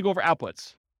 minutes to go over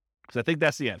outputs because I think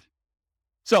that's the end.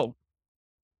 So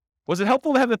was it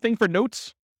helpful to have the thing for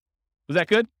notes? Was that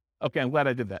good? Okay. I'm glad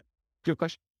I did that. Do you have a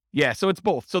question? Yeah. So it's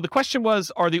both. So the question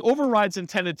was, are the overrides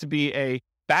intended to be a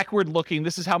backward looking,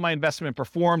 this is how my investment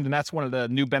performed, and that's one of the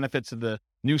new benefits of the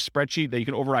new spreadsheet, that you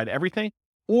can override everything?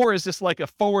 Or is this like a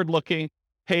forward looking,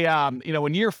 hey,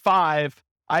 in year 5,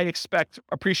 I expect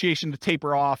appreciation to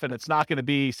taper off and it's not going to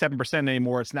be 7%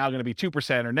 anymore. It's now going to be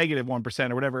 2% or negative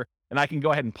 1% or whatever. And I can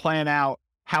go ahead and plan out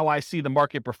how I see the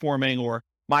market performing, or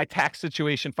my tax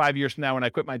situation 5 years from now when I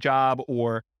quit my job,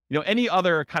 or, any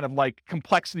other kind of like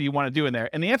complexity you want to do in there.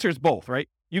 And the answer is both, right?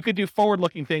 You could do forward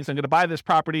looking things. I'm going to buy this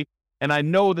property, and I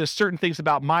know there's certain things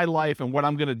about my life and what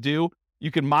I'm going to do.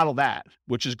 You can model that,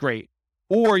 which is great.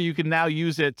 Or you can now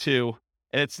use it to,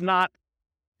 and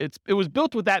it was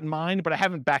built with that in mind, but I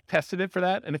haven't back tested it for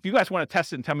that. And if you guys want to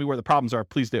test it and tell me where the problems are,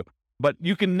 please do. But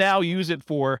you can now use it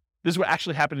for, this is what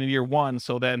actually happened in year 1.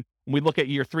 So then when we look at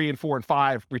year 3 and 4 and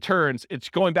 5 returns, it's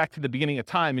going back to the beginning of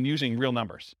time and using real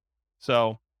numbers.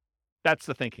 So that's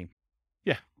the thinking.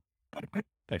 Yeah.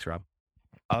 Thanks, Rob.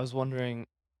 I was wondering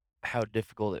how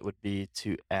difficult it would be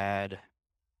to add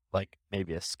like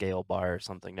maybe a scale bar or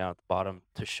something down at the bottom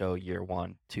to show year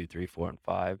 1, 2, 3, 4, and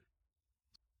 5.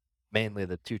 Mainly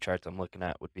the 2 charts I'm looking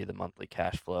at would be the monthly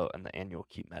cash flow and the annual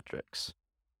key metrics.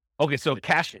 Okay,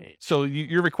 so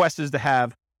your request is to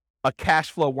have a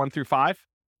cash flow 1 through 5?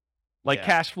 Like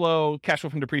cash flow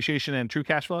from depreciation and true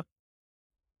cash flow?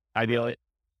 Ideally.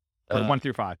 Or 1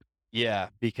 through 5? Yeah,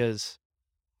 because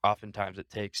oftentimes it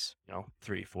takes,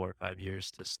 3, 4, 5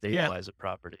 years to stabilize a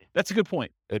property. That's a good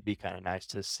point. It would be kind of nice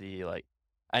to see, like,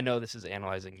 I know this is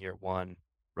analyzing year 1,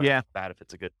 right? Bad if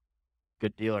it's a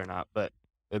good deal or not, but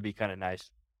it would be kind of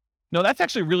nice. No, that's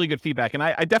actually really good feedback. And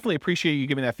I definitely appreciate you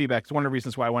giving that feedback. It's one of the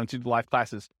reasons why I wanted to do live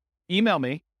classes. Email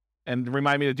me and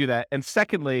remind me to do that. And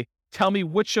secondly, tell me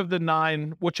which of the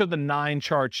 9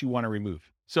 charts you want to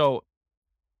remove. So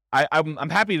I'm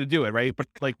happy to do it, right? But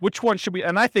like, which one should we?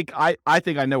 And I think I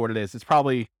know what it is. It's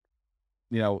probably,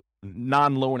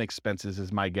 non-loan expenses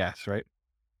is my guess, right?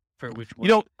 For which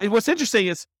one? What's interesting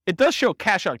is it does show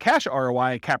cash on cash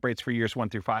ROI and cap rates for years 1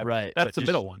 through 5. Right. That's the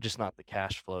middle one. Just not the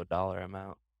cash flow dollar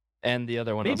amount. And the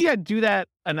other one. Maybe I'd do that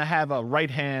and I have a right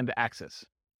hand axis.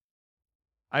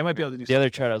 I might be able to do the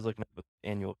other chart I was looking at with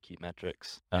annual key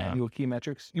metrics. Annual key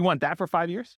metrics. You want that for 5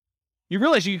 years? You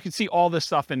realize you can see all this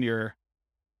stuff in your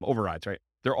overrides, right?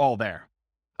 They're all there.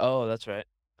 Oh, that's right.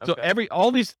 Okay.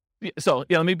 So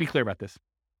let me be clear about this.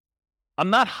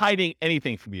 I'm not hiding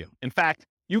anything from you. In fact,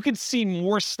 you can see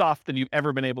more stuff than you've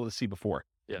ever been able to see before,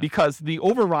 because the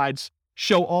overrides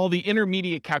show all the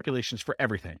intermediate calculations for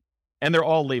everything, and they're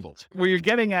all labeled. Where you're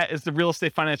getting at is the real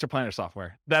estate financial planner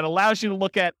software that allows you to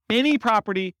look at any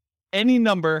property, any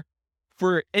number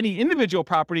for any individual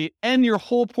property and your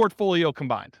whole portfolio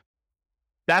combined.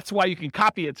 That's why you can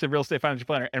copy it to Real Estate Financial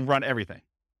Planner and run everything.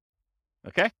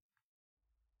 Okay?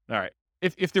 All right.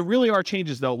 If there really are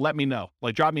changes, though, let me know.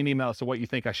 Like, drop me an email as to what you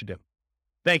think I should do.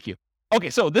 Thank you. Okay,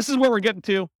 so this is where we're getting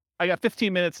to. I got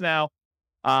 15 minutes now,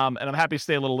 and I'm happy to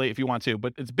stay a little late if you want to,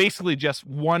 but it's basically just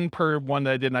one per one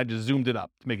that I did, and I just zoomed it up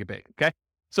to make it big, okay?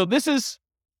 So this is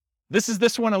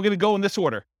this one. I'm going to go in this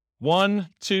order. 1,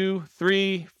 2,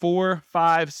 3, 4,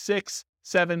 5, 6,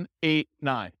 7, 8,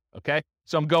 9, okay?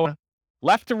 So I'm going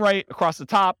left to right across the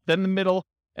top, then the middle,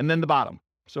 and then the bottom.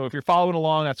 So if you're following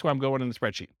along, that's where I'm going in the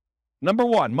spreadsheet. Number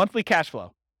 1, monthly cash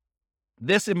flow.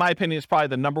 This, in my opinion, is probably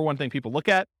the number one thing people look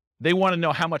at. They want to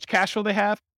know how much cash flow they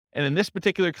have. And in this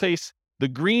particular case, the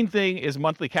green thing is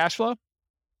monthly cash flow.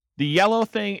 The yellow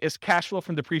thing is cash flow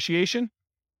from depreciation.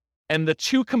 And the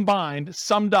 2 combined,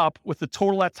 summed up with the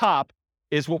total at top,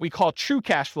 is what we call true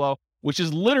cash flow, which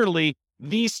is literally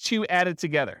these 2 added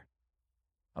together.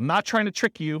 I'm not trying to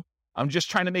trick you. I'm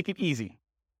just trying to make it easy,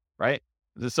 right?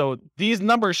 So these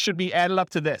numbers should be added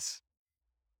up to this.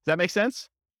 Does that make sense?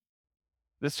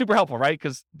 That's super helpful, right?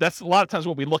 Because that's a lot of times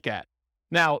what we look at.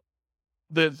 Now,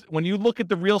 when you look at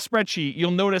the real spreadsheet,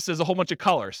 you'll notice there's a whole bunch of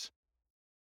colors.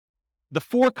 The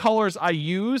 4 colors I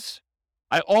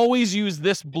always use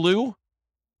this blue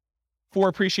for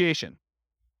appreciation.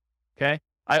 Okay.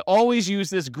 I always use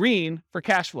this green for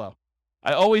cash flow.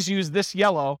 I always use this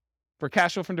yellow for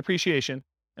cash flow from depreciation.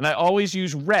 And I always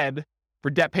use red for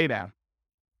debt paydown.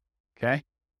 Okay.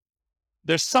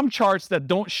 There's some charts that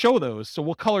don't show those. So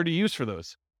what color to use for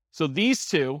those? So these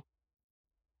two,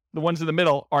 the ones in the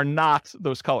middle, are not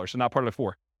those colors. They're not part of the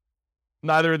 4.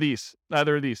 Neither are these.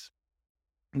 Neither are these.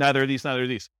 Neither are these. Neither are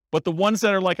these. But the ones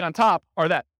that are like on top are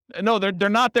that. No, they're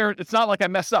not there. It's not like I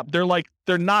messed up.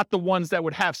 They're not the ones that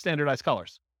would have standardized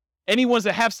colors. Any ones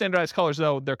that have standardized colors,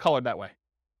 though, they're colored that way.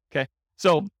 Okay.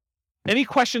 So any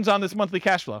questions on this monthly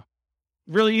cash flow?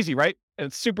 Really easy, right? And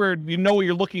it's super, you know what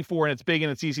you're looking for, and it's big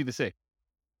and it's easy to see.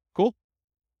 Cool?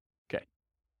 Okay.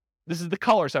 This is the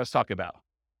colors I was talking about.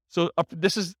 So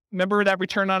this is, remember that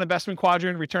return on investment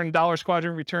quadrant, return in dollars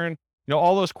quadrant, return,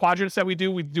 all those quadrants that we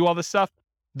do all this stuff.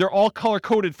 They're all color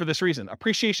coded for this reason.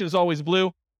 Appreciation is always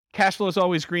blue. Cash flow is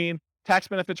always green. Tax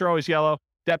benefits are always yellow.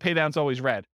 Debt pay down is always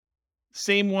red.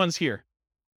 Same ones here.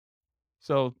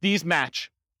 So these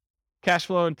match. Cash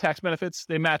flow and tax benefits,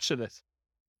 they match to this.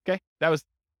 Okay? That was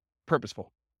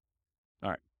purposeful. All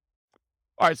right.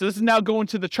 So this is now going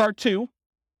to the chart 2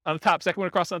 on the top, second one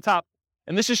across on the top.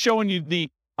 And this is showing you the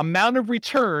amount of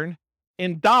return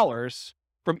in dollars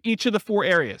from each of the 4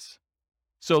 areas.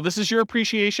 So this is your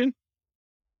appreciation.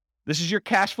 This is your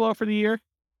cash flow for the year.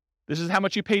 This is how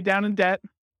much you paid down in debt.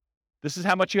 This is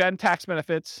how much you had in tax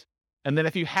benefits. And then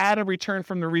if you had a return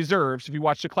from the reserves, if you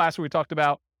watched the class where we talked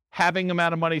about having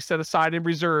amount of money set aside in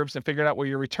reserves and figured out what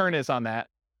your return is on that,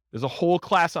 there's a whole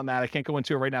class on that. I can't go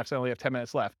into it right now because I only have 10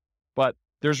 minutes left. But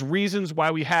there's reasons why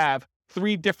we have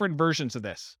 3 different versions of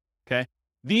this, okay?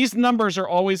 These numbers are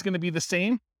always going to be the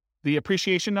same. The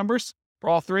appreciation numbers for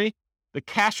all 3. The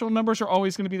cash flow numbers are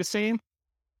always going to be the same.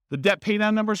 The debt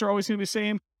paydown numbers are always going to be the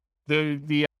same.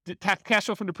 The cash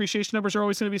flow from depreciation numbers are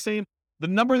always going to be the same. The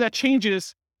number that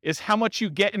changes is how much you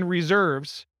get in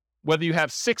reserves, whether you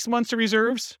have 6 months of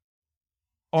reserves,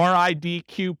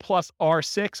 RIDQ plus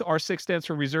R6. R6 stands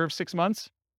for reserve 6 months,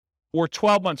 or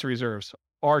 12 months of reserves,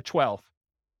 R12.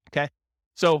 Okay.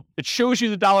 So it shows you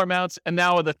the dollar amounts, and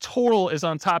now the total is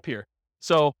on top here.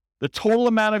 So the total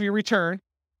amount of your return,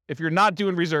 if you're not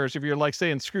doing reserves, if you're like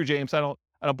saying, screw James, I don't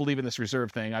believe in this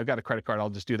reserve thing. I've got a credit card. I'll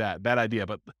just do that. Bad idea.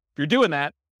 But if you're doing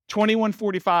that,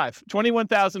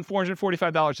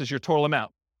 $21,445 is your total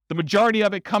amount. The majority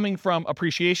of it coming from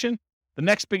appreciation. The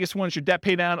next biggest one is your debt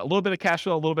pay down, a little bit of cash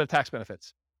flow, a little bit of tax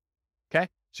benefits. Okay.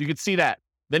 So you can see that.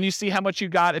 Then you see how much you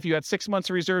got. If you had 6 months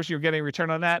of reserves, you're getting a return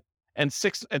on that. And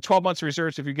 12 months of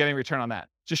reserves, if you're getting a return on that.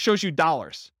 Just shows you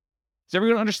dollars. Does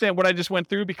everyone understand what I just went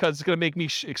through? Because it's going to make me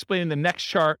explaining the next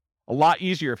chart a lot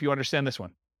easier if you understand this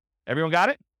one. Everyone got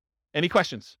it? Any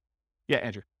questions? Yeah,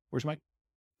 Andrew. Where's Mike?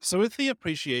 So with the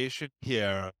appreciation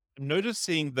here, I'm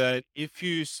noticing that if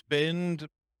you spend,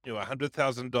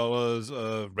 $100,000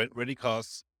 of rent-ready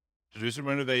costs to do some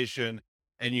renovation,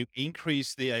 and you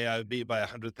increase the AIV by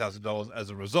 $100,000 as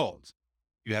a result,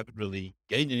 you haven't really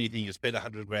gained anything. You spent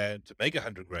 $100,000 to make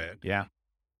 $100,000. Yeah.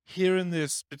 Here in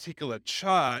this particular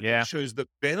chart, it shows the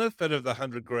benefit of the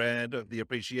 $100,000 of the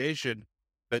appreciation,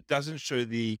 but doesn't show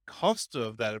the cost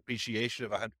of that appreciation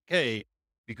of $100K,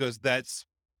 because that's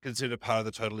considered part of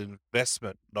the total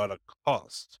investment, not a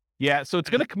cost. Yeah. So it's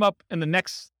going to come up in the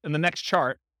next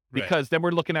chart, because then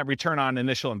we're looking at return on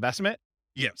initial investment.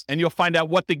 Yes. And you'll find out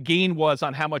what the gain was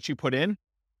on how much you put in.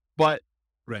 But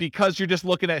because you're just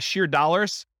looking at sheer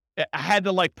dollars, I had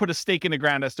to put a stake in the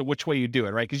ground as to which way you do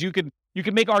it, right? Because you could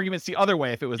make arguments the other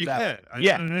way if it was that.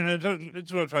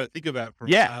 That's what I'm trying to think about.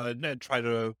 And try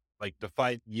to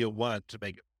define year one to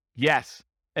make it. Yes.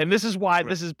 And this is why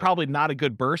this is probably not a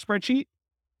good BRRRR spreadsheet,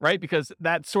 right? Because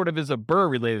that sort of is a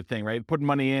BRRRR related thing, right? Putting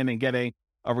money in and getting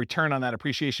a return on that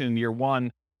appreciation in year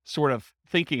one, sort of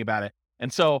thinking about it.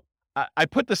 And so I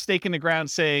put the stake in the ground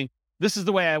saying, this is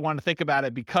the way I want to think about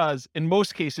it, because in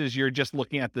most cases, you're just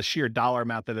looking at the sheer dollar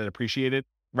amount that it appreciated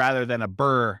rather than a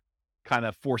BRRRR kind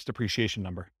of forced appreciation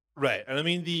number. Right. And I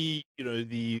mean, the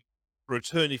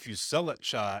return, if you sell that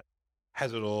chart,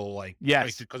 has it all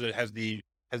because it has the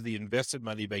invested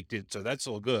money baked in. So that's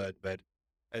all good. But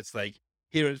it's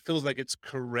here it feels like it's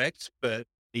correct, but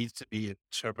needs to be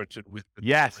interpreted with the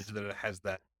knowledge that it has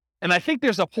that. And I think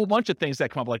there's a whole bunch of things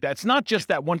that come up like that. It's not just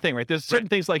that one thing, right? There's certain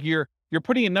things like you're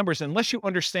putting in numbers, unless you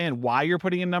understand why you're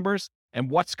putting in numbers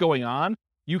and what's going on,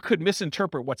 you could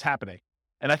misinterpret what's happening.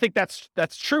 And I think that's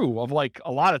true of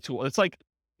a lot of tools. It's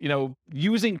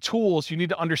using tools, you need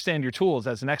to understand your tools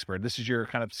as an expert. This is your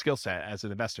kind of skill set as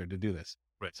an investor to do this.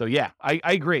 Right. So yeah, I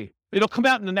agree. It'll come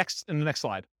out in the next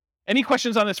slide. Any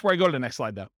questions on this before I go to the next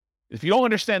slide though? If you don't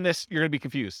understand this, you're going to be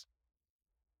confused.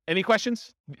 Any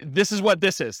questions? This is what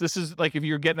this is. This is like if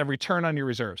you're getting a return on your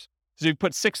reserves. So you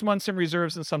put 6 months in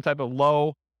reserves in some type of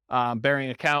low bearing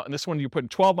account. And this one, you're putting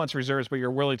 12 months reserves, but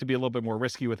you're willing to be a little bit more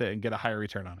risky with it and get a higher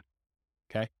return on it.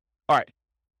 Okay. All right.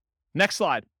 Next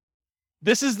slide.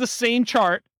 This is the same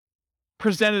chart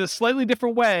presented a slightly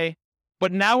different way,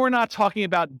 but now we're not talking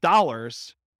about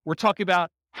dollars. We're talking about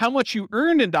how much you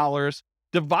earned in dollars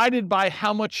divided by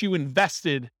how much you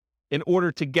invested in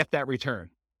order to get that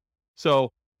return.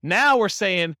 So now we're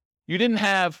saying you didn't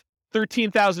have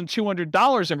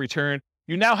 $13,200 in return.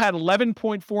 You now had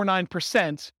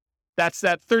 11.49%. That's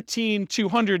that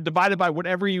 13,200 divided by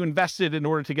whatever you invested in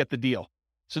order to get the deal.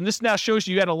 So this now shows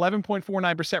you had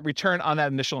 11.49% return on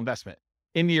that initial investment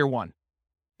in year one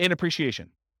in appreciation.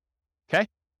 Okay.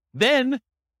 Then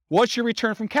what's your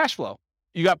return from cash flow?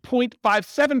 You got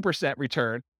 0.57%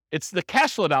 return. It's the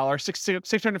cash flow dollar,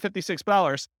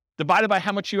 $656 divided by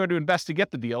how much you had to invest to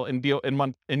get the deal in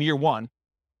year one.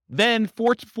 Then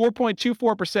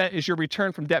 4.24% is your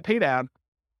return from debt paydown,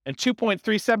 and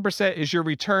 2.37% is your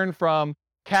return from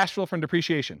cash flow from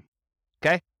depreciation.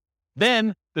 Okay.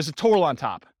 Then there's a total on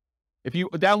top. If you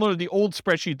downloaded the old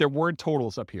spreadsheet, there weren't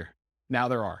totals up here. Now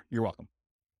there are. You're welcome.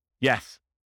 Yes.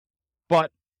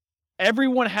 But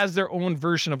everyone has their own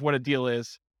version of what a deal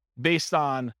is based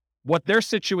on what their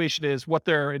situation is, what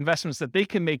their investments that they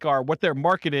can make are, what their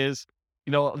market is.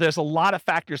 You know, there's a lot of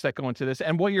factors that go into this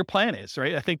and what your plan is,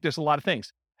 right? I think there's a lot of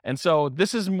things. And so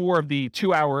this is more of the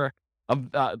 2 hour of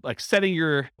like setting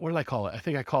your, what did I call it? I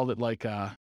think I called it like,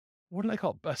 what did I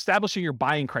call it? Establishing your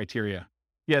buying criteria.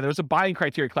 Yeah, there was a buying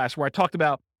criteria class where I talked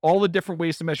about all the different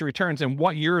ways to measure returns and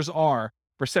what yours are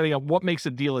for setting up what makes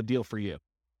a deal for you.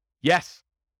 Yes,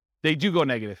 they do go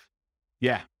negative.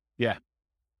 Yeah.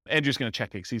 Andrew's going to check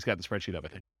it because he's got the spreadsheet up, I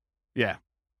think. Yeah.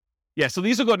 So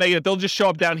these will go negative. They'll just show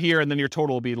up down here and then your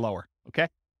total will be lower. Okay.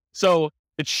 So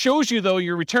it shows you though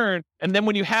your return. And then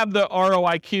when you have the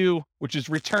ROIQ, which is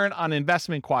return on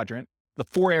investment quadrant, the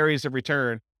 4 areas of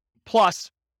return plus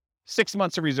 6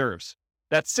 months of reserves.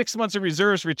 That 6 months of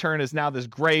reserves return is now this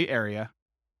gray area.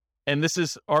 And this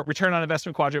is our return on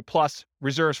investment quadrant plus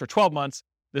reserves for 12 months.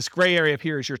 This gray area up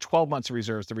here is your 12 months of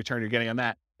reserves, the return you're getting on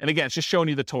that. And again, it's just showing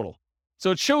you the total. So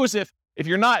it shows if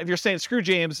you're saying, screw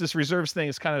James, this reserves thing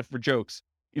is kind of for jokes.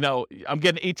 You know, I'm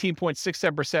getting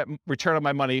 18.67% return on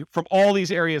my money from all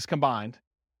these areas combined.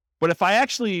 But if I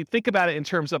actually think about it in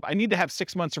terms of I need to have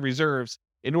 6 months of reserves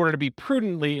in order to be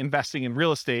prudently investing in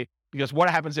real estate, because what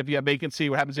happens if you have vacancy,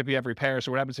 what happens if you have repairs,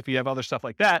 or what happens if you have other stuff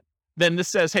like that, then this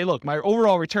says, hey, look, my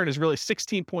overall return is really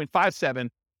 16.57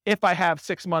 if I have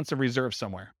 6 months of reserve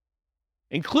somewhere,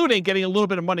 including getting a little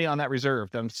bit of money on that reserve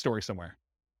that I'm storing somewhere.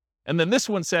 And then this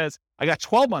one says, I got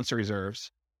 12 months of reserves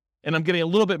and I'm getting a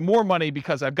little bit more money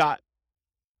because I've got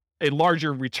a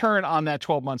larger return on that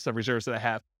 12 months of reserves that I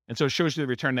have. And so it shows you the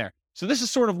return there. So this is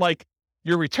sort of like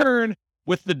your return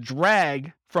with the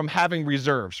drag from having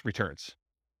reserves returns.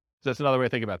 So that's another way to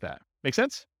think about that. Make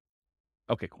sense?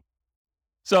 Okay, cool.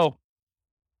 So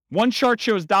one chart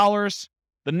shows dollars.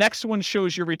 The next one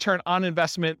shows your return on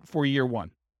investment for year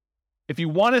one. If you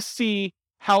want to see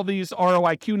how these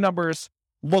ROIQ numbers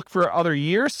look for other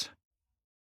years,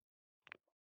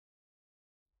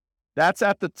 that's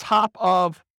at the top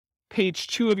of page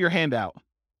 2 of your handout.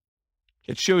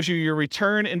 It shows you your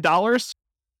return in dollars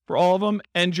for all of them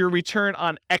and your return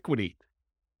on equity.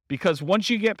 Because once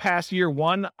you get past year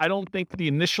one, I don't think the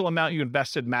initial amount you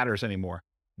invested matters anymore.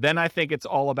 Then I think it's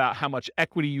all about how much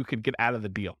equity you could get out of the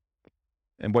deal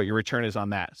and what your return is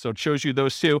on that. So it shows you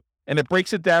those two, and it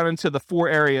breaks it down into the 4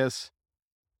 areas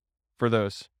for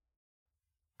those.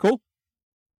 Cool?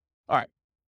 All right.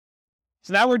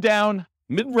 So now we're down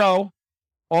mid-row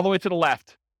all the way to the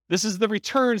left. This is the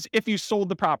returns if you sold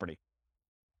the property.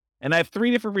 And I have 3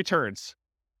 different returns.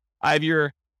 I have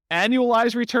your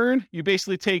annualized return. You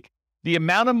basically take the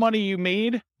amount of money you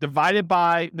made divided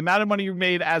by the amount of money you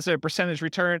made as a percentage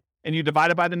return, and you divide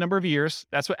it by the number of years.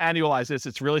 That's what annualized is.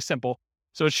 It's really simple.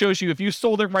 So it shows you if you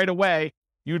sold it right away,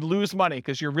 you'd lose money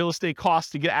because your real estate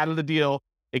costs to get out of the deal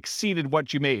exceeded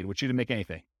what you made, which you didn't make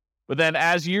anything. But then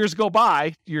as years go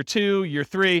by, year 2, year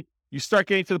 3, you start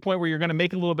getting to the point where you're going to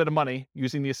make a little bit of money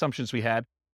using the assumptions we had.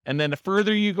 And then the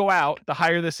further you go out, the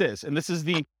higher this is. And this is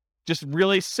the just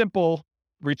really simple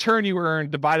return you earn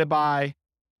divided by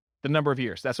the number of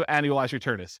years. That's what annualized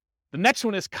return is. The next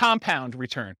one is compound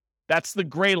return. That's the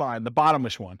gray line, the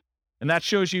bottomish one. And that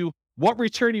shows you what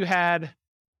return you had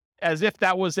as if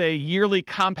that was a yearly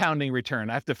compounding return.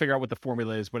 I have to figure out what the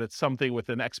formula is, but it's something with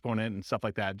an exponent and stuff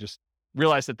like that. Just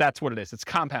realize that that's what it is. It's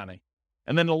compounding.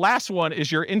 And then the last one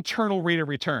is your internal rate of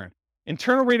return.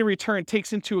 Internal rate of return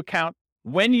takes into account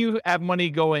when you have money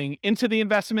going into the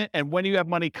investment and when you have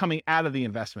money coming out of the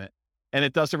investment. And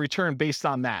it does a return based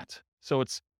on that. So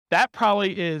that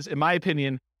probably is, in my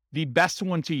opinion, the best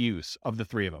one to use of the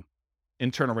three of them,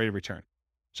 internal rate of return.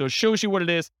 So it shows you what it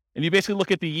is. And you basically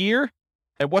look at the year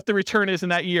and what the return is in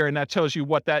that year. And that tells you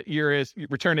what that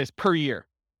return is per year.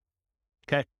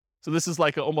 Okay. So this is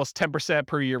like almost 10%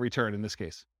 per year return in this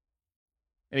case.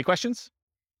 Any questions?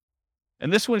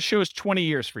 And this one shows 20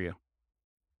 years for you.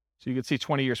 So you can see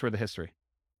 20 years worth of history.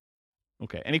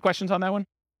 Okay. Any questions on that one?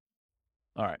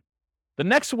 All right. The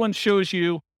next one shows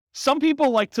you, some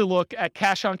people like to look at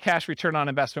cash on cash return on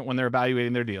investment when they're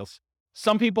evaluating their deals.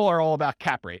 Some people are all about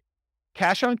cap rate.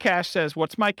 Cash on cash says,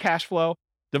 what's my cash flow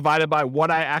divided by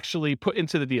what I actually put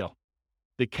into the deal?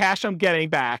 The cash I'm getting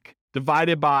back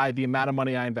divided by the amount of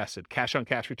money I invested. Cash on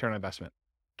cash return on investment.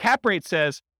 Cap rate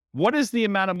says, what is the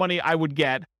amount of money I would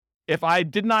get if I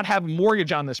did not have a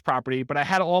mortgage on this property, but I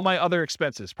had all my other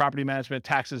expenses, property management,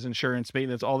 taxes, insurance,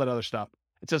 maintenance, all that other stuff.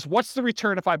 It says, what's the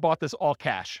return if I bought this all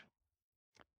cash?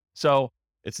 So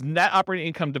it's net operating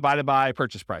income divided by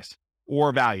purchase price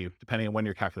or value, depending on when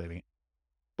you're calculating it.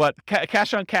 But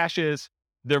cash on cash is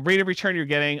the rate of return you're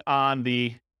getting on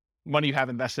the money you have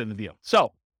invested in the deal.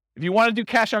 So if you want to do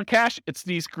cash on cash, it's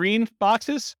these green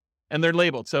boxes and they're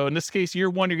labeled. So in this case, year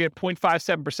one, you get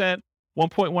 0.57%, 1.14,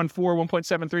 1.73,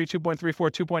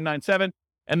 2.34, 2.97.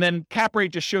 And then cap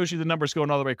rate just shows you the numbers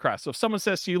going all the way across. So if someone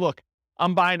says to you, look,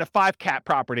 I'm buying a 5 cap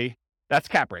property, that's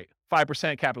cap rate,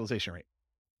 5% capitalization rate.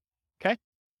 Okay.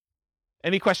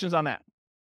 Any questions on that?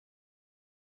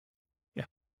 Yeah.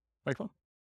 Microphone.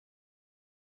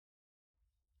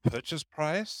 Purchase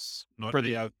price, not for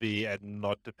the ARV and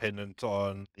not dependent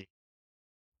on the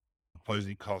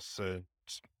closing costs and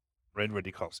rent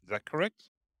ready costs. Is that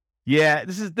correct? Yeah,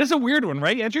 this is a weird one,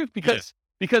 right, Andrew? Because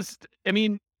I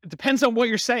mean, it depends on what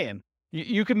you're saying.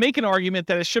 You can make an argument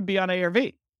that it should be on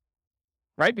ARV,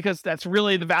 right? Because that's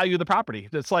really the value of the property.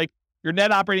 It's like your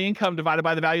net operating income divided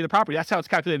by the value of the property. That's how it's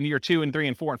calculated in year 2 and 3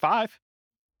 and 4 and 5.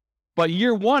 But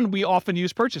year 1, we often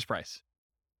use purchase price.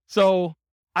 So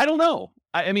I don't know.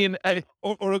 I mean,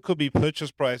 or it could be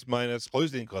purchase price minus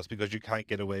closing costs because you can't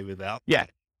get away without. Yeah.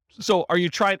 So are you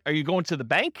going to the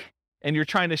bank and you're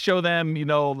trying to show them,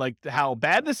 like how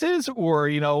bad this is, or,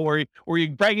 or you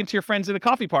bragging to your friends at a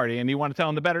coffee party and you want to tell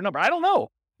them the better number? I don't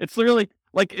know. It's literally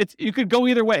like you could go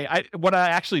either way. What I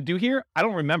actually do here, I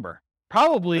don't remember.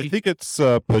 Probably. I think it's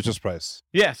purchase price.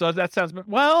 Yeah. So that sounds,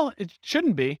 well, it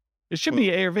shouldn't be. It should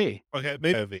be ARV. Okay,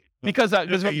 maybe ARV. Because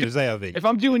if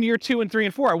I'm doing year 2 and 3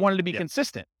 and 4, I wanted to be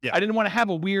consistent. Yeah. I didn't want to have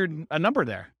a number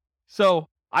there. So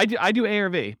I do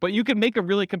ARV, but you can make a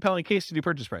really compelling case to do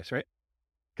purchase price, right?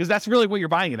 Because that's really what you're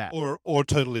buying it at. Or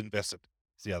total invested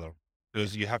is the other,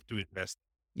 because you have to invest.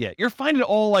 Yeah, you're finding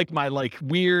all like my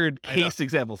weird case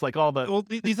examples, like all the. Well,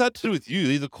 these are to do with you.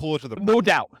 These are core to the. No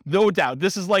doubt.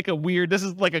 This is like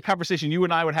a conversation you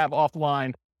and I would have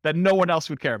offline that no one else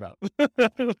would care about.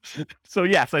 So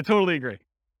yes, I totally agree.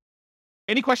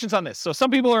 Any questions on this? So some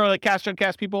people are like cash on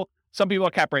cash people. Some people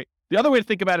are cap rate. The other way to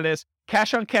think about it is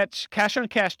cash on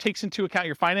cash takes into account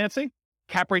your financing.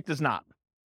 Cap rate does not.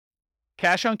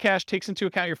 Cash on cash takes into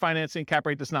account your financing. Cap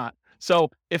rate does not. So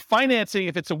if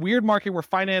it's a weird market where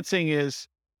financing is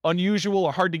unusual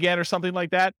or hard to get or something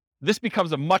like that, this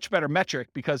becomes a much better metric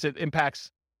because it impacts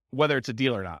whether it's a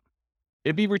deal or not.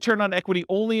 It'd be return on equity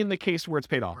only in the case where it's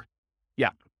paid off. Yeah.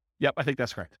 Yep. I think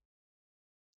that's correct.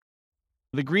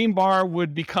 The green bar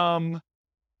would become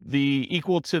the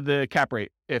equal to the cap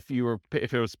rate if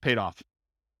it was paid off.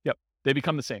 Yep. They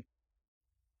become the same.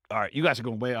 All right. You guys are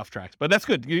going way off track, but that's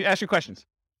good. You ask your questions.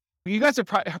 You guys have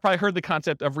probably heard the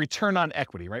concept of return on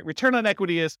equity, right? Return on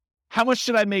equity is how much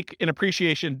should I make in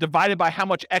appreciation divided by how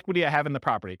much equity I have in the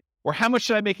property, or how much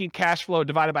should I make in cash flow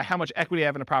divided by how much equity I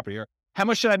have in the property, or how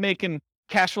much should I make in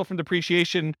cash flow from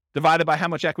depreciation divided by how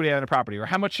much equity I have in a property, or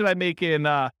how much should I make in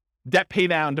debt pay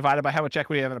down divided by how much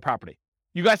equity I have in a property.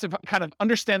 You guys have kind of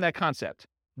understand that concept.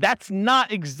 That's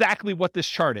not exactly what this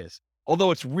chart is, although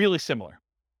it's really similar.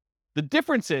 The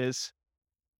difference is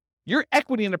your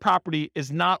equity in the property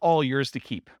is not all yours to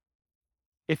keep.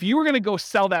 If you were going to go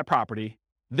sell that property,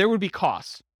 there would be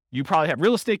costs. You probably have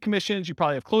real estate commissions. You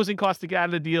probably have closing costs to get out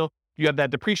of the deal. You have that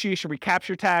depreciation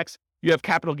recapture tax. You have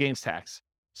capital gains tax.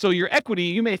 So your equity,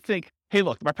 you may think, hey,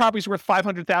 look, my property's worth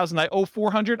 $500,000. I owe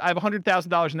 $400,000. I have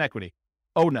 $100,000 in equity.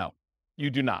 Oh no, you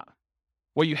do not.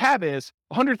 What you have is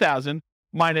 $100,000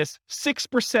 minus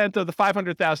 6% of the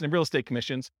 $500,000 in real estate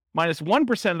commissions, minus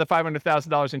 1% of the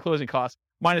 $500,000 in closing costs,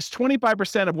 minus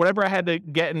 25% of whatever I had to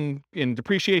get in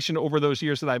depreciation over those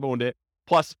years that I've owned it,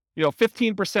 plus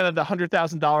 15% of the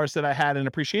 $100,000 that I had in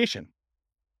appreciation.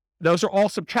 those are all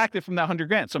subtracted from that 100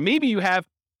 grand. So maybe you have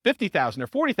 50,000 or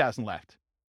 40,000 left.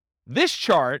 This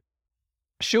chart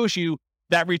shows you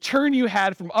that return you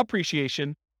had from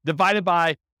appreciation divided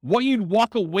by what you'd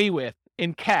walk away with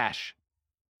in cash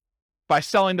by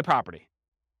selling the property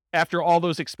after all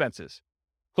those expenses,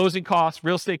 closing costs,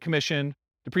 real estate commission,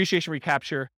 depreciation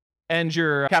recapture, and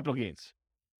your capital gains.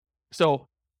 So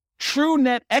true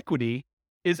net equity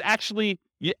is actually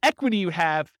the equity you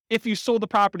have if you sold the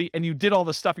property and you did all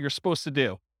the stuff you're supposed to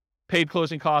do, paid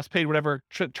closing costs, paid whatever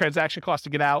transaction costs to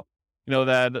get out,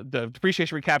 the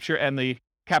depreciation recapture and the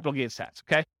capital gains tax,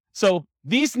 okay? So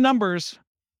these numbers,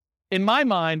 in my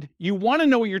mind, you want to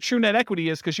know what your true net equity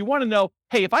is because you want to know,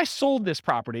 hey, if I sold this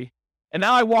property and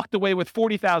now I walked away with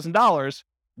 $40,000,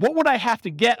 what would I have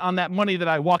to get on that money that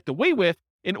I walked away with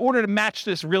in order to match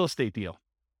this real estate deal?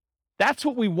 That's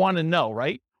what we want to know,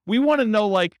 right? We want to know,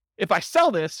 like, if I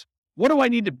sell this, what do I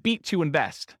need to beat to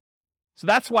invest? So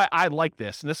that's why I like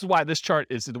this. And this is why this chart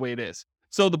is the way it is.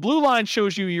 So the blue line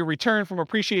shows you your return from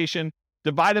appreciation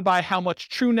divided by how much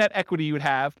true net equity you would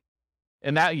have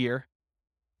in that year.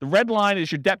 The red line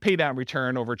is your debt paydown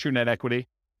return over true net equity.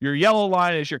 Your yellow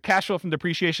line is your cash flow from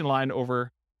depreciation line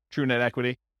over true net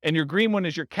equity. And your green one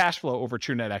is your cash flow over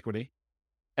true net equity.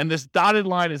 And this dotted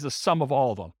line is the sum of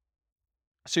all of them.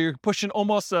 So you're pushing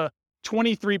almost a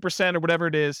 23% or whatever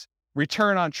it is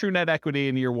return on true net equity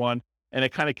in year one, and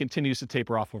it kind of continues to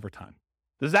taper off over time.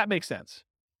 Does that make sense?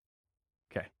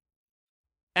 Okay.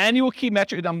 Annual key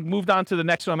metric. I'm moved on to the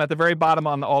next one. I'm at the very bottom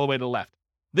on all the way to the left.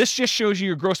 This just shows you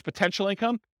your gross potential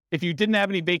income. If you didn't have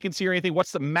any vacancy or anything,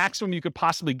 what's the maximum you could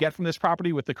possibly get from this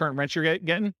property with the current rent you're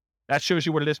getting? That shows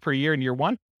you what it is per year in year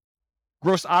one.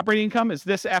 Gross operating income is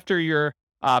this after your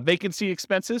vacancy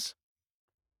expenses.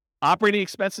 Operating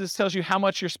expenses tells you how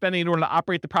much you're spending in order to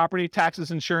operate the property,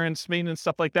 taxes, insurance, maintenance,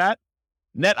 stuff like that.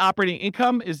 Net operating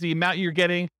income is the amount you're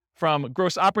getting from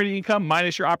gross operating income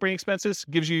minus your operating expenses,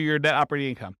 gives you your net operating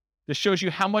income. This shows you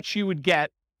how much you would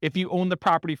get if you owned the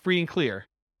property free and clear,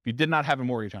 if you did not have a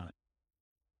mortgage on it.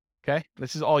 Okay,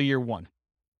 this is all year one.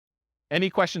 Any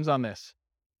questions on this?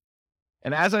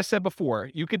 And as I said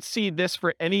before, you could see this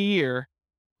for any year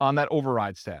on that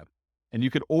overrides tab, and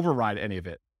you could override any of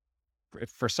it if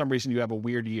for some reason you have a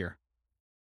weird year.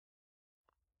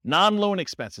 Non-loan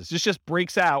expenses. This just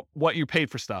breaks out what you paid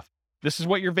for stuff. This is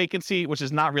what your vacancy, which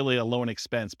is not really a loan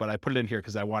expense, but I put it in here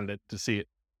because I wanted it to see it.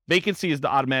 Vacancy is the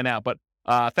odd man out, but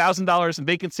 $1,000 in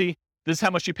vacancy. This is how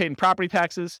much you paid in property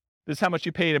taxes. This is how much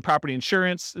you paid in property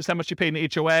insurance. This is how much you paid in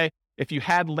HOA. If you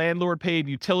had landlord paid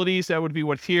utilities, that would be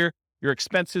what's here. Your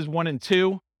expenses 1 and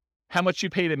 2. How much you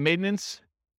paid in maintenance.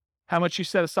 How much you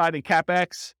set aside in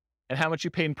CapEx. And how much you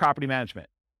pay in property management.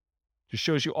 Just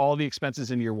shows you all the expenses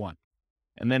in year one.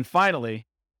 And then finally,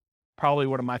 probably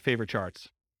one of my favorite charts.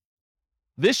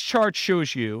 This chart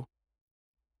shows you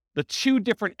the two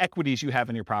different equities you have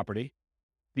in your property.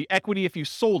 The equity if you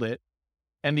sold it,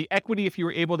 and the equity if you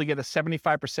were able to get a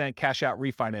 75% cash out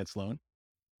refinance loan.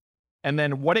 And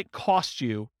then what it costs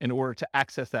you in order to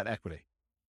access that equity.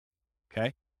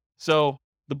 Okay. So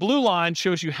the blue line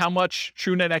shows you how much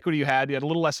true net equity you had. You had a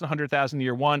little less than 100,000 in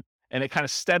year one, and it kind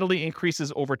of steadily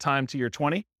increases over time to year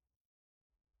 20.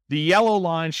 The yellow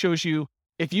line shows you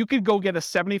if you could go get a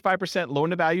 75%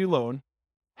 loan to value loan,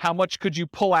 how much could you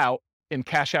pull out in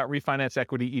cash out refinance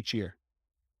equity each year?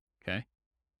 Okay.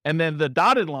 And then the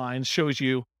dotted line shows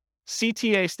you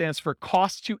CTA stands for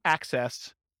cost to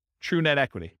access true net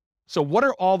equity. So what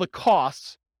are all the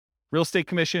costs, real estate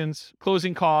commissions,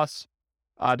 closing costs,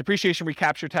 depreciation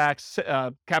recapture tax,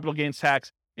 capital gains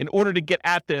tax, in order to get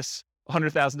at this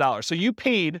 $100,000. So you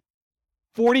paid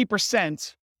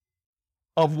 40%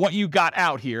 of what you got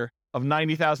out here of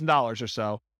 $90,000 or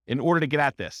so in order to get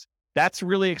at this. That's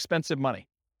really expensive money,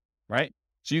 right?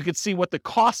 So you could see what the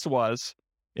cost was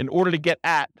in order to get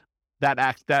at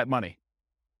that money,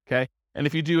 okay? And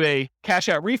if you do a cash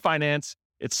out refinance,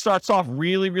 it starts off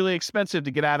really, really expensive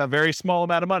to get out a very small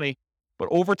amount of money. But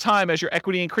over time, as your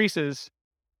equity increases,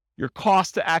 your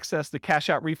cost to access the cash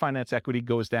out refinance equity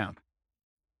goes down.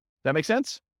 That make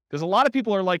sense? Because a lot of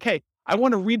people are like, hey, I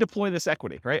want to redeploy this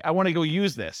equity, right? I want to go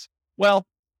use this. Well,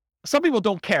 some people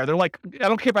don't care. They're like, I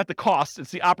don't care about the cost. It's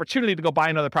the opportunity to go buy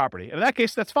another property. And in that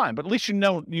case, that's fine. But at least you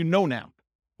know now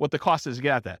what the cost is to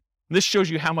get at that. And this shows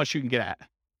you how much you can get at.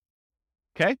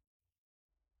 Okay?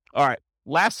 All right.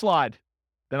 Last slide.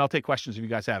 Then I'll take questions if you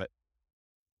guys have it.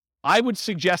 I would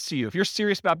suggest to you, if you're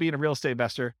serious about being a real estate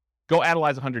investor, go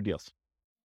analyze 100 deals.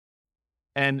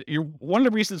 And one of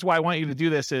the reasons why I want you to do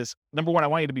this is, number one, I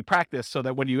want you to be practiced so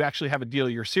that when you actually have a deal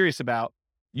you're serious about,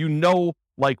 you know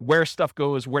like where stuff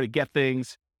goes, where to get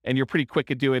things, and you're pretty quick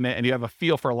at doing it, and you have a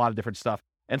feel for a lot of different stuff.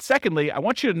 And secondly, I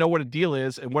want you to know what a deal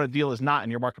is and what a deal is not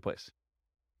in your marketplace.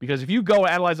 Because if you go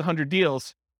analyze 100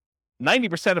 deals,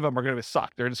 90% of them are going to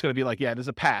suck. They're just going to be like, yeah, it is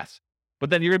a pass. But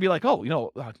then you're going to be like,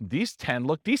 oh, these 10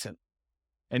 look decent.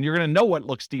 And you're going to know what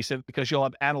looks decent because you'll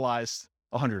have analyzed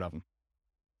 100 of them.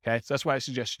 Okay. So that's why I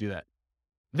suggest you do that.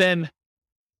 Then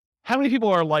how many people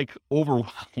are like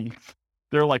overwhelmed?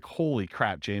 They're like, holy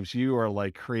crap, James, you are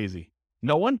like crazy.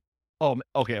 No one? Oh,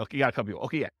 okay. You got a couple people.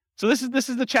 Okay. Yeah. So this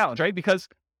is the challenge, right? Because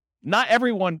not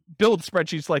everyone builds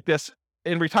spreadsheets like this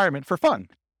in retirement for fun,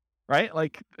 right?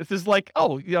 Like this is like,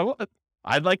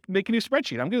 I'd like to make a new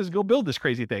spreadsheet. I'm going to go build this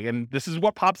crazy thing. And this is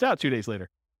what pops out 2 days later.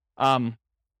 And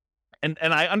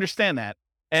I understand that.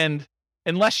 And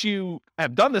unless you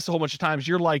have done this a whole bunch of times,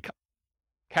 you're like,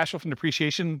 cash flow from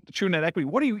depreciation, true net equity,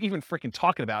 what are you even freaking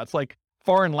talking about? It's like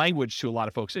foreign language to a lot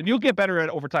of folks. And you'll get better at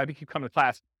it over time if you keep coming to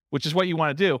class, which is what you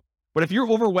want to do. But if you're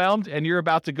overwhelmed and you're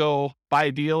about to go buy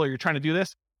a deal or you're trying to do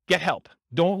this, get help.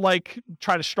 Don't like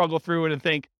try to struggle through it and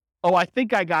think, oh, I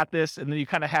think I got this. And then you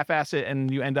kind of half-ass it and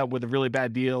you end up with a really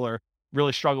bad deal or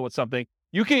really struggle with something.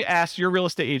 You can ask your real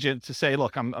estate agent to say,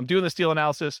 look, I'm doing this deal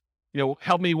analysis.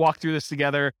 Help me walk through this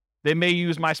together. They may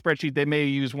use my spreadsheet. They may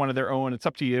use one of their own. It's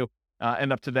up to you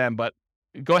and up to them. But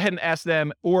go ahead and ask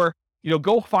them, or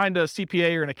go find a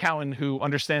CPA or an accountant who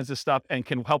understands this stuff and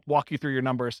can help walk you through your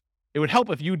numbers. It would help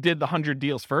if you did the 100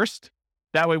 deals first.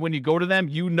 That way, when you go to them,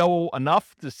 you know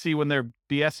enough to see when they're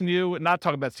BSing you. Not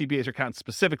talking about CPAs or accountants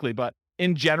specifically, but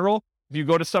in general, if you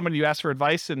go to someone, you ask for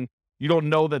advice and you don't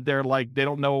know that they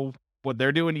don't know what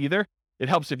they're doing either. It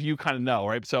helps if you kind of know,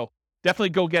 right? So definitely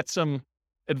go get some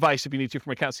advice if you need to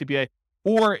from account CPA.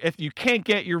 Or if you can't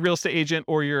get your real estate agent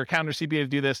or your accountant or CPA to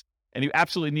do this and you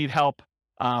absolutely need help,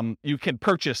 you can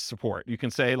purchase support. You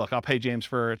can say, look, I'll pay James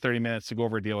for 30 minutes to go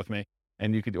over a deal with me.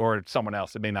 And you could, or someone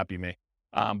else. It may not be me,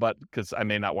 but because I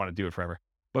may not want to do it forever.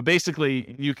 But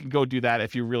basically, you can go do that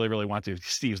if you really, really want to.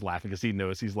 Steve's laughing because he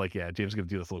knows. He's like, yeah, James is going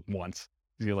to do this once.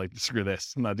 He's going to like, screw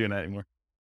this. I'm not doing that anymore.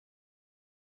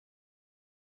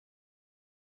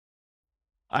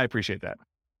 I appreciate that.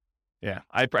 Yeah,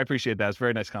 I appreciate that. It's a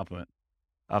very nice compliment.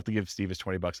 I'll have to give Steve his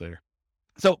 $20 later.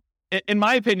 So in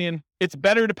my opinion, it's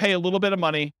better to pay a little bit of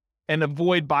money and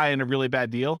avoid buying a really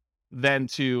bad deal than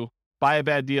to buy a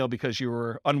bad deal because you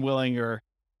were unwilling or,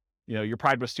 your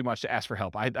pride was too much to ask for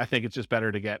help. I think it's just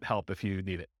better to get help if you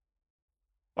need it.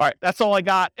 All right. That's all I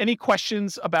got. Any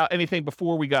questions about anything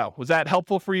before we go? Was that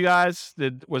helpful for you guys?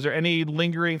 Was there any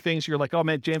lingering things you're like, oh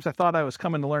man, James, I thought I was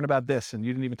coming to learn about this and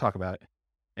you didn't even talk about it.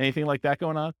 Anything like that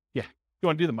going on? Yeah. You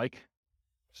want to do the mic?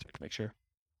 Just to make sure.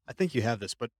 I think you have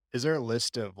this, but is there a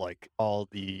list of like all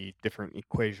the different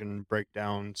equation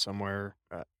breakdown somewhere?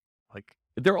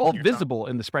 They're all visible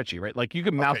in the spreadsheet, right? Like you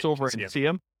can mouse over it and see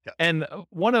them. Yeah. And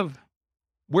one of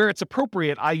where it's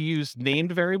appropriate, I use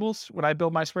named variables when I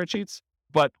build my spreadsheets.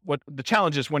 But what the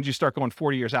challenge is when you start going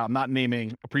 40 years out, I'm not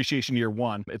naming appreciation year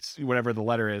one. It's whatever the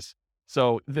letter is.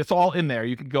 So it's all in there.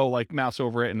 You can go like mouse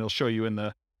over it and it'll show you in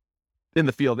the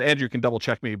field. Andrew can double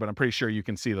check me, but I'm pretty sure you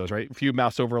can see those, right? If you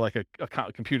mouse over like a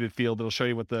computed field, it'll show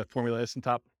you what the formula is on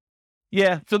top.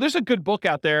 Yeah. So there's a good book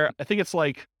out there. I think it's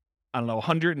like,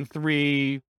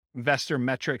 103 investor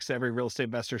metrics every real estate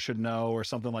investor should know or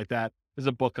something like that. There's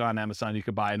a book on Amazon you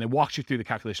could buy and it walks you through the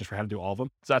calculations for how to do all of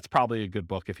them. So that's probably a good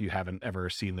book if you haven't ever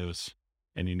seen those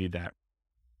and you need that.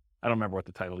 I don't remember what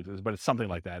the title is, but it's something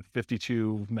like that.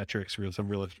 52 metrics some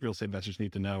real estate investors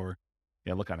need to know, or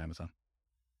look on Amazon.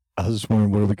 I was just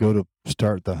wondering, where do we go to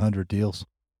start the 100 deals?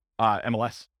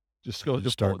 MLS. Just start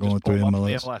going through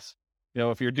MLS.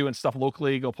 If you're doing stuff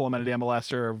locally, go pull them out of the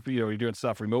MLS, or you're doing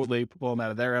stuff remotely, pull them out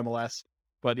of their MLS.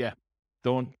 But yeah,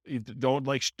 don't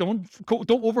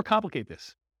overcomplicate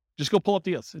this. Just go pull up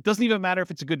deals. It doesn't even matter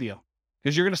if it's a good deal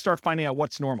because you're going to start finding out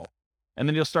what's normal, and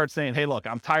then you'll start saying, "Hey, look,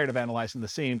 I'm tired of analyzing the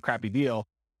same crappy deal.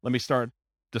 Let me start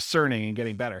discerning and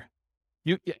getting better."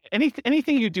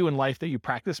 Anything you do in life that you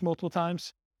practice multiple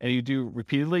times and you do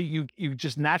repeatedly, you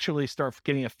just naturally start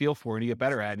getting a feel for it and you get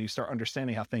better at it and you start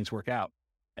understanding how things work out.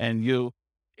 And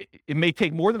it may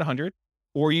take more than 100,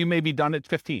 or you may be done at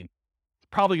 15. It's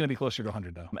probably going to be closer to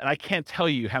 100 though. And I can't tell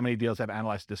you how many deals I've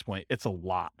analyzed at this point. It's a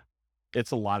lot.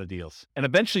 It's a lot of deals. And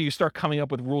eventually you start coming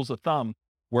up with rules of thumb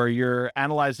where you're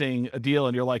analyzing a deal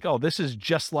and you're like, oh, this is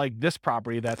just like this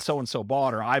property that so-and-so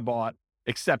bought or I bought,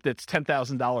 except it's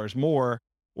 $10,000 more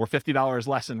or $50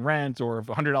 less in rent or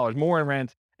 $100 more in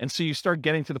rent. And so you start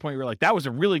getting to the point where you're like, that was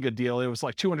a really good deal. It was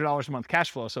like $200 a month cash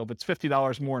flow. So if it's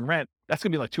 $50 more in rent, that's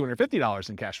going to be like $250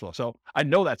 in cash flow. So I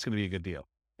know that's going to be a good deal.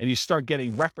 And you start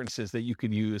getting references that you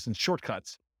can use and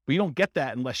shortcuts, but you don't get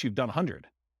that unless you've done 100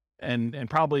 and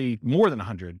probably more than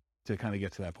 100 to kind of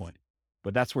get to that point.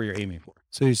 but that's where you're aiming for.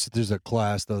 So you said there's a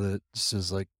class though that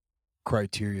says like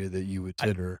criteria that you would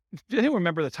consider. I don't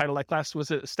remember the title of that class.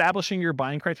 Was it Establishing Your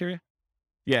Buying Criteria?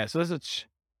 Yeah. So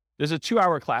there's a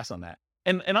 2-hour class on that.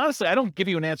 And honestly, I don't give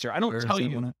you an answer. I don't tell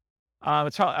you.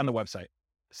 It's on the website,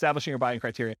 Establishing Your Buying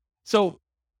Criteria. So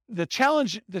the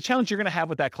challenge you're going to have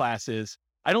with that class is,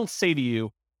 I don't say to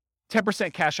you,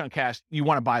 10% cash on cash, you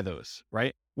want to buy those,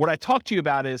 right? What I talk to you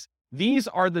about is, these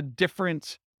are the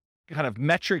different kind of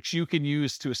metrics you can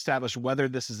use to establish whether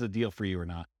this is a deal for you or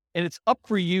not. And it's up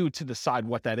for you to decide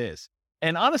what that is.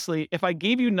 And honestly, if I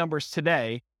gave you numbers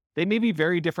today, they may be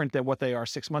very different than what they are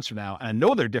 6 months from now. And I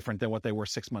know they're different than what they were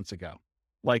 6 months ago.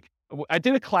 Like, I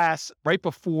did a class right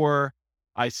before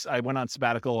I went on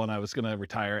sabbatical and I was going to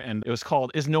retire, and it was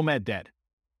called, Is Nomad Dead?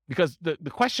 Because the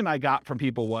question I got from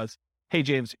people was, hey,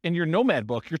 James, in your Nomad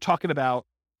book, you're talking about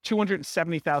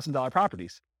 $270,000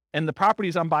 properties. And the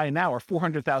properties I'm buying now are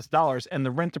 $400,000, and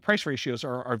the rent to price ratios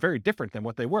are very different than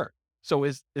what they were. So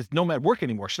is Nomad work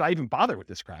anymore? Should I even bother with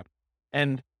this crap?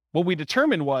 And what we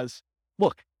determined was,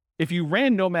 look, if you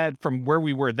ran Nomad from where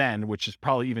we were then, which is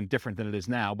probably even different than it is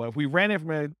now, but if we ran it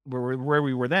from where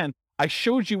we were then, I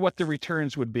showed you what the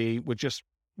returns would be with just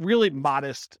really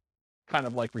modest kind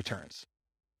of like returns.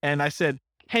 And I said,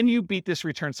 can you beat this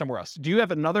return somewhere else? Do you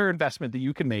have another investment that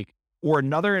you can make, or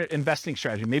another investing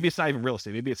strategy? Maybe it's not even real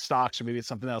estate, maybe it's stocks, or maybe it's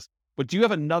something else, but do you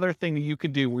have another thing that you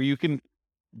can do where you can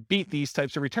beat these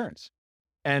types of returns?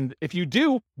 And if you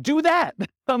do that.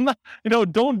 I'm not,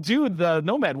 don't do the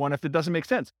Nomad one if it doesn't make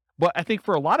sense. But I think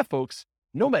for a lot of folks,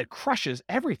 Nomad crushes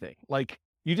everything. Like,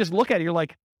 you just look at it, you're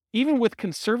like, even with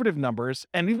conservative numbers,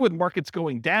 and even with markets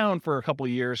going down for a couple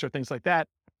of years or things like that,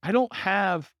 I don't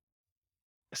have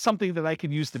something that I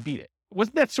can use to beat it.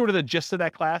 Wasn't that sort of the gist of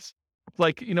that class?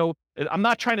 Like, I'm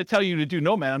not trying to tell you to do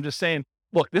Nomad. I'm just saying,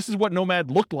 look, this is what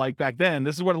Nomad looked like back then.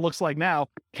 This is what it looks like now.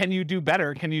 Can you do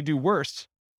better? Can you do worse?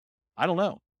 I don't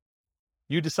know.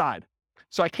 You decide.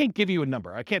 So I can't give you a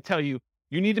number. I can't tell you,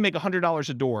 you need to make $100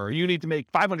 a door, or you need to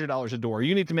make $500 a door, or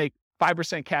you need to make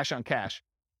 5% cash on cash,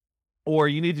 or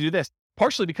you need to do this.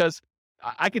 Partially because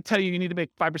I could tell you need to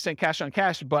make 5% cash on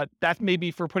cash, but that may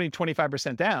be for putting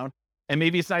 25% down. And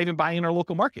maybe it's not even buying in our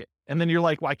local market. And then you're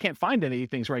like, well, I can't find any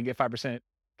things where I can get 5%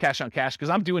 cash on cash because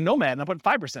I'm doing Nomad and I'm putting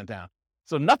 5% down.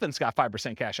 So nothing's got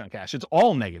 5% cash on cash. It's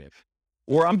all negative.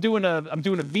 Or I'm doing a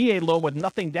VA loan with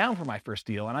nothing down for my first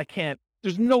deal, and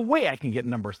there's no way I can get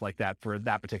numbers like that for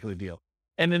that particular deal.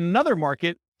 And in another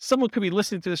market, someone could be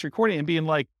listening to this recording and being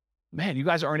like, man, you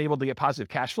guys aren't able to get positive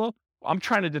cash flow. I'm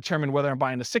trying to determine whether I'm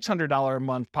buying a $600 a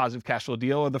month positive cash flow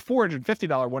deal or the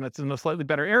 $450 one that's in a slightly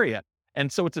better area.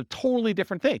 And so it's a totally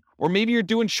different thing. Or maybe you're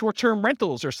doing short-term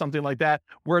rentals or something like that,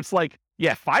 where it's like,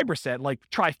 yeah, 5%, like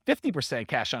try 50%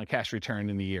 cash on cash return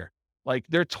in the year. Like,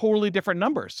 they're totally different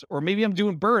numbers. Or maybe I'm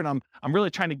doing Burr and I'm really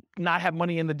trying to not have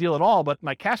money in the deal at all, but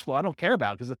my cash flow I don't care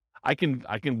about, because I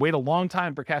can wait a long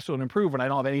time for cash flow to improve when I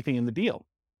don't have anything in the deal.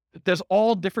 There's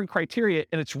all different criteria,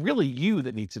 and it's really you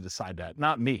that needs to decide that,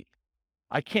 not me.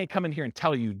 I can't come in here and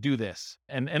tell you do this,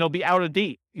 and it'll be out of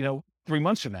date, 3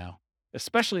 months from now.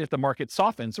 Especially if the market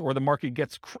softens or the market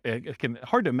gets,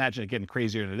 hard to imagine it getting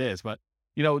crazier than it is, but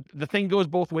the thing goes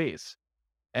both ways.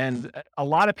 And a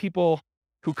lot of people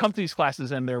who come to these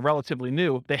classes and they're relatively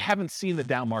new, they haven't seen the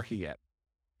down market yet.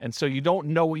 And so you don't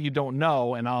know what you don't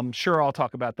know. And I'm sure I'll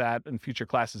talk about that in future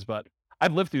classes, but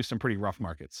I've lived through some pretty rough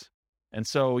markets. And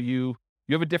so you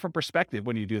have a different perspective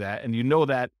when you do that. And you know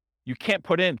that you can't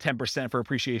put in 10% for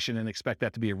appreciation and expect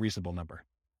that to be a reasonable number.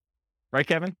 Right,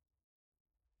 Kevin?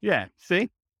 Yeah, see?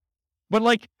 But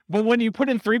when you put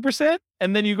in 3%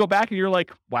 and then you go back and you're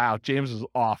like, wow, James is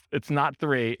off. It's not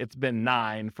 3, it's been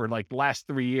 9 for like the last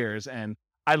 3 years, and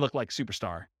I look like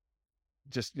superstar.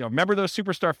 Just, remember those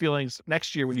superstar feelings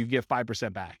next year when you give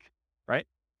 5% back, right?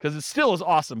 Because it still is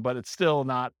awesome, but it's still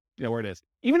not, where it is.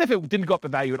 Even if it didn't go up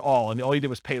in value at all and all you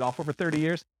did was pay it off over 30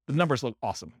 years, the numbers look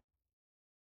awesome.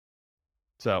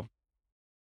 So,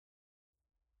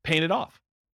 paying it off.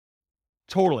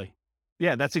 Totally.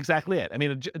 Yeah, that's exactly it. I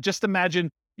mean, just imagine,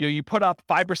 you put up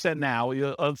 5% now.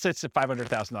 Let's say it's a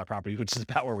 $500,000 property, which is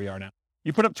about where we are now.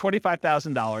 You put up $25,000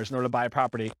 in order to buy a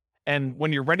property, and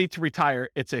when you're ready to retire,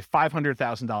 it's a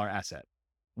 $500,000 asset.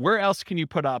 Where else can you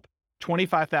put up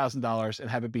 $25,000 and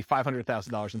have it be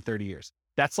 $500,000 in 30 years?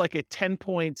 That's like a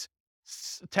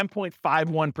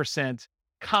 10.51%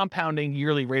 compounding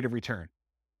yearly rate of return.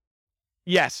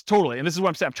 Yes, totally. And this is what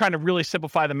I'm saying. I'm trying to really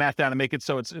simplify the math down and make it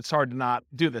so it's hard to not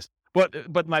do this.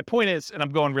 But my point is, and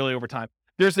I'm going really over time,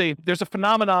 there's a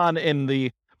phenomenon in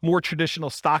the more traditional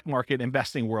stock market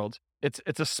investing world.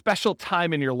 It's a special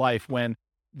time in your life when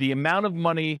the amount of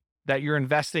money that you're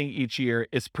investing each year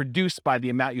is produced by the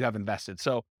amount you have invested.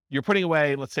 So you're putting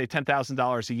away, let's say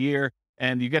 $10,000 a year,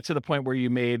 and you get to the point where you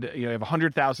have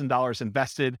 $100,000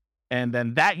 invested. And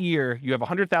then that year you have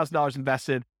 $100,000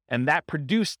 invested, and that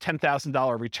produced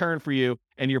 $10,000 return for you,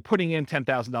 and you're putting in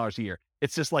 $10,000 a year.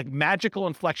 It's this like magical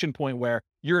inflection point where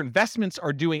your investments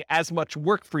are doing as much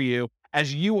work for you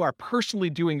as you are personally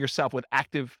doing yourself with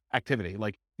active activity,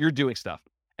 like you're doing stuff.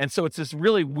 And so it's this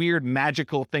really weird,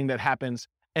 magical thing that happens.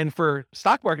 And for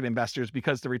stock market investors,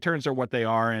 because the returns are what they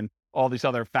are and all these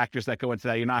other factors that go into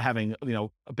that, you're not having,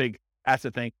 a big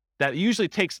asset thing, that usually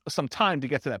takes some time to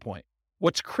get to that point.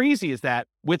 What's crazy is that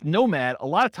with Nomad, a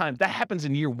lot of times that happens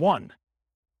in year one,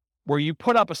 where you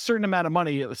put up a certain amount of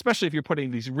money, especially if you're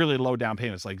putting these really low down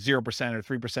payments, like 0% or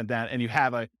 3% down, and you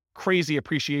have a crazy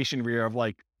appreciation year of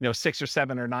 6 or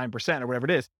 7 or 9% or whatever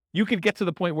it is. You could get to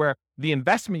the point where the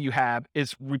investment you have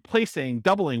is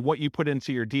doubling what you put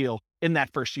into your deal in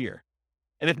that first year.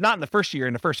 And if not in the first year,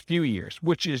 in the first few years,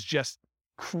 which is just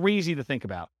crazy to think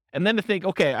about. And then to think,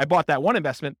 okay, I bought that one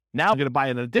investment. Now I'm going to buy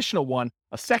an additional one,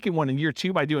 a second one in year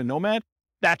 2 by doing Nomad.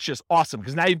 That's just awesome,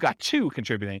 because now you've got 2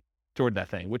 contributing toward that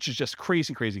thing, which is just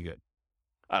crazy, crazy good.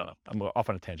 I don't know. I'm off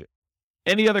on a tangent.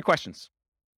 Any other questions?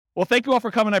 Well, thank you all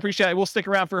for coming. I appreciate it. We'll stick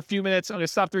around for a few minutes. I'm going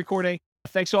to stop the recording.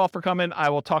 Thanks all for coming. I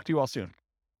will talk to you all soon.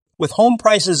 With home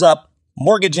prices up,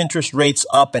 mortgage interest rates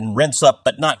up, and rents up,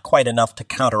 but not quite enough to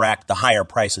counteract the higher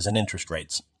prices and interest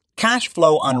rates, cash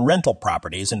flow on rental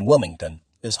properties in Wilmington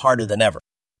is harder than ever.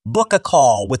 Book a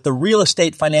call with the Real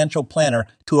Estate Financial Planner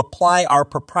to apply our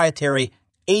proprietary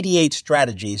 88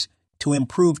 strategies to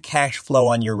improve cash flow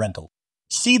on your rental.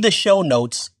 See the show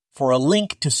notes for a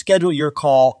link to schedule your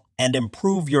call and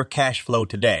improve your cash flow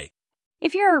today.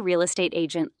 If you're a real estate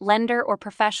agent, lender, or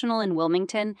professional in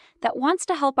Wilmington that wants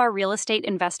to help our real estate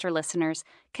investor listeners,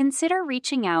 consider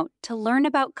reaching out to learn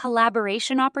about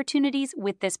collaboration opportunities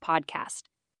with this podcast.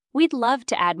 We'd love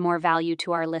to add more value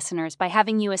to our listeners by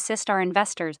having you assist our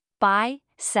investors buy,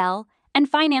 sell, and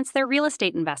finance their real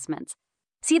estate investments.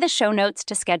 See the show notes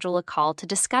to schedule a call to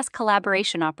discuss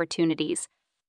collaboration opportunities.